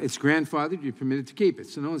 it's grandfathered, you're permitted to keep it.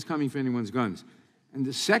 So no one's coming for anyone's guns.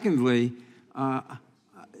 And secondly,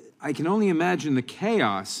 I can only imagine the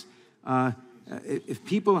chaos if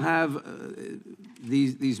people have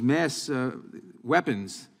these mass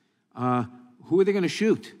weapons, who are they going to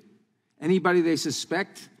shoot? Anybody they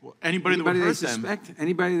suspect? Anybody that would hurt them.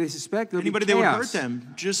 Anybody they suspect? Anybody that would hurt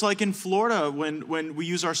them. Just like in Florida when we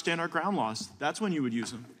use our stand our ground laws. That's when you would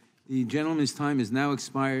use them. The gentleman's time is now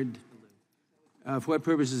expired. For what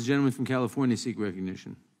purpose does the gentleman from California seek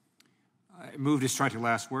recognition? I move to strike the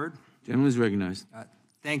last word. Gentleman is recognized.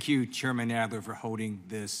 Thank you, Chairman Adler, for holding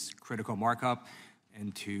this critical markup,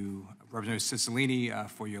 and to Representative Cicilline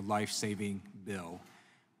for your life-saving bill.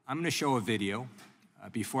 I'm going to show a video.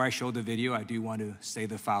 Before I show the video, I do want to say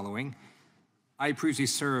the following. I previously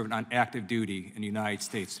served on active duty in the United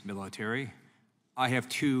States military. I have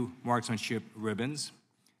 2 marksmanship ribbons.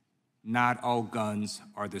 Not all guns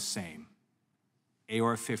are the same.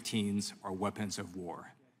 AR-15s are weapons of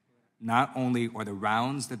war. Not only are the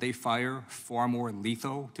rounds that they fire far more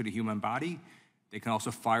lethal to the human body, they can also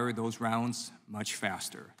fire those rounds much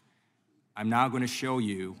faster. I'm now going to show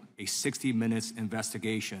you a 60 minutes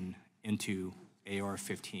investigation into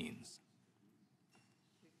AR-15s.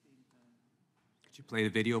 Could you play the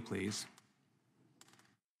video, please?